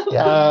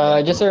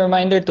 Just a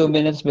reminder, 2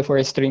 minutes before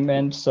stream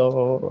ends.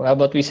 So, how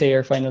about we say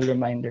our final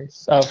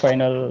reminders?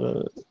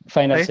 Final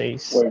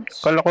says.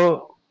 Kala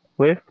ko,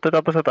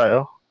 tatapos na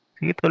tayo.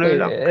 Sige, tuloy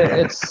lang.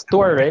 It's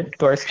tour, right?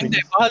 Tour stream.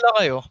 Hindi, bahala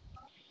kayo.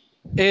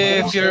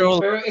 If you're all...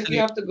 Pero if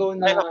you have to go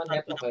na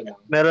net, okay lang.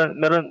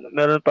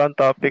 Meron pa ang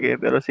topic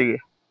pero sige.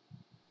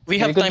 We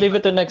could leave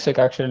it to next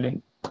week,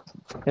 actually.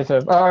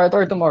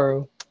 Or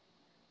tomorrow.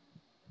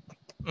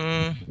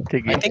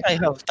 Sige. I think I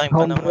have time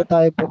pa naman.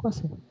 Tayo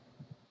bukas eh.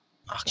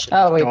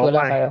 Actually. Wait,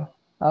 wala kayo.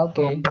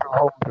 Okay.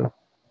 Homebrew.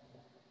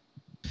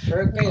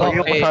 Pero kayo,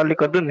 Yung kasali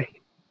ka dun eh.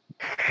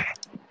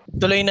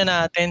 Tuloy na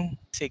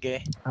natin. Sige.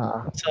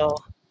 So,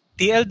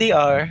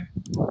 TLDR,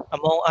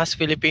 Among Us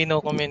Filipino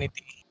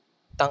Community,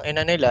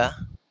 tangina nila.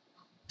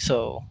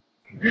 So,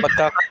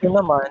 magkakaroon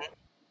naman,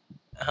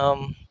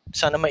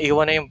 sana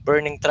maiwan na yung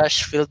burning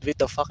trash filled with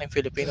the fucking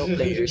Filipino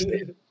players.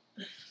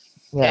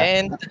 Yeah.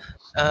 And,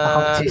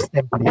 account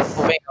system, please.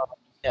 moving on.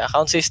 Yeah,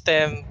 account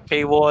system,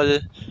 paywall,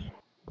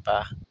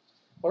 pa.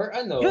 Or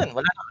Yun,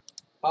 wala na.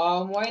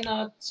 Why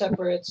not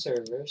separate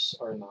servers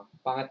or no?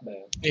 Pangat ba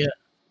yun? Yeah.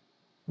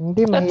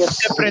 Hindi mahirap.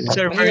 Separate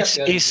servers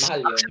Mahirap yun, is mahal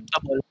yun.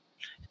 acceptable.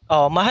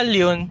 Mahal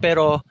yun,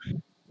 pero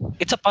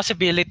it's a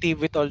possibility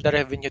with all the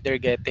revenue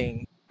they're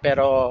getting.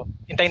 Pero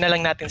hintayin na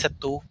lang natin sa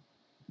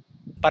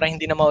 2 para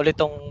hindi na maulit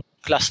tong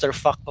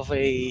clusterfuck of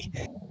a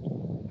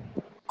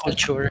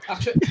culture.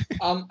 Actually,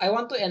 I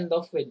want to end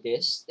off with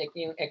this, like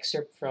yung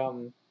excerpt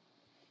from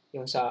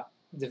yung sa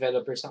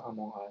developers ng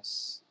Among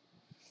Us.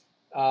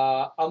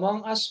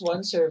 Among Us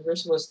 1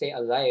 servers will stay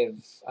alive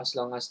as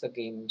long as the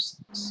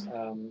game's is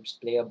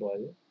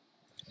playable.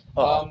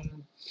 Oo.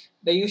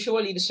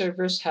 Usually the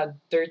servers had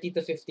 30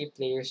 to 50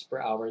 players per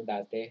hour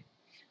dati.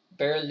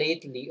 Pero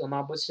lately,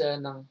 umabot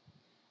sila ng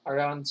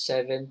around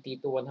 70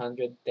 to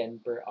 110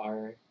 per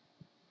hour.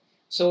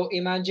 So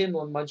imagine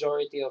mo,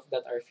 majority of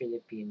that are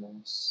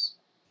Filipinos.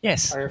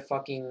 Yes. Are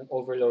fucking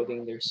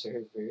overloading their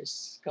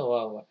servers.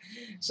 Kawawa.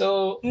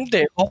 So,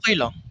 Hindi, okay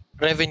lang.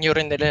 Revenue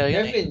rin nila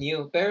yun.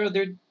 revenue, pero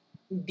di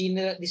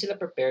sila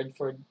prepared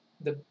for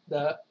the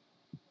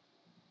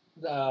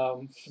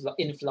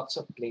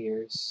influx of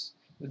players.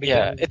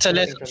 Yeah, it's a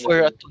lesson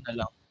for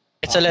na lang.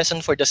 It's a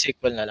lesson for the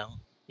sequel na lang.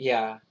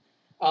 Yeah.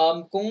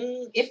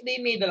 If they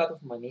made a lot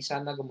of money,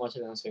 sana gumawa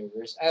sila ng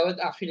servers. I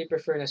would actually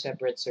prefer na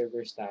separate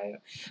servers tayo.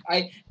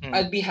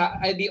 I'd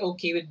be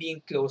okay with being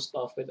closed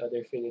off with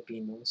other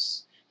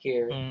Filipinos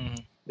here.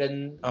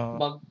 Then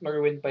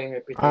maruin pa yung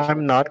reputation.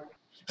 I'm not.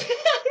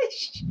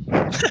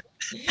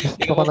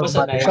 Di ko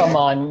mapasanay. Come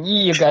on,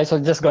 you guys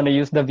are just gonna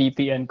use the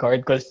VPN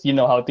card because you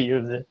know how to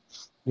use it.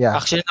 Yeah.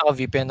 Actually,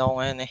 naka-VPN ako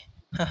ngayon eh.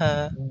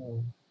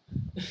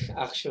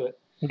 Actually.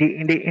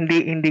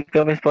 Hindi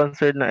kami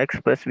sponsored na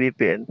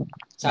ExpressVPN.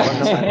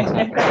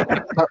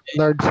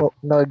 Nord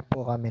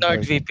po kami.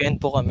 NordVPN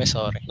po kami,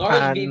 sorry.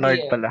 NordVPN.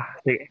 Nord pala.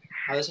 Sige.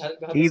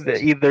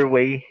 Either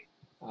way,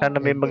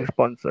 sana may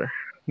mag-sponsor.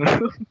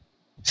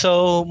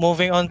 So,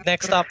 moving on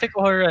next topic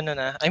or ano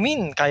na? I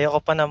mean, kaya ko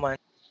pa naman.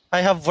 I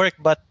have work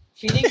but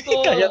feeling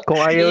ko kung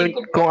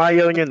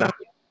ayaw nyo na.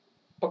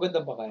 Pagod na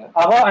ba kaya?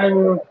 Ako,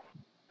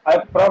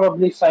 I'll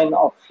probably sign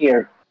off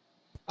here.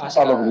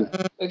 Probably.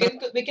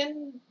 We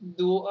can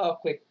do a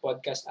quick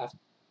podcast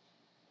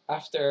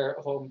after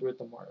Homebrew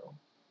tomorrow.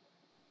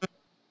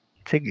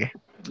 Sige.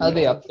 I'll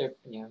be up.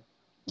 Yeah.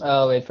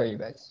 I'll wait for you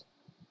guys.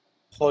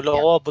 Holo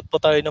ko, abot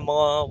pa tayo ng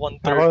mga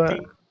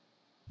 1:30.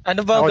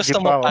 Ano ba gusto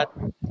mo, Pat?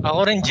 Ako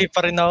rin G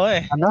pa rin ako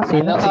eh. Ano?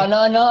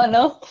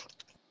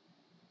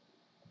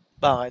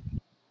 Bakit?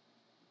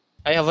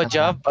 I have a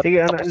job.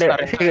 Sige,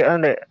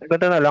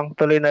 ganito na lang.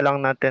 Tuloy na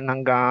lang natin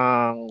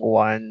hanggang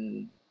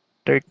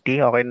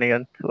 1:30. Okay na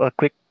yun.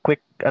 Quick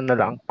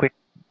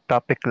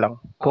topic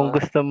lang. Kung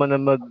gusto mo na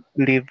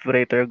mag-leave,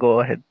 Rater, go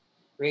ahead.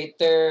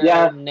 Rater,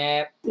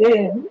 Nep.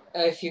 Yeah.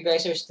 If you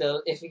guys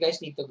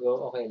need to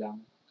go, okay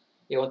lang.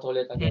 You won't hold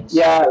it against.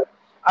 Yeah.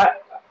 I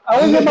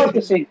was about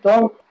to say,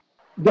 don't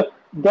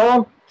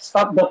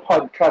stop the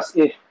podcast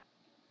if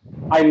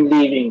I'm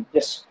leaving.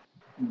 Just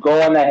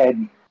go on ahead.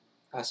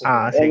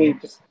 Sige.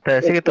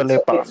 Sige, tuloy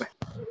pa kami.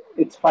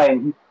 It's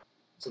fine.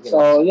 Sige.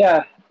 So,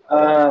 yeah.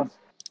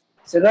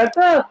 So that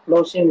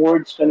closing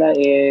words ko na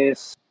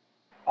is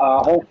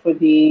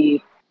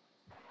hopefully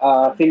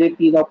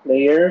Filipino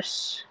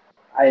players,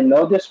 I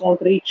know this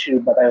won't reach you,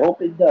 but I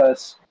hope it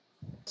does.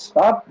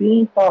 Stop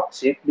being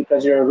toxic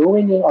because you're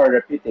ruining our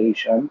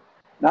reputation.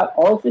 Not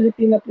all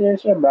Filipino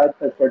players are bad,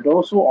 but for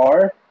those who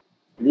are,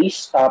 please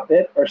stop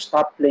it or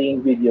stop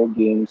playing video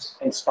games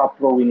and stop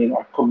ruining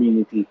our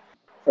community.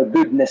 For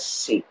goodness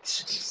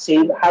sakes,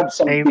 have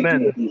some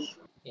dignity.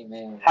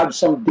 Amen. Have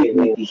some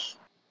dignity.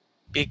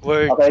 Big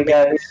word. Okay,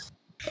 guys.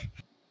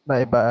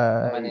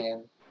 Bye-bye.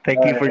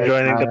 Thank you for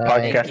joining the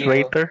podcast,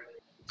 Rater.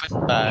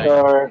 Goodbye.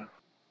 Sure.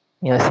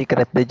 Yung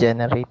secret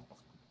degenerate.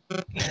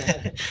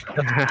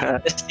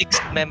 The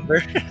sixth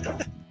member.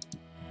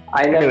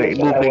 Anyway,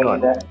 moving on.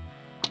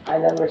 I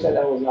never said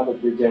I was not a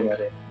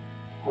degenerate.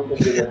 I'm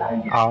just a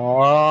degenerate.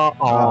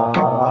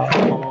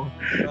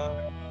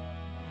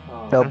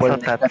 Double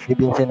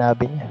yung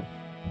sinabi niya.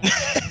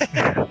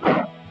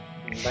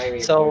 Bye,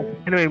 Rater. So,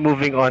 Anyway,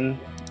 moving on.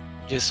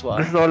 just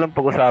what? Gusto ko lang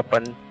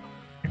pag-usapan.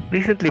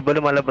 Recently ba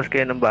lumalabas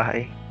kayo ng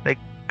bahay?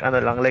 Like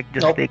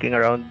just Nope. taking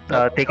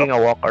a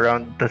walk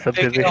around the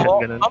subdivision,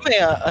 ganun.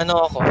 Mamaya,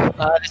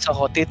 aalis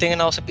ako. Titingin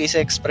ako sa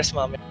PC Express,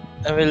 mamaya.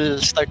 I will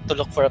start to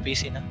look for a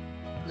PC na.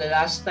 The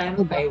last time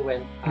I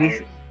went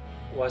out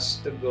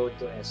was to go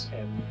to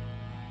SM.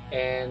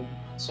 And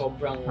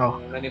sobrang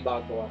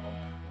nanibago ako.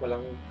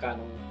 Walang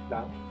kanong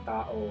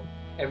tao.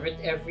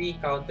 Every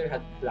counter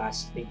had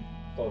plastic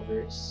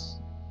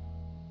covers.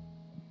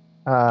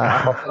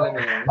 Alam mo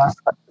yun?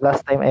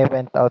 Last time I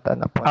went out,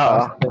 punta ako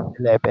sa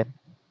 7-Eleven.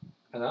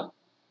 Ano?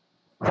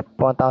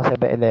 Punta ako sa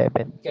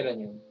 7-Eleven.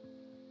 Kailan yun?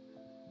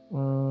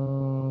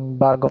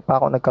 Bago pa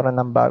ako nagkaroon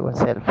ng bagong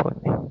cellphone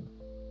eh.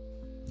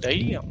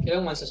 Damn.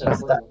 Kailang man sa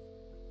cellphone mo?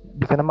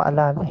 Hindi ko na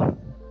maalala eh.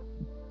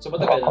 So,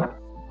 matagal na?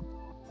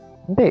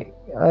 Hindi,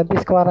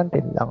 this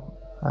quarantine lang.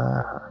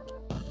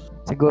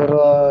 Siguro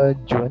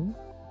June.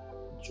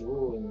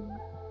 2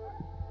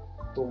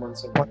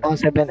 months ago. Punta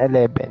ako sa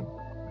 7-Eleven.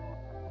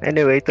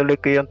 Anyway, tuloy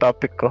ko yung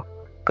topic ko.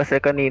 Kasi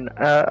kanina,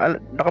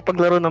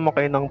 nakapaglaro naman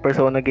kayo ng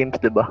Persona games,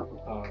 di ba?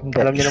 Hindi.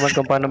 Alam niyo naman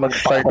kung paano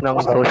mag-start ng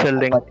social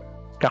link.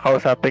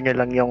 Kakausapin niyo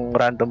lang yung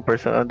random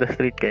person on the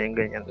street,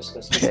 ganyan.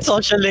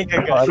 Social link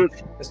agad.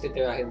 Tapos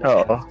titirahin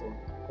na Oo.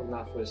 Pag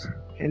na-first.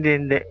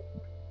 Hindi.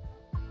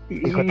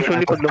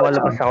 Usually pag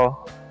lumalabas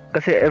ako,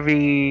 Kasi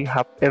every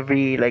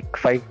like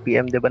 5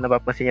 p.m. 'di ba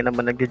napapansin niya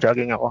naman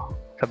nagjo-jogging ako.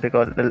 Sabi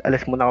ko,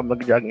 alas muna ako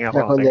mag-jogging ako.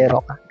 Jacolero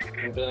ka.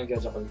 Yung pala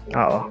nag-jackal ko.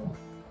 Oo.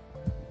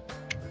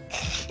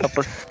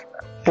 Tapos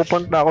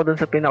pupunta ako dun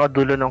sa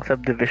pinakadulo ng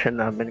subdivision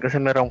namin kasi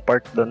merong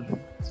park dun.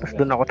 Tapos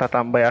dun ako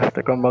tatambay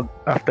after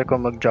ko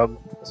mag-jog.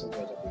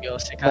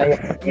 Yosi ka.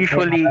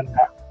 Usually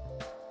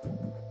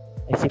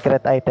May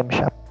secret item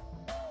shop.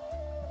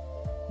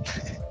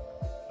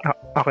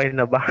 okay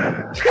na ba?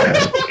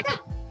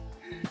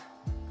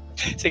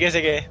 Sige.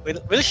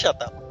 We'll shut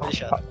up.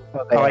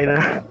 Okay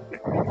na.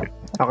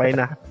 Okay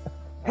na.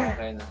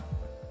 Okay na.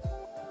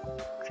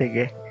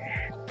 Sige.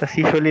 Tapos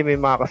usually may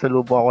mga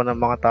kasalubong ako ng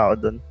mga tao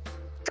dun.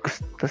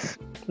 Tapos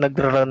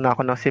nagra-run na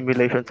ako ng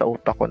simulation sa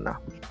utak ko na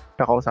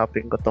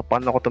kakausapin ko to.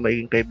 Paano ko to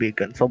magiging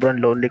kaibigan? Sobrang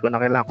lonely ko na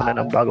kailangan ko na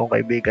ng bagong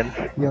kaibigan.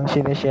 Yung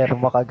sinishare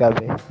mo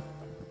kagabi.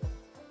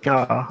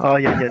 Oo,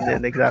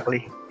 yan,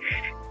 exactly.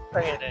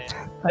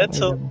 That's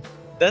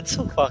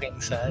so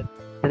fucking sad.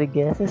 3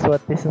 guesses,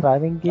 what is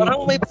running game?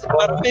 Parang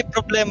may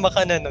problema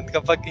ka na nun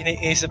kapag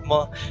iniisip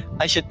mo,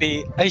 I should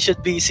be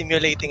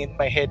simulating in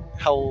my head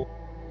how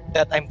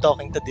that I'm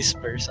talking to this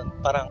person.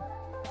 Parang,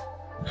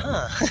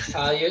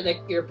 do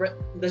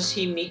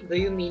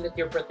you mean that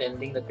you're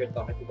pretending that you're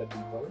talking to the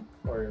people?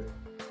 Or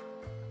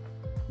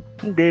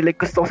Hindi, like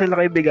gusto ko sila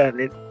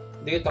kaibiganin.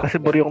 do you talk Kasi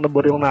to them?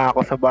 buryong na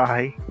ako sa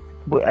bahay.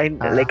 I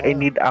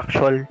need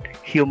actual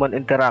human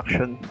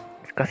interaction.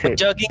 Kasi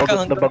Mag-jogging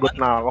ka bagot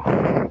na ako.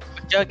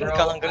 jogging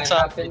ka hanggang I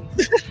sa haven't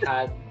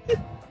had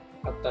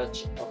a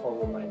touch of a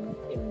woman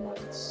in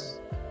months.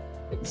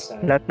 It's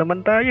sad. Lahat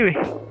naman tayo eh.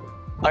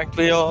 aren't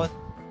we all?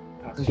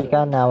 Hindi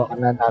ka nawak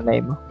na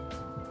nanay mo.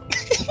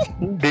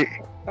 Hindi.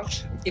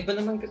 Iba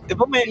naman. Di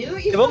ba may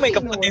fucking know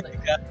kapatid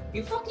what- ka?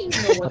 You fucking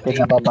know what Pati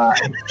they na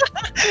babae.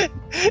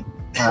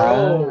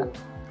 Bro.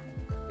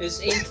 This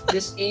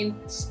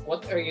ain't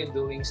what are you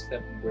doing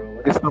step,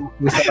 bro? Gusto mo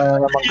na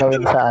naman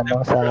gawin sa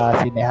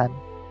sinehan.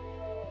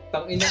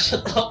 Tangina siya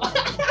to.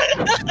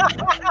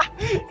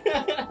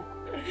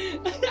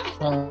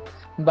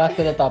 Back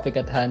to the topic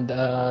at hand.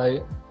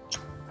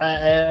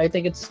 I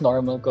think it's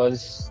normal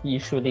because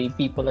usually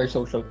people are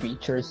social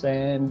creatures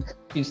and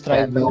we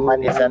strive No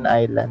man is an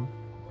island.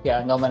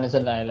 Yeah, no man is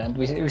an island.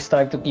 We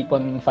strive to keep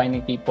on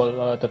finding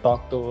people to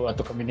talk to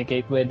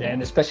communicate with,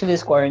 and especially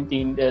this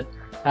quarantine that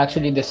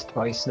actually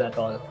destroys that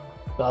all.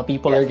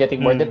 People are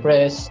getting more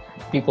depressed.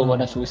 People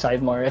want to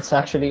suicide more. It's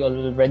actually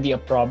already a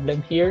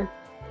problem here.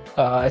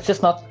 It's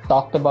just not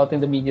talked about in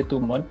the media too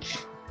much,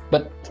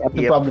 but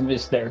the problem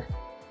is there.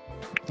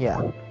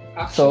 Yeah.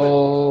 Actually,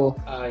 So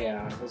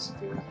yeah, that's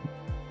true.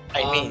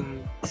 I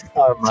mean, It's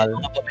normal. sino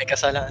nga ba may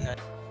kasalanan?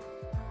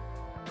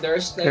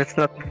 There's like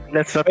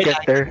Let's not Wait get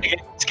lang, there. sige,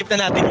 skip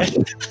na natin yan.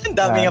 Ang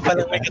dami nga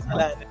palang may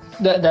kasalanan.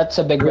 that's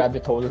a big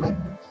rabbit hole.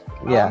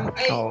 Yeah.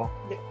 Oo.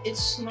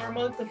 It's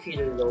normal to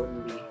feel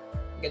lonely.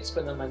 Gets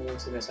ko naman yung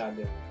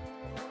sinasabi.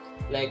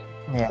 Like,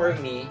 Yeah. for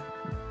me,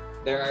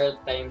 there are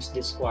times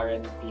this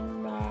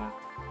quarantine na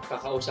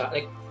kakausap.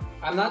 Like,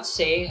 I'm not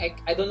saying,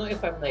 I don't know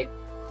if I'm like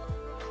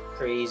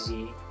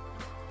crazy.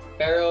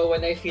 Pero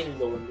when I feel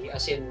lonely,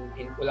 as in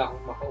wala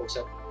akong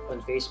makausap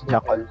on Facebook.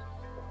 Jackal.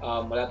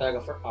 Wala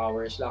talaga for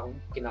hours, wala akong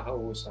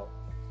kinakausap.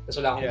 Tapos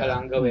wala akong Yeah.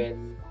 kailangan gawin.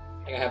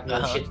 Like, I have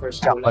no shit for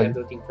school, I have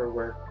nothing for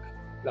work.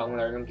 Wala akong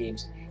laro ng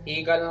games.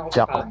 Hihiga lang ako sa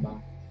Jackal. kama.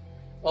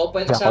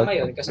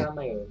 Kasama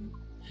yun.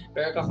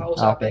 Pero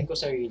kakausapin ko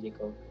sarili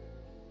ko.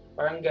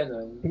 Parang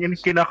ganun. Yan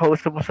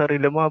kinakausap mo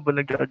sarili mo habang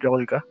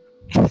nag-jackal ka.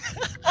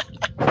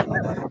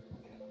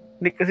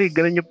 Hindi kasi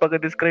ganun yung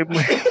pag-describe mo.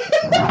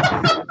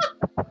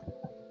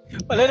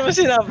 Wala naman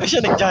sinabi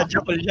siya,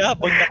 nag-judgeable siya.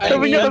 Pag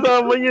Sabi niya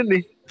kasama yun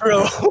eh.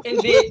 bro.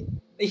 Hindi,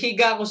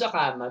 higa ako sa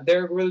kama.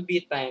 There will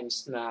be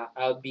times na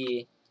I'll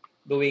be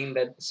doing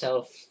that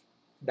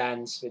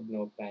self-dance with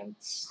no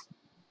pants.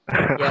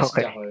 Yes,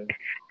 Okay. Jackal.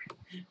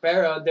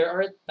 Pero there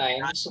are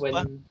times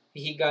when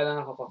higa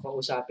lang ako,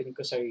 kakausapin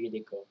ko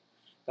sarili ko.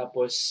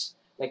 Tapos,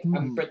 like,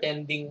 I'm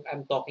pretending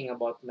I'm talking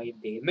about my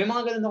day. May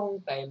mga ganun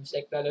akong times,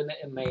 like, lalo na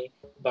in my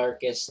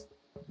darkest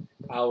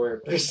hour,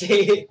 per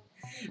se.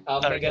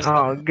 May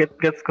ganun.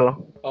 Gets ko.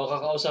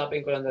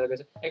 Kakausapin ko lang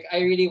talaga. Like,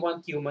 I really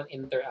want human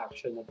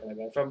interaction na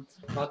talaga.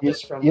 Not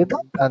just from... You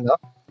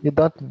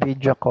don't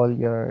video call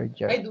your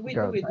We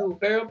girlfriend. do.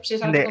 Pero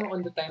sinasabi Hindi. ko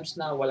on the times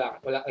na wala,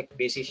 like,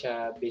 busy.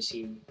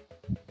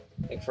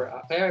 Like,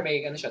 kaya may,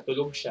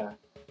 tulog siya.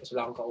 Tapos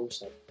wala akong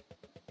kausap.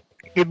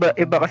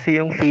 Iba kasi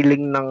yung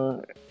feeling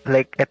ng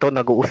like eto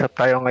nag-uusap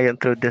tayo ngayon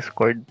through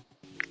Discord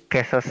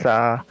kesa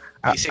sa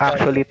Physical.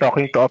 actually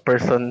talking to a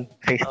person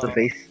face to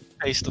face.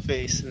 Face to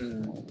face.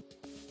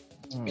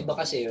 Iba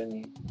kasi yun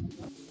eh.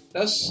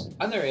 Tapos,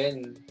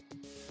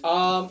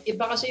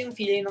 iba kasi yung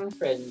feeling ng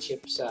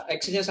friendship sa,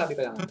 sinasabi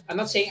ko lang, I'm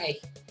not saying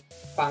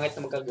pangit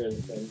na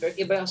magka-girlfriend, pero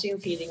iba kasi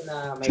yung feeling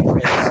na may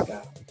friends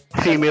ka.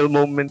 Female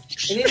moment.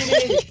 Hindi.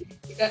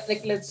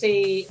 Like, let's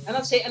say, I'm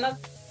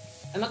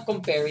not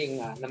comparing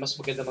na mas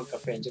maganda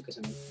magka-friendship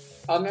kasi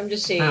I'm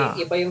just saying,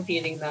 iba yung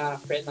feeling na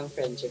ng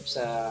friendship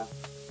sa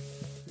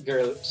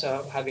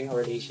having a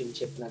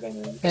relationship na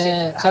ganun.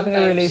 Having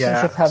a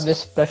relationship Yeah. have this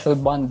special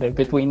bond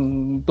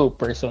between two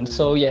persons.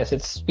 So yes,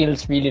 it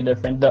feels really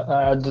different.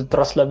 The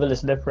trust level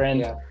is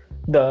different. Yeah.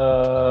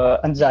 The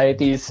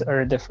anxieties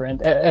are different.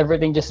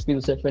 Everything just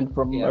feels different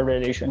from a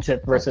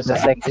relationship versus The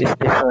sex is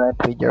different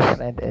with your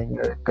friend and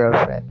your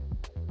girlfriend.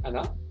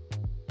 Ano?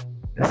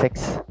 The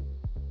sex.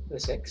 The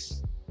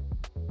sex?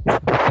 is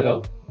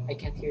Hello? different. I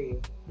can't hear you.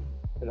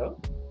 Hello?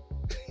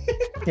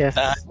 Yes.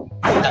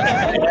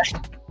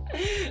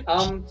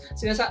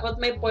 What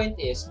my point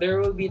is,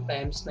 there will be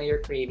times na you're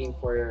craving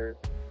for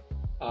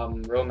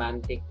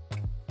romantic,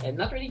 and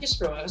not really just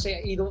romantic,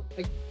 kasi you don't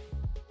like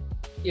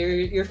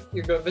your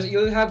girlfriend.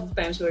 You'll have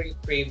times where you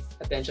crave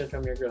attention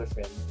from your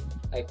girlfriend,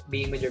 like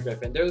being with your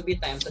girlfriend. There will be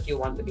times that you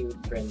want to be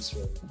with friends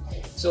with.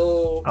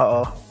 So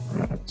Oo.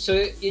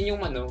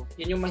 yun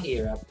yung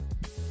mahirap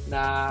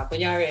na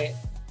kunyari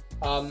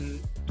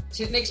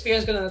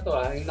na-experience ko na to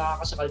yung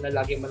nakakasakal na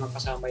lagi mo lang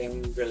kasama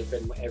yung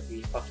girlfriend mo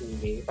every fucking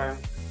day. Parang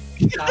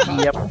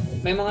Yep.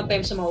 may mga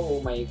times na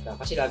mauumay ka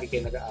kasi lagi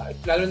kayo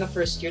lalo na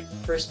first year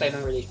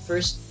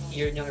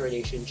niyang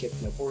relationship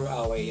niyo, puro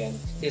away yan.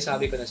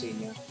 Sinasabi ko na sa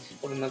inyo,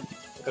 kung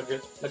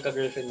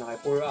nagka-girlfriend na kayo,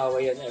 puro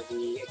away yan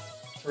every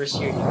first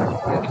year niyo.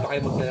 Hindi pa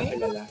kayo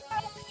magkakilala.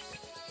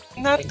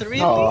 Not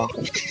really. Oo.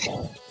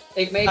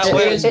 Like, may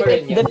experience ko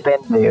rin yan.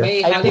 Depende yun. May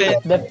I think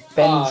it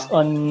depends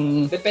on.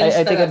 Depends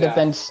I think it talaga.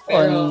 depends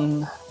Pero,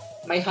 on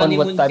may what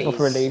honeymoon type phase.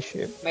 of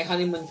relationship. May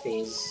honeymoon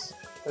phase.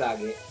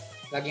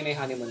 Lagi may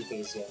honeymoon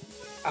phase yan.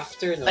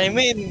 After nun, I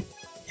mean,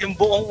 yung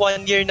buong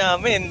 1 year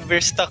namin,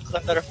 we're stuck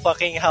on our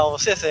fucking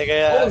houses eh.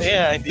 Kaya,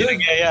 hindi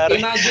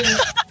nangyayari.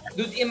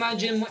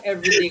 Imagine mo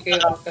everyday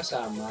kayo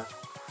magkasama.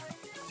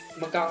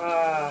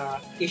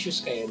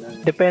 Magkaka-issues kayo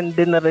nun.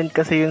 Depende na rin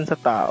kasi yun sa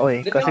tao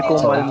eh. Depende Kasi kung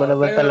sa mahal mo tao,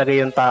 naman pero- talaga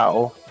yung tao.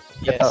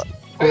 Yes.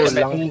 Pero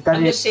lang.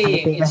 I'm just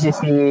saying, Kasi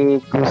si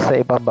Gus sa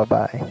ibang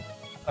babae.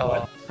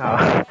 Oo.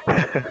 Ah.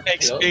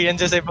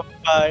 Experiences ay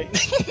babae.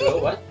 Hello?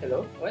 What? Hello?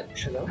 What?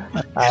 Hello?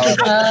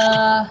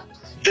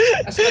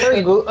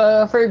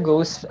 For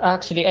Ghost,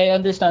 actually, I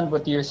understand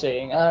what you're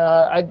saying.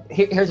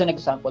 Here's an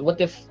example. What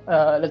if,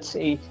 let's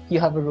say, you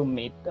have a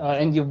roommate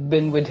and you've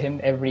been with him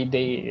every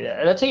day.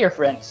 Let's say you're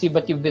friends,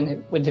 but you've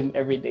been with him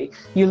every day.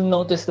 You'll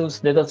notice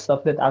those little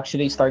stuff that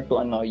actually start to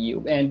annoy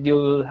you, and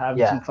you'll have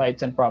some fights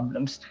and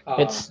problems.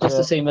 It's just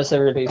the same as a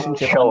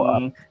relationship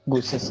on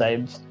Goose's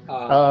side.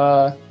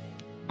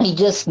 He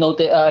just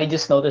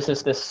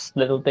notices this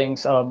little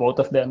things, both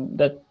of them,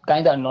 that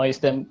kind of annoys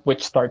them,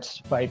 which starts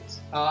fights.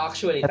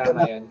 Actually,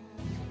 tama yun.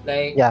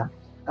 Like, Yeah.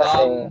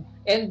 Kasi,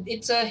 and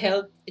it's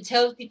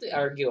healthy to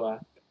argue,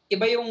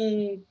 Iba yung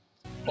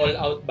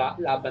all-out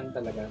laban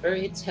talaga. Pero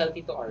it's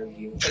healthy to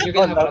argue. And you're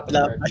gonna have a lot of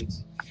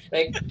arguments.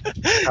 Like,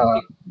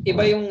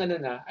 iba yung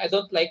I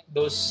don't like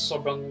those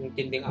sobrang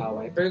tinding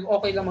away. Pero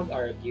okay lang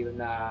mag-argue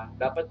na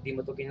dapat di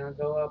mo to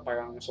ginagawa,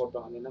 parang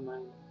sobrang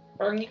naman.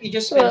 Parang you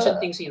just mention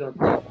things you don't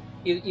like.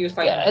 You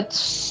fight. Yeah,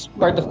 it's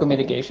part of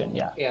communication,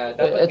 yeah. Yeah,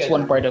 dapat It's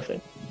ganun. one part of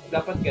it.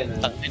 Dapat ganun.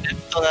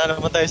 Ito na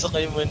naman tayo sa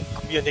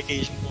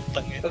communication.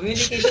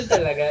 Communication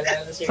talaga.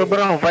 Lalo na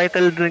Sobrang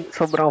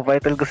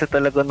vital kasi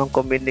talaga ng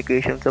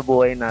communication sa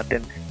buhay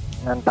natin.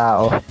 ng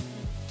tao.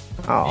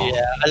 Oo.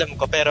 Yeah, alam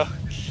ko. Pero,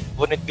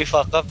 wouldn't it be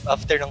fucked up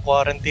after ng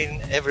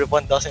quarantine?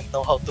 Everyone doesn't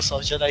know how to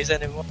socialize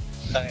anymore.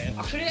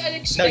 Actually, I'd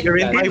expect you're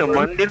in that.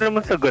 Hindi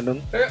naman sa ganun.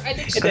 Pero I'd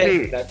expect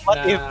Kasi- that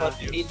What if? na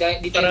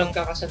di tayo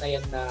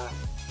magkakasanayan na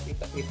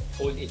we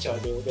hold each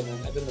other. Ganun.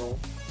 I don't know.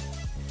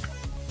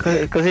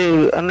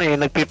 Kasi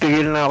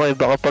nagpipigil na ako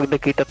baka pag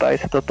nakita tayo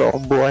sa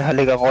totoong buhay,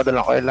 halikan ko na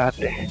lang kayo lahat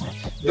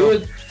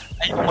Dude,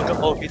 Ayoko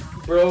magka-COVID.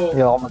 bro,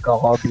 Hindi ako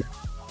magka-COVID.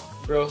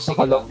 sige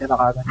Nakalog lang. niya na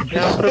kagad.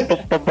 Siyempre,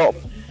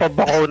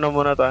 pabakaw na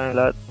muna tayo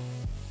lahat.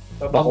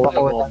 Bako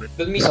na.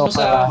 Doon mismo So,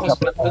 sa parang-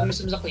 hospital, doon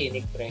mismo sa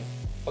clinic, pre.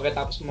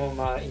 Pagkatapos mo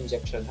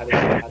ma-injection,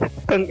 halikan lahat.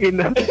 Ang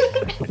ina.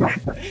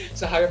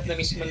 Sa harap na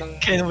mismo ng...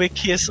 Can we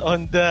kiss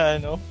on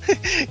the,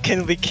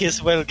 Can we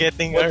kiss while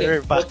getting What our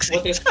if- vaccine?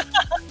 what if-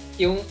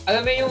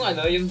 alam mo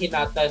yung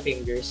hinata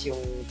fingers, yung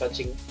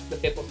touching, the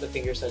tip of the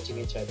fingers touching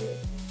each other.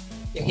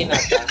 Yung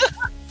hinata.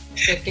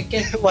 Can we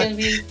kiss? What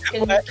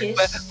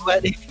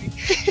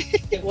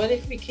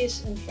if we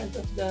kiss in front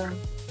of the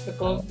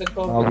COVID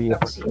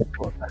vaccine?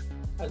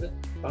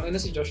 Parang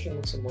si Josh yung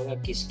nagsimula,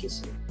 kiss.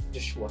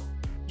 Joshua.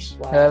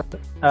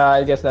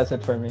 I guess that's it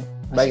for me.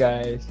 Bye,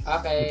 guys.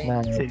 Okay.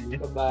 Nice.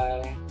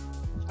 Bye-bye.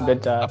 Good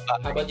job.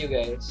 How about you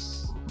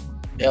guys?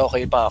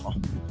 Okay pa ako.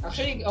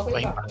 Actually,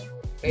 okay pa ako.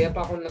 Kaya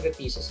pa ako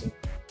nag-thesis eh.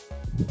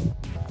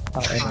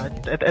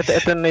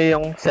 Ito na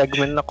yung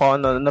segment na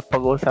na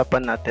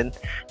pag-uusapan natin.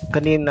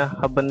 Kanina,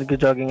 habang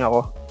nag-jogging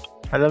ako,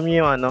 alam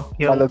niyo yung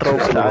yung Malog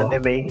trope suso. sa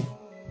anime.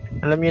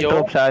 Alam niyo yung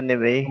trope sa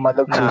anime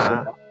Malog suso.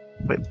 na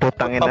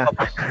putang ina.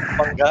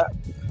 Pangga.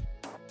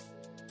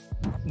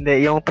 Hindi,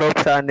 yung trope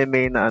sa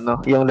anime na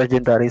yung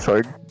legendary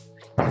sword.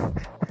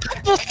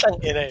 Putang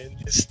ina yun.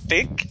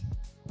 Stick?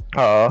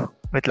 Oo.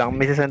 Wait lang,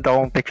 may sisend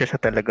akong picture sa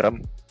Telegram.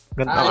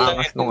 Ganda ang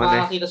angas nung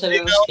Makakita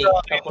sila ng steak,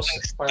 tapos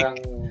parang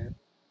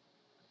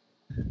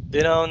Di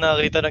na ako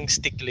nakakita ng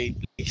stick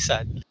lately.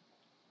 Sad.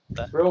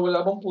 Bro,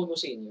 wala bang puno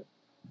sa inyo?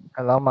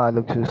 Alam ko,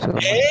 maalog suso.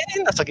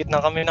 Nasa gitna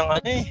kami ng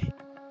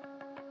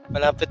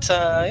malapit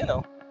sa,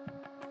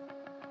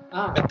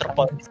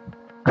 Metropolis.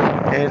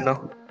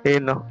 No.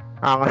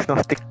 Angas ng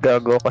stick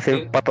gago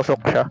kasi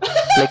patusok siya.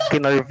 Like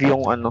kinarve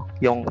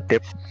yung tip.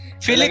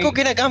 Feeling ko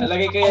ginagamit.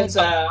 Nalagay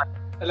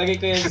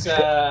ko yan sa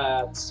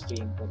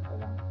screen ko.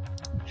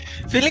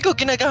 Feeling ko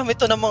ginagamit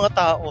to ng mga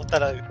tao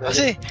talaga.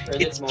 Kasi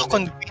Reddit it's so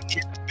moment.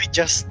 convenient to be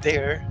just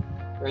there.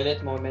 Reddit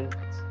moment.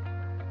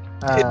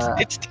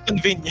 It's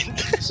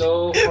convenient.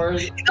 So,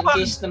 in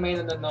case na may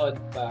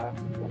nanonood pa,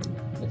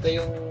 ito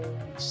yung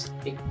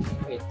stick.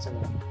 Wait,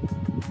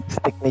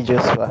 Stick ni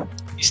Joshua.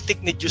 Yung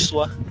stick ni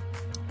Joshua.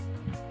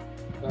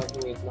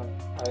 Wait lang.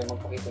 Ayaw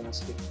magpakita ng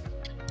stick.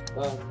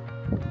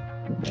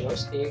 Hello,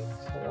 stick.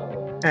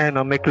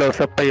 Hello. May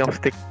close-up pa yung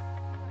stick.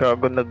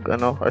 Gago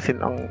as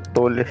in ang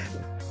tulis.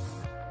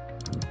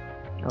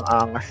 Ang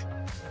angas.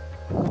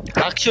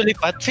 Actually,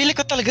 Pat, feeling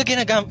ko talaga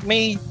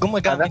may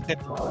gumagamit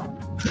nito.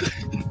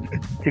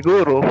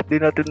 Siguro,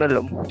 di natin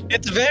alam.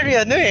 It's very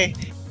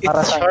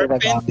Para it's saan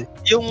sharpened. ginagamit?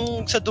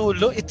 Yung sa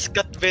dulo, it's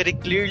cut very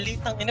clearly.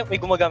 Tangina, may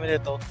gumagamit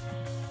nito.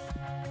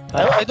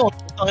 I don't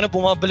know. Tangina,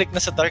 bumabalik na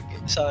sa dark,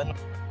 sa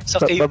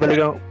cave.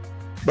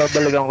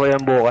 Babalikan ko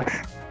yan bukas.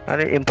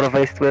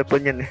 Improvised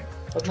weapon yan eh.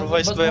 Ba't mo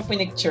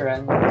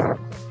pinicturean?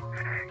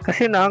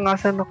 Kasi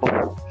naangasan ako.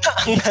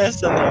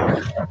 Naangasan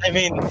ako. I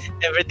mean,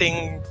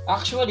 everything...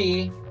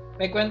 Actually,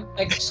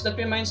 that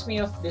reminds me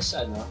of this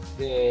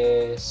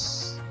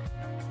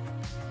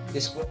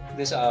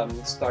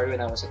story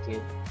when I was a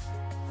kid.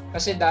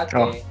 Kasi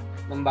dati,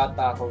 nung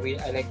bata ako, I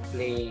like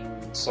playing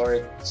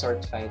sword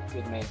fight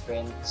with my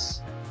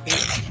friends.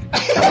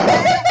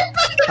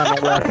 Anong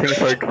klaseng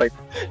sword fight?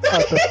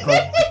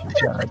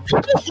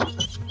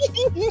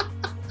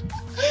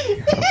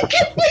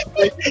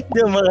 Hindi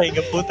mo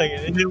makahinga, putang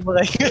ina. Hindi mo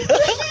makahinga.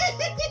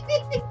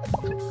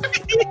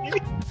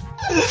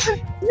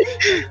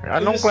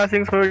 Anong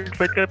klaseng sword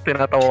fight ka?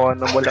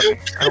 Tinatawanan mo lang eh.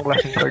 Anong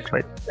klaseng sword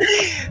fight?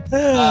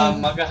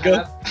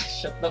 Maghahanap...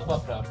 Shut the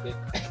fuck up, it.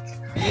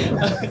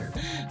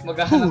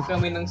 Maghahanap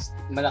kami ng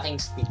malaking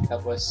stick,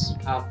 tapos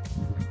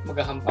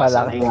maghahampasan.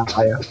 Palaki lang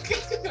kayo.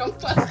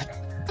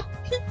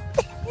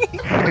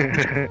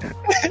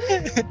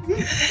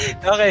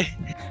 Okay.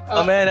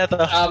 Mamaya na to.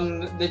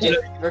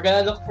 Legit, we're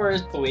gonna look for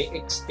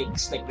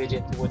sticks, like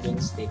legit wooden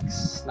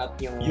sticks, not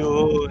yung...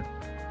 Yun.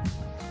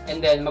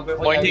 And then,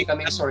 magpupunyawi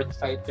kami sword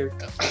fighter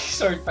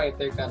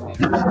kami.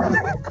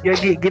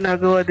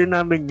 Ginagawa din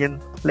namin yan.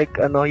 Like,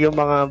 yung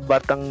mga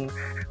batang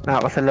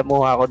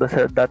nakakasalamuha ako doon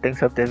sa dating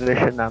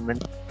subdivision namin.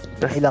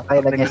 Tapos, Ilang kayo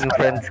na naging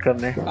friends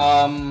kami.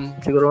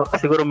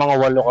 Siguro mga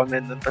 8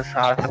 kami doon. Tapos,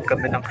 hahanap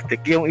kami ng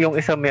stick. Yung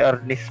isa may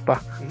arnis pa.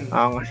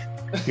 Angas.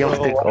 Yung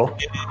stick,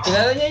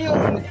 Kilala niya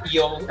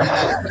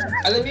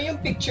alam niyo yung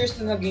pictures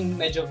na naging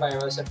medyo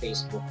viral sa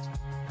Facebook?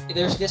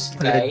 There's this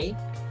guy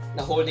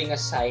na holding a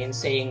sign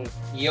saying,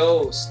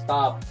 "Yo,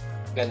 stop."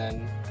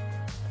 Ganon.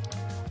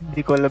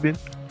 Hindi ko alam yun.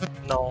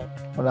 No.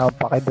 Wala akong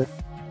pake doon.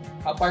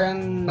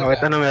 Parang...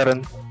 Bakit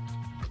meron?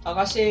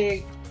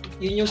 Kasi,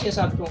 yun yung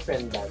sinasabi kong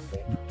friend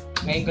dati.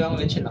 Ngayon ko lang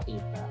ulit siya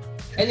nakita.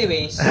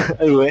 Anyways.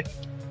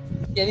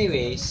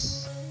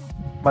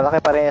 Malaki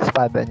pa rin yung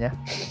espada niya.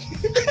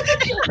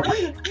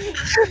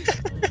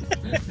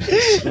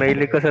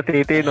 Mahilig ka sa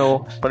titi,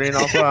 no? Parin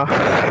ako pa.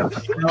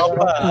 Ano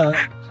pa?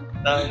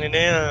 Tangin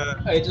na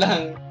yan. Wait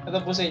lang.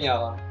 Natapusin niya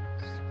ako.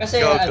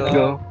 Kasi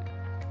Go.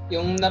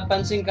 Yung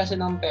napansin kasi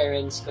ng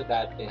parents ko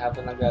dati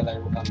habang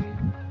naglalaro kami.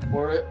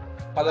 Or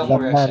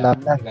palamura siya.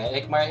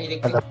 Like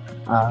mahilig.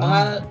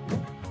 Mga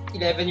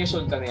 11 years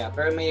old kami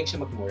pero mahilig siya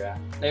magmura.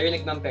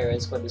 Narinig ng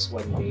parents ko this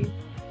one day.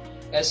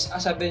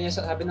 Sabi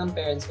ng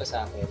parents ko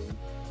sa akin,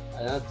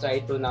 try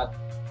to not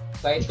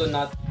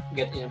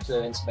get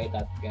influenced by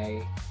that guy.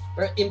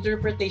 Pero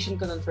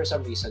interpretation ko nun for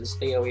some reason,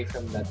 stay away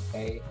from that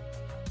guy.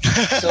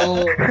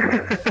 So,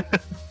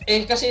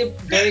 kasi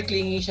very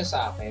clingy siya sa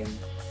akin.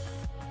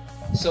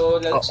 So,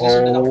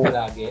 sinusundan ako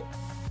palagi.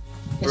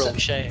 Bro,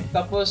 siya eh.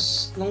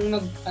 Tapos,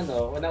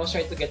 when I was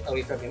trying to get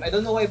away from him, I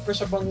don't know why, pero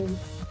sobrang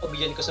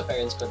obedient ko sa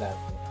parents ko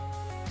dati.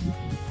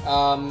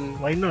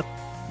 Why not?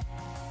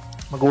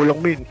 Magulang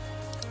mo yun.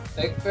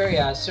 Like, pero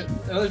yeah, sure,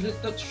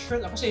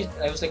 kasi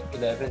I was like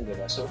 11,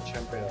 diba? So,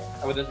 syempre,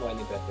 I wouldn't know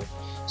any better.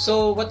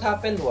 So, what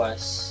happened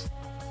was,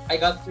 I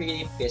got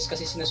really pissed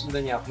kasi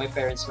sinusundan niya ako. My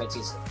parents might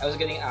see us. I was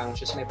getting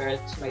anxious. My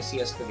parents might see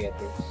us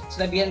together.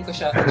 Sinabihan ko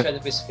siya in front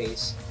of his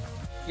face,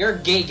 "You're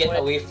gay, get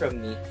away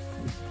from me."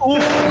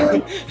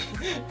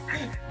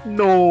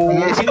 No!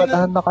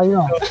 Espadahan na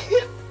kayo.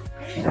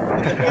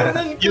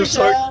 You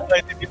sort of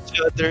fighting each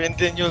other and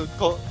then you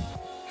call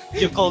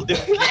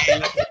them gay.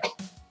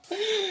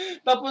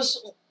 Tapos,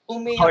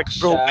 umiyak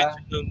siya.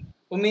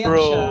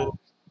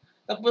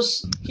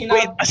 Tapos,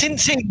 wait, as in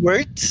same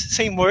words?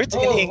 Same words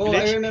in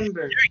English? I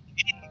remember.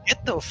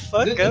 Get the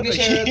fuck out. Good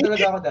siya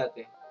talaga ako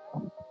dati.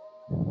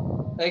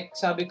 Like,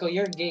 sabi ko,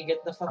 "You're gay,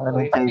 get the fuck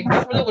away from me."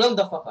 Walang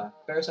the fuck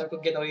pero sabi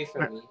ko, "Get away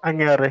from me."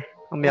 Anyari?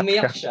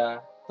 Umiyak siya.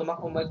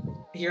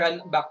 he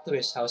ran back to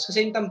his house.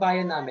 Kasi yung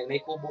tambayan namin,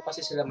 may kubo kasi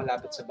sila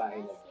malapit sa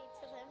bahay nila.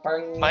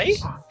 Parang May?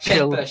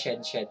 shed pala, shed.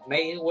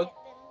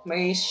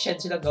 May shed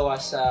sila gawa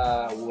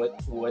sa wood.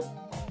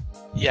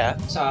 Yeah.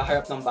 Sa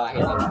harap ng bahay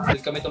nila.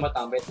 Doon kami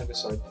tumatambay at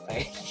nag-resort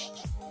fight.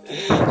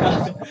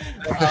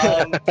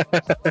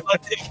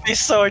 What if we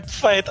sword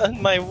fight on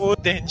my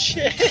wooden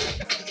shed?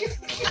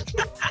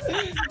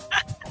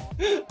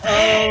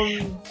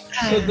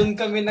 So doon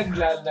kami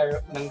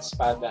naglalaro ng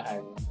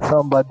spadahan.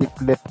 Somebody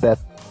clip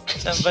that.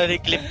 Somebody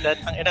clip that.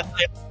 Ang ina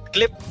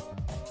clip.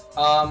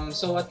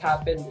 So what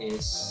happened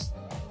is,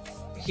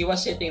 he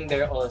was sitting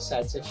there all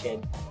sad sa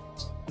shed.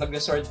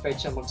 Nag-sword fight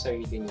siya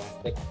mag-sarili niya.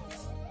 Like,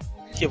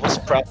 He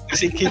was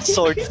practicing his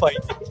sword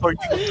fight for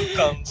you to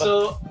come back.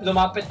 so,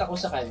 lumapit ako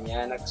sa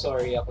kanya.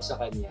 Nag-sorry ako sa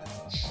kanya.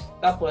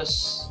 Tapos,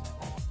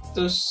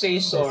 to say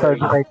sorry.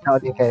 Sword fight na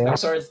ulit kayo.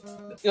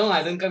 Yung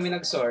nga, doon kami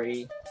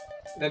nag-sorry.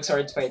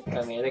 Nag-sword fight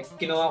kami. Like,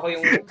 kinuha ko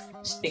yung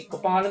stick ko.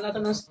 Pangalan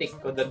natin ng stick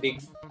ko, the big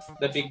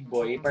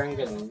boy. Parang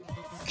ganun.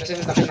 Kasi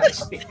nandaki ng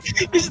stick.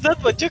 Is that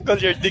what you call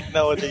your dick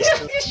nowadays?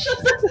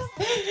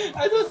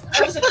 I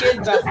was a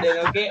kid back then,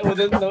 okay? I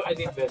wouldn't know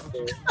any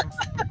better.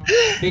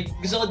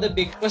 Gusto ko the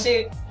big,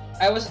 kasi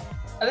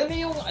alam mo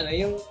yung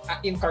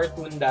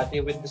cartoon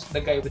dati with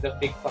the guy with the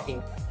big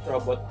fucking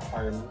robot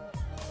arm.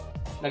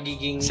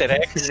 Nagiging... Si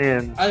Rex?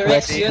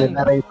 Rex yun.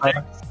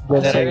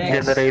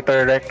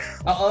 Generator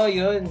Rex. Oo,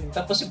 yun.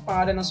 Tapos yung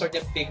pangalan ng sword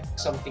niya, Big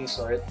Something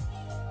Sword.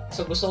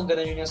 So gusto ko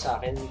ganun yun sa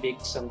akin, Big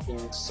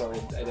Something Sword,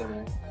 I don't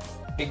know.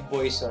 Big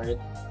Boy Sword.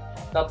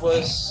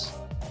 Tapos,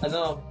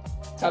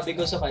 sabi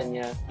ko sa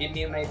kanya, give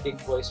me my big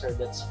boy sword,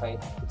 let's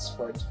fight. It's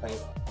sword fight.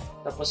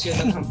 Tapos yun,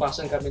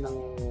 naghampasan kami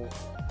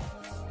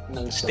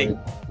ng sword.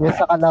 Yung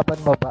sa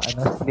kalaban mo ba,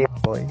 Slim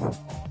Boy?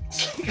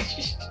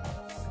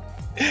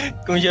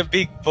 Kung siya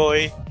big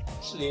boy,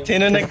 Slim.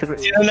 sino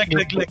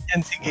naglaglag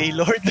yan? Si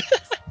Gaylord?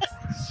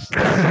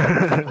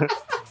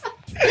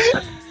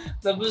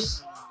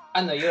 Tapos,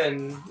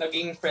 yun,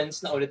 naging friends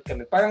na ulit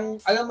kami. Parang,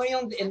 alam mo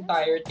yung the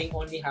entire thing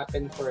only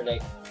happened for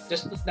like,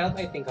 just now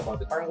I think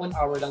about it, parang 1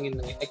 hour lang yun,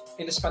 like,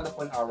 in the span of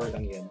 1 hour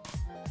lang yun.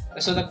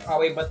 So,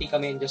 nag-away bati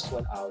kami in just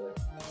 1 hour.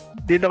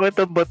 Di na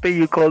kita bati,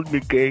 you called me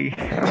gay.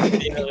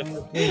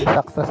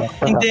 Sakto.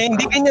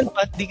 Hindi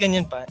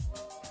ganyan pa.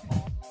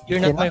 You're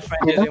not my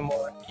friend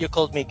anymore. You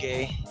called me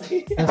gay.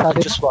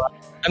 Just what?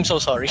 I'm so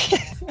sorry.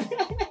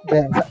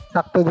 Then,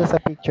 sakto doon sa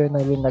picture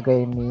na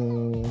linagay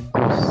ni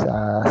Goose sa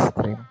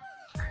stream.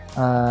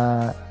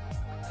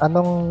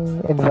 Anong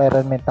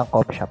environment ng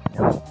coffee shop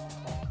niyo?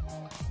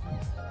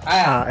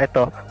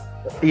 Ito.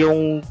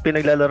 Yung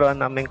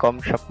pinaglalaroan namin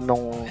com shop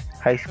nung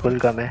high school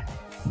kami.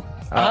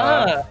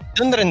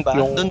 Doon rin ba?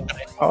 Yung, doon pa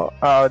rin?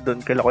 Doon,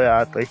 kila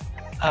Kuya Atoy.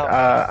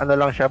 Ano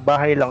lang siya,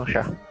 bahay lang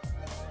siya.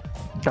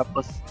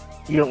 Tapos,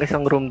 yung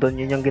isang room doon,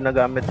 yun yung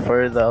ginagamit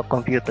for the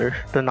computer.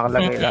 Doon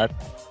nakalagay lahat.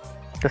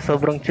 Tapos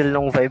sobrang chill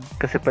nung vibe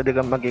kasi pwede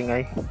kang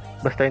magingay.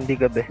 Basta hindi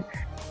gabi.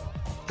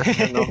 Tapos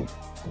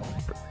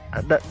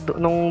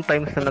nung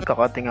times na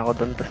nagkakating ako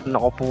doon, tapos doon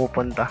ako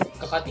pumupunta.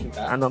 Kakating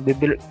ka?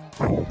 Bibili.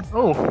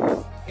 Oh.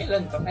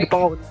 Kailan pa?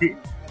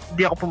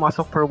 Di ako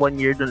pumasok for 1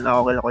 year doon lang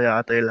ako kaya Kuya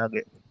Atoy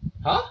lagi.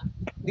 Ha?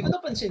 Di ko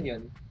napansin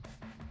yun.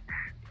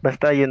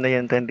 Basta yun na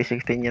yun,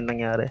 2016 yun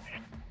nangyari.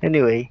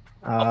 Anyway.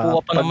 Kapuha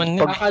pa naman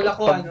yun. Akala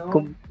ko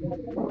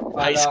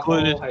high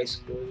school.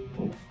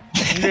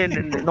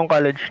 Hindi, nung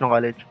college.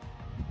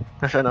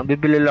 Tapos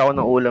bibili lang ako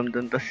ng ulam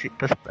doon, tapos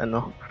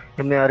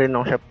yung may-ari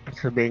ng shop,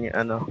 sabihin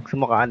niya,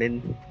 sumakanin.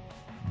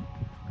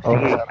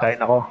 Sige, kain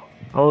ako.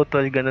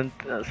 Tol, ganun,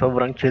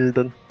 sobrang chill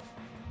doon.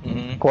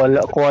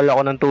 Kuwala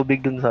ako ng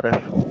tubig doon sa ref.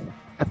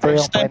 Ito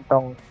yung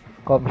kwentong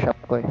com shop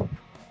ko eh.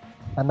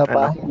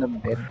 Bahay lang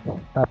din.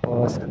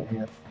 Tapos,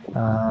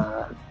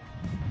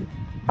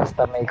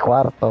 basta may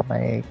kwarto,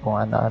 may kung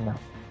ano-ano.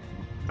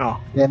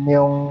 Yan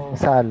yung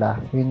sala,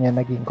 yun yung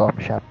naging com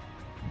shop.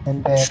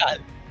 And then,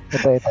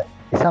 ito,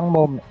 isang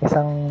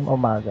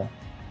umaga,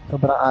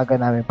 sobrang aga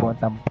namin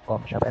pumunta ng com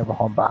shop. Ewan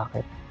kung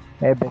bakit.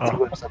 May event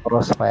siguro sa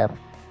Crossfire.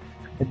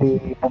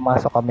 Hindi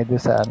pumasok kami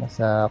doon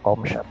sa com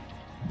shop.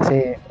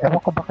 Kasi,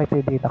 ewan ko bakit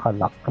hindi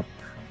nakalock.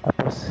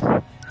 Tapos,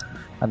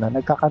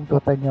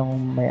 nagkakantutan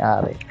yung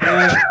may-ari.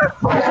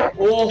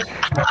 Oh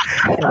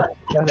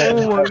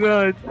my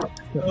God.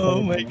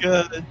 Oh my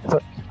God. So,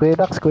 Kuya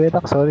Dax,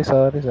 sorry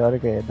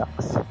Kuya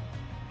Dax.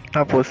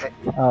 Tapos?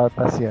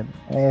 Tapos yun.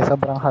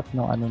 Sobrang hot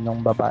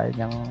nung babae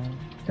niyang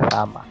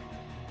kasama.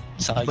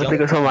 Ba't di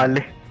ka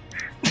sumali?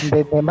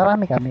 Hindi,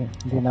 marami kami.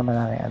 Hindi naman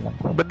namin alam.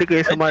 Ba't di kayo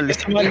sumali?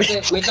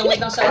 Wait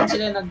lang, saan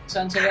sila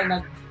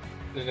nag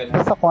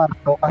sa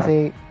kwarto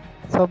kasi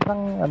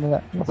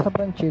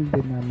sobrang chill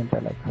din namin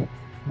talaga.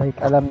 Like,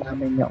 alam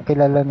namin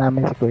kilala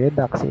namin si Kuya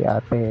Dax, si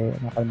ate,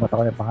 nakalimutan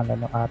ko yung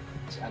pangalan ng ate.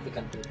 Si ate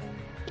Kantutan.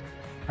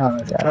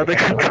 Si ate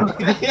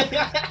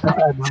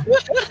Kantutan.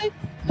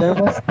 There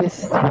was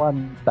this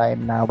one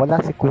time na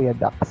wala si Kuya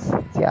Dax.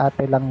 Si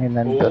ate lang yun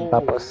nandun.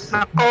 Tapos,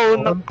 Nako.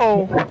 Nung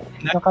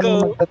kami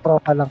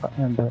magtatropa lang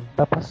nandun.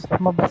 Tapos,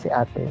 tumaba si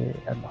ate,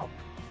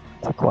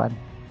 si Kwan.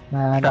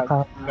 Na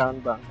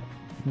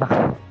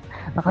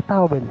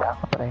Nakatawel lang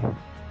ako, pre.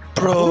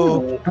 Bro,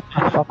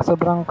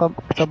 Sobrang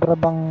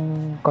bang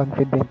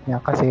confident niya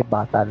kasi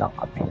bata lang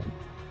kami.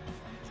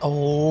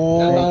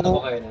 Nataon na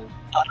oh, ba kayo nun?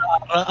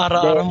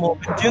 ara-ara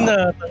moment yun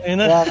na.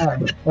 Tangina. Kaya nga,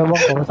 ewan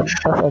ko.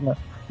 Tapos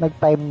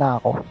nag-time na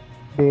ako.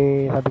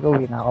 Di, sabi ko,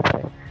 uwi na ako,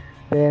 pre.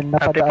 Then, Ate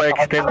napadaan ako.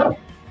 pa-extend.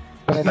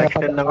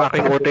 Pa-extend ng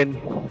aking utin.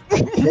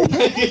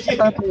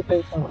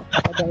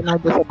 Napadaan ako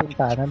doon sa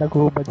bintana.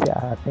 Naghubad si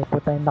ate.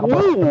 Puta yung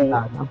nakabasa sa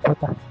bintana. Ang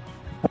puta.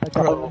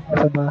 Napadaan ako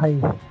sa bahay.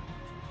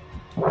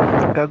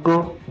 Gago,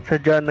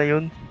 sadya na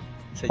yun.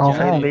 Sa Oo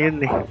Dahil nga. na yun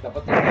eh.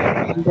 Dapat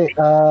Hindi,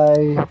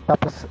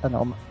 tapos,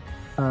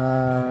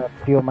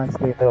 few months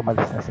later,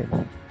 umalis na sila.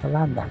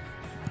 Wala na.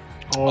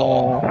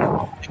 Oo.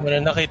 Hindi mo na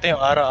nakita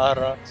yung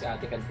ara-ara. si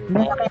Ate Cantu.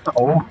 Nakakita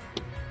ko.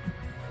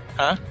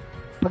 Ha?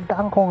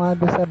 Pagdaan ko nga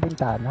doon sa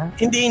bintana.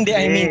 Hindi.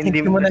 I mean,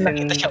 hindi mo na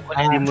nakita siya ulit.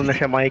 Hindi mo na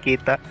siya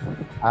makikita.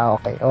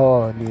 Okay.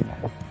 Oo, hindi na.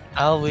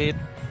 Wait.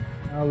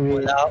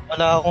 Wait.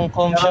 Wala akong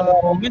comshop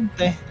moment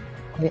eh.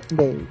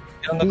 Hindi.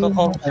 Yung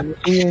nagko-comshop.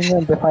 Yun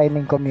yung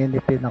defining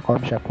community ng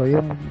comshop ko.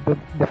 Yung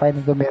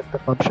defining community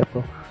ng comshop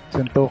ko.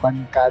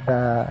 Suntukan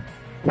kada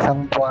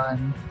isang buwan,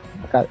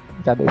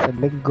 kada isang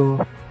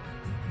linggo.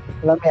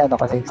 Alam mo ano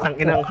kasi. Ang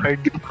inang hard.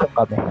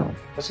 Kami.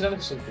 Kasi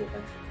naman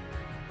susuntukan.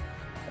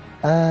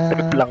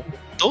 Trip lang.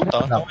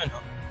 Dota? Lang. Ano?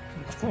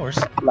 Of course.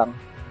 Lang.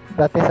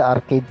 Dati sa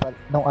arcade pa,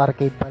 nung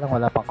arcade pa lang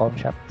wala pang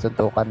comshop.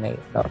 Suntukan na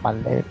normal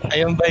na yun.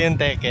 Ayun ba yung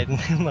Tekken?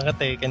 Mga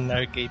Tekken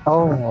na arcade.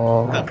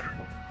 Oo.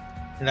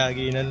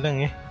 Lagi na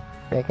lang eh.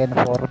 Tekken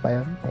 4 pa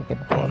yun.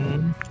 Tekken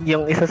 4.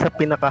 Yung isa sa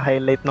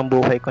pinaka-highlight ng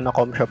buhay ko na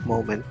comshop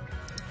moment.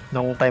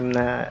 Nung time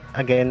na,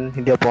 again,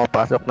 hindi ako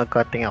pumapasok,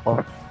 nag-cutting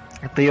ako.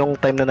 Ito yung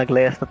time na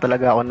naglayas na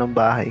talaga ako ng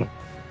bahay.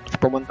 Tapos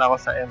pumunta ako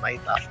sa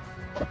MI Top.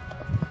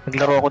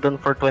 Naglaro ako dun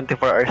for 24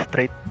 hours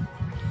straight.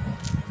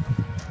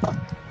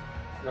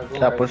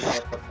 Tapos,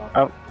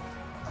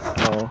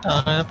 Oo.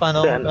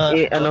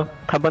 Paano?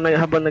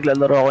 Habang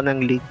naglalaro ako ng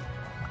league,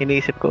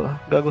 iniisip ko,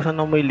 gago saan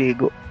ako may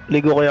ligo?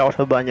 Ligo kaya ako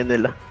sa banyo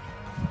nila.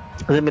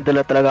 Kasi may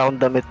dala talaga akong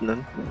damit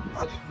nun.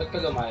 Ba't ka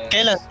lumayas?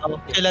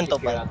 Kailan to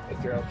ba? If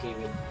you're okay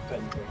with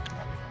Cantu.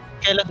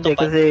 Kailan to Hindi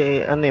pa? kasi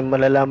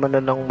malalaman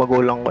na ng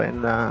magulang ko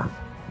na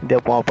hindi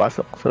ako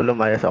pumapasok. So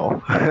lumayas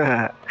ako.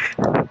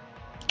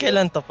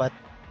 Kailan to pa?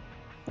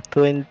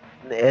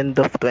 End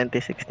of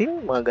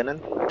 2016, mga ganun.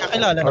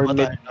 Kakilala na Or ba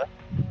mid- tayo?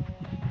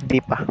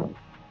 Di pa.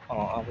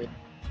 Oo, okay.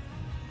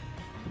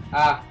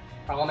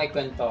 Ako may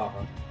kwento ako.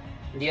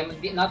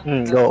 Not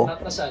go. not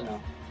as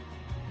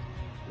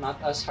not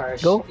as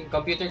harsh. Go. Yung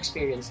computer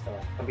experience to.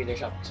 Computer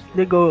shop experience.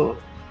 Hindi, go.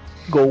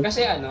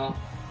 Kasi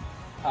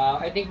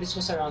I think this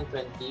was around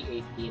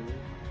 2018.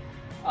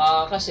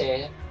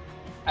 Kasi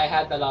I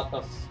had a lot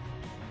of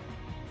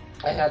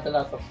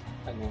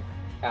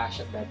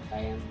cash at that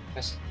time.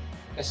 Kasi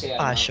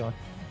Passion.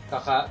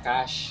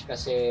 cash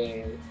kasi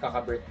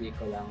kaka-birthday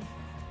ko lang.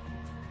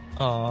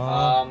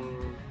 Oo.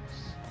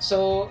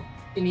 So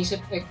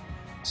inisip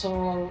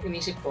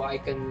ko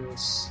I can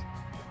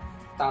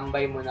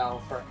tambay muna ako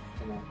for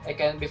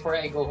before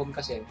I go home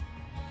kasi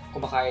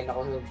kumakain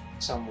ako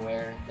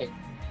somewhere like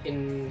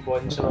in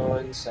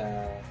Bonchon sa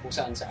kung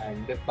saan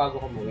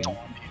bago ko umuwi.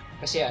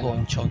 Kasi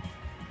Bonchon.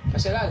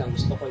 kasi lang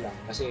gusto ko lang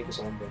kasi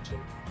gusto kong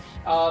Bonchon.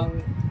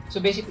 So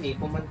basically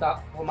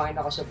kumain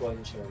ako sa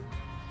Bonchon.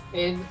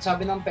 And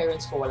sabi ng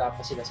parents ko wala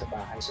pa sila sa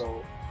bahay.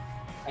 So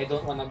I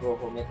don't wanna go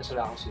home yet kasi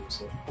wala akong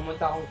susi.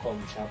 Pumunta akong com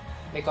shop.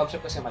 May com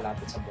shop kasi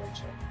malapit sa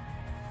Bonchon.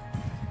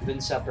 Dun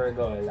sa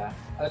Pergola.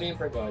 Alam mo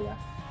yung Pergola?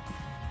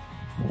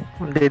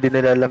 Hindi, di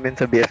nila alamin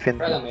sa BFN.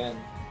 Pero alam mo yun.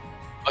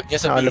 Huwag niya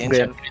Alam sabihin ko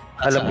yan. siyempre.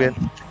 Alam ko yan.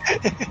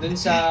 Dun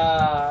sa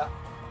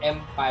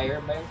Empire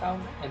ba yung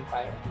tawag?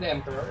 Empire? The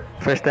Emperor?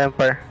 First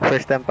Empire.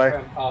 First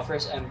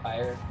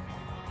Empire.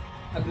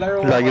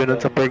 Naglaro Layo ako nun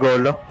sa dun.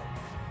 Pergolo.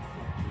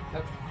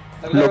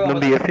 Naglaro Loob ako ng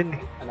dun. BFN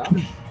eh. Ano?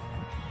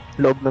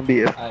 Loob ng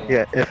BF.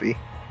 Yeah. Yeah, FE.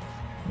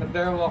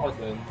 Naglaro ako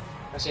dun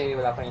kasi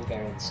wala pa yung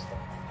parents ko.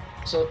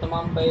 So,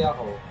 tumambay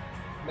ako.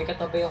 May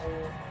katabi akong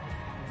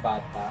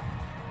bata.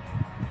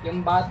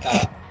 Yung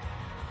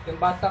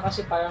bata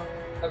kasi parang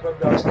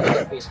nag-browse na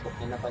sa Facebook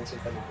niya, napansin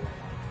ko na ako.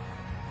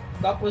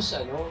 Tapos,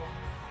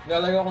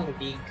 naglalaro ako ng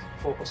League.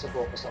 Focus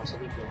ako sa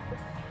League.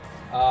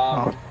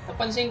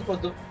 Napansin ko,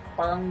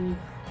 parang,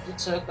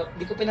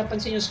 di ko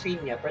pinapansin yung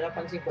screen niya, pero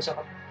napansin ko,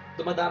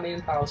 dumadami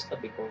yung tao sa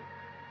tabi ko.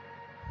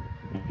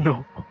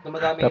 No.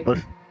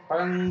 Tapos?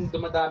 Parang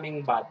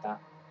dumadaming bata.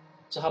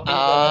 So,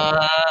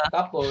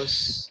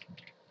 tapos,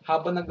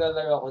 habang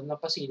naglalaro ako,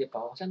 napasilip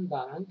ako. Kasi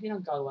ang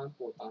pinagkawan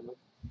puta. Ano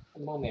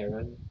bang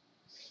meron?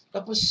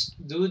 Tapos,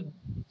 dude,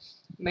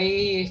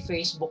 may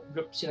Facebook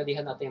group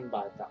sinalihan natin yung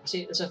bata.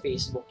 Kasi sa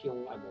Facebook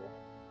yung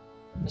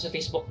nasa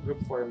Facebook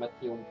group format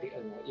yung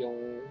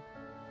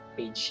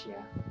page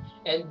niya.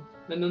 And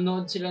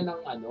nanonood sila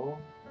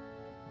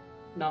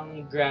ng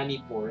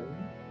granny porn.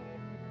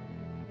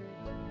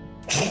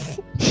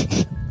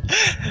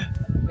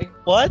 Like,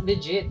 What?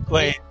 Legit.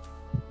 Wait.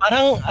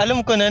 Parang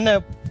alam ko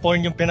na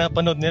porn yung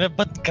pinapanood nila,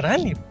 but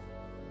granny.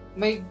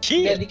 May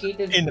Shit.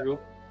 dedicated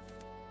group.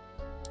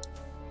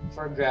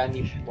 for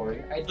granny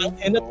porn. I don't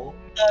Ang ina- know.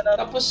 Ang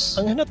Tapos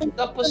ano yung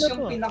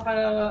to?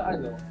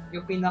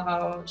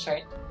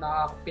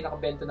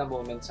 pinakabento na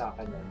moment sa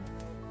akin nun,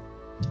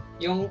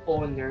 yung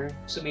owner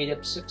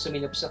sumilip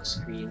sa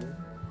screen.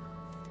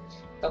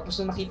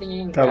 Tapos nung nakita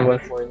niya yung granny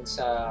porn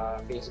sa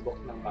Facebook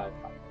ng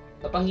bata,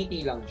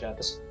 napangiti lang siya,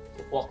 tapos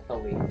walked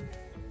away.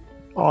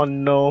 Oh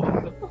no.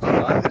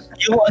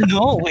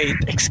 Wait,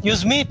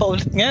 excuse me,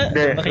 paulit nga.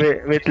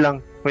 Hindi, wait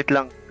lang.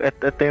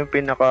 Ito yung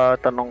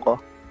pinaka-tanong ko.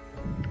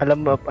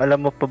 Alam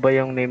mo pa ba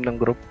yung name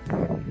ng group?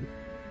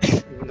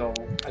 No,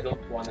 I don't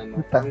wanna know.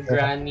 Utang Yung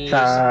granny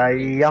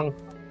Sayang.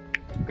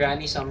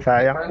 Granny something.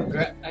 Sayang. Parang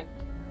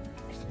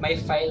may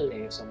file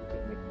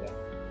something like that.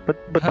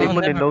 Ba't di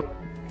mo never. ni-note?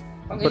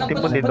 Pang Ba't di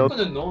mo ba't ni-note?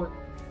 ko na-note?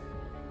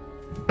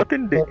 Ba't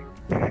hindi?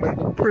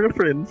 For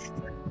reference.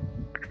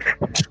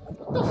 What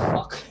the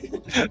fuck?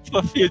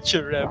 For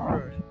future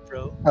reference,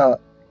 bro.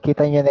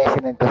 Kita niyo na yung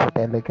sinend ko sa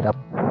Telegram.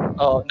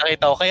 Oo,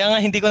 nakita ko. Kaya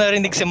nga hindi ko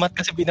narinig si Matt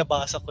kasi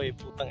binabasa ko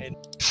putang ina.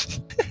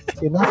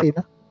 Sino?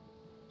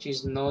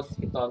 She's not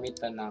Hitomi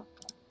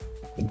Tanaka.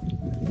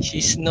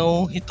 She's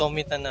no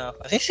Hitomi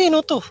Tanaka.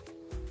 Sino to?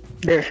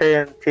 Hindi, siya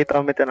yan. Si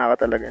Tommy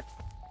Tanaka talaga.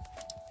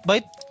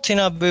 Bakit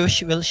sinabi,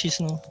 she's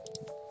no?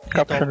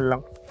 Caption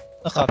lang.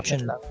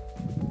 Caption lang.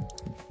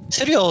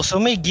 Seryoso,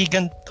 may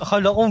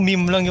akala ko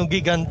meme lang yung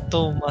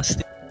Giganto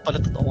Mastiff. Pala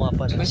totoo nga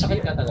pala. May sakit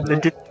ka talaga.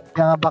 Legit.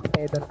 Kaya nga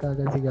backpedal ka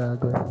agad si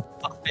Gago.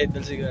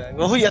 Backpedal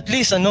siguro. Huy, at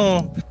least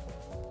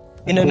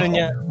inano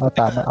niya.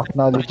 Tama.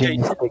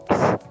 Acknowledging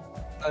mistakes.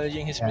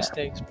 Acknowledging his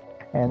mistakes.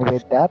 And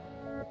with that,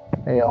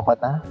 ayoko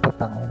na.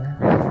 Putang na.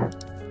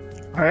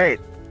 Alright.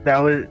 That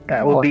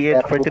will be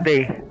it for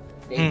today.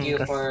 Thank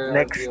you for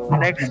Next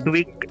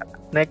week,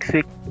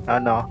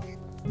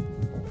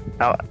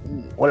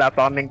 wala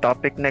pa kaming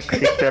topic next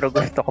week, pero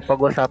gusto ko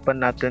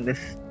pag-usapan natin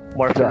is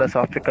more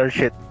philosophical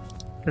shit.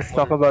 Let's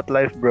talk about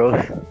life, bros.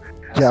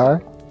 Jar?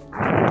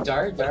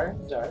 Jar.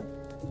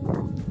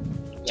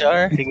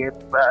 Sige,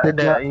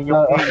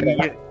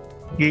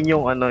 yun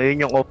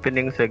yung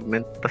opening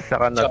segment. Tapos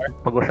saka na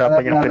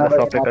pag-usapan yung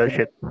philosophical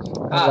shit.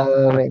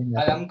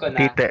 Alam ko na.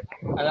 Tite.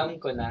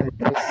 Alam ko na.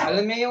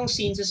 Alam mo yung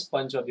scene sa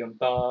SpongeBob, yung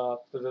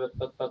tapos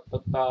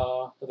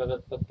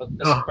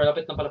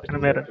palapit ng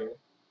burger.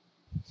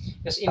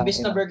 Tapos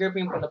imbis na burger po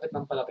yung palapit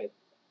ng palapit.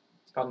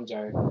 Cum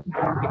jar.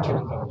 Picture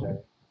ng cum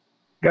jar.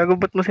 Gago,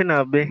 ba't mo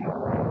sinabi?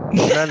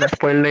 Wala na,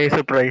 spoil na yung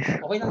surprise.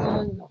 Okay lang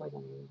yun.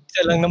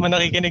 Isa lang naman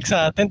nakikinig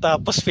sa atin,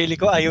 tapos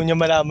feeling ko ayaw niya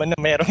malaman na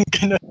meron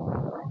ganun.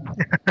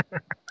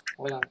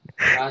 Okay lang.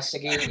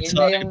 Sige, yun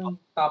na yung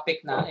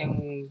topic na.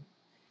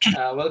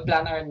 We'll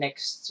plan our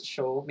next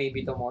show,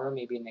 maybe tomorrow,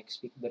 maybe next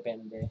week,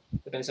 depende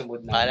sa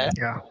mood natin.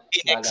 Yeah.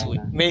 Next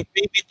week.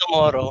 Maybe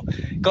tomorrow.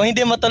 Kung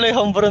hindi matuloy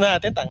homebrew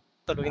natin,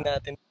 tuloy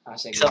natin.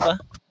 Sige. Isa pa?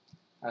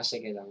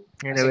 Sige lang.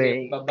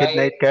 Anyway, sige, good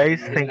night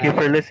guys. Thank you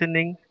for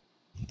listening.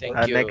 Thank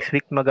you. Next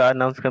week,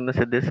 mag-a-announce kami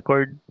sa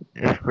Discord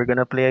if we're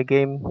gonna play a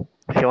game.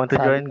 If you want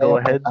to join, go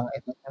ahead.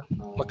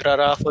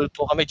 Magra-raffle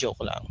po kami,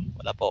 joke lang.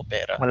 Wala po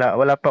pera.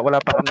 Wala pa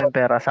kami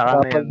pera.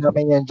 Saka na Raffle yan.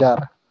 namin yung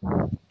jar.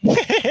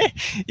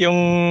 Yung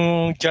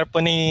jar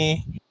po ni...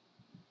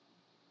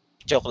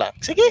 Joke lang.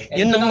 Sige,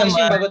 yun lang naman.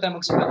 Bago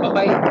tayo mag-start.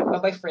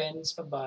 Bye-bye friends. Bye-bye.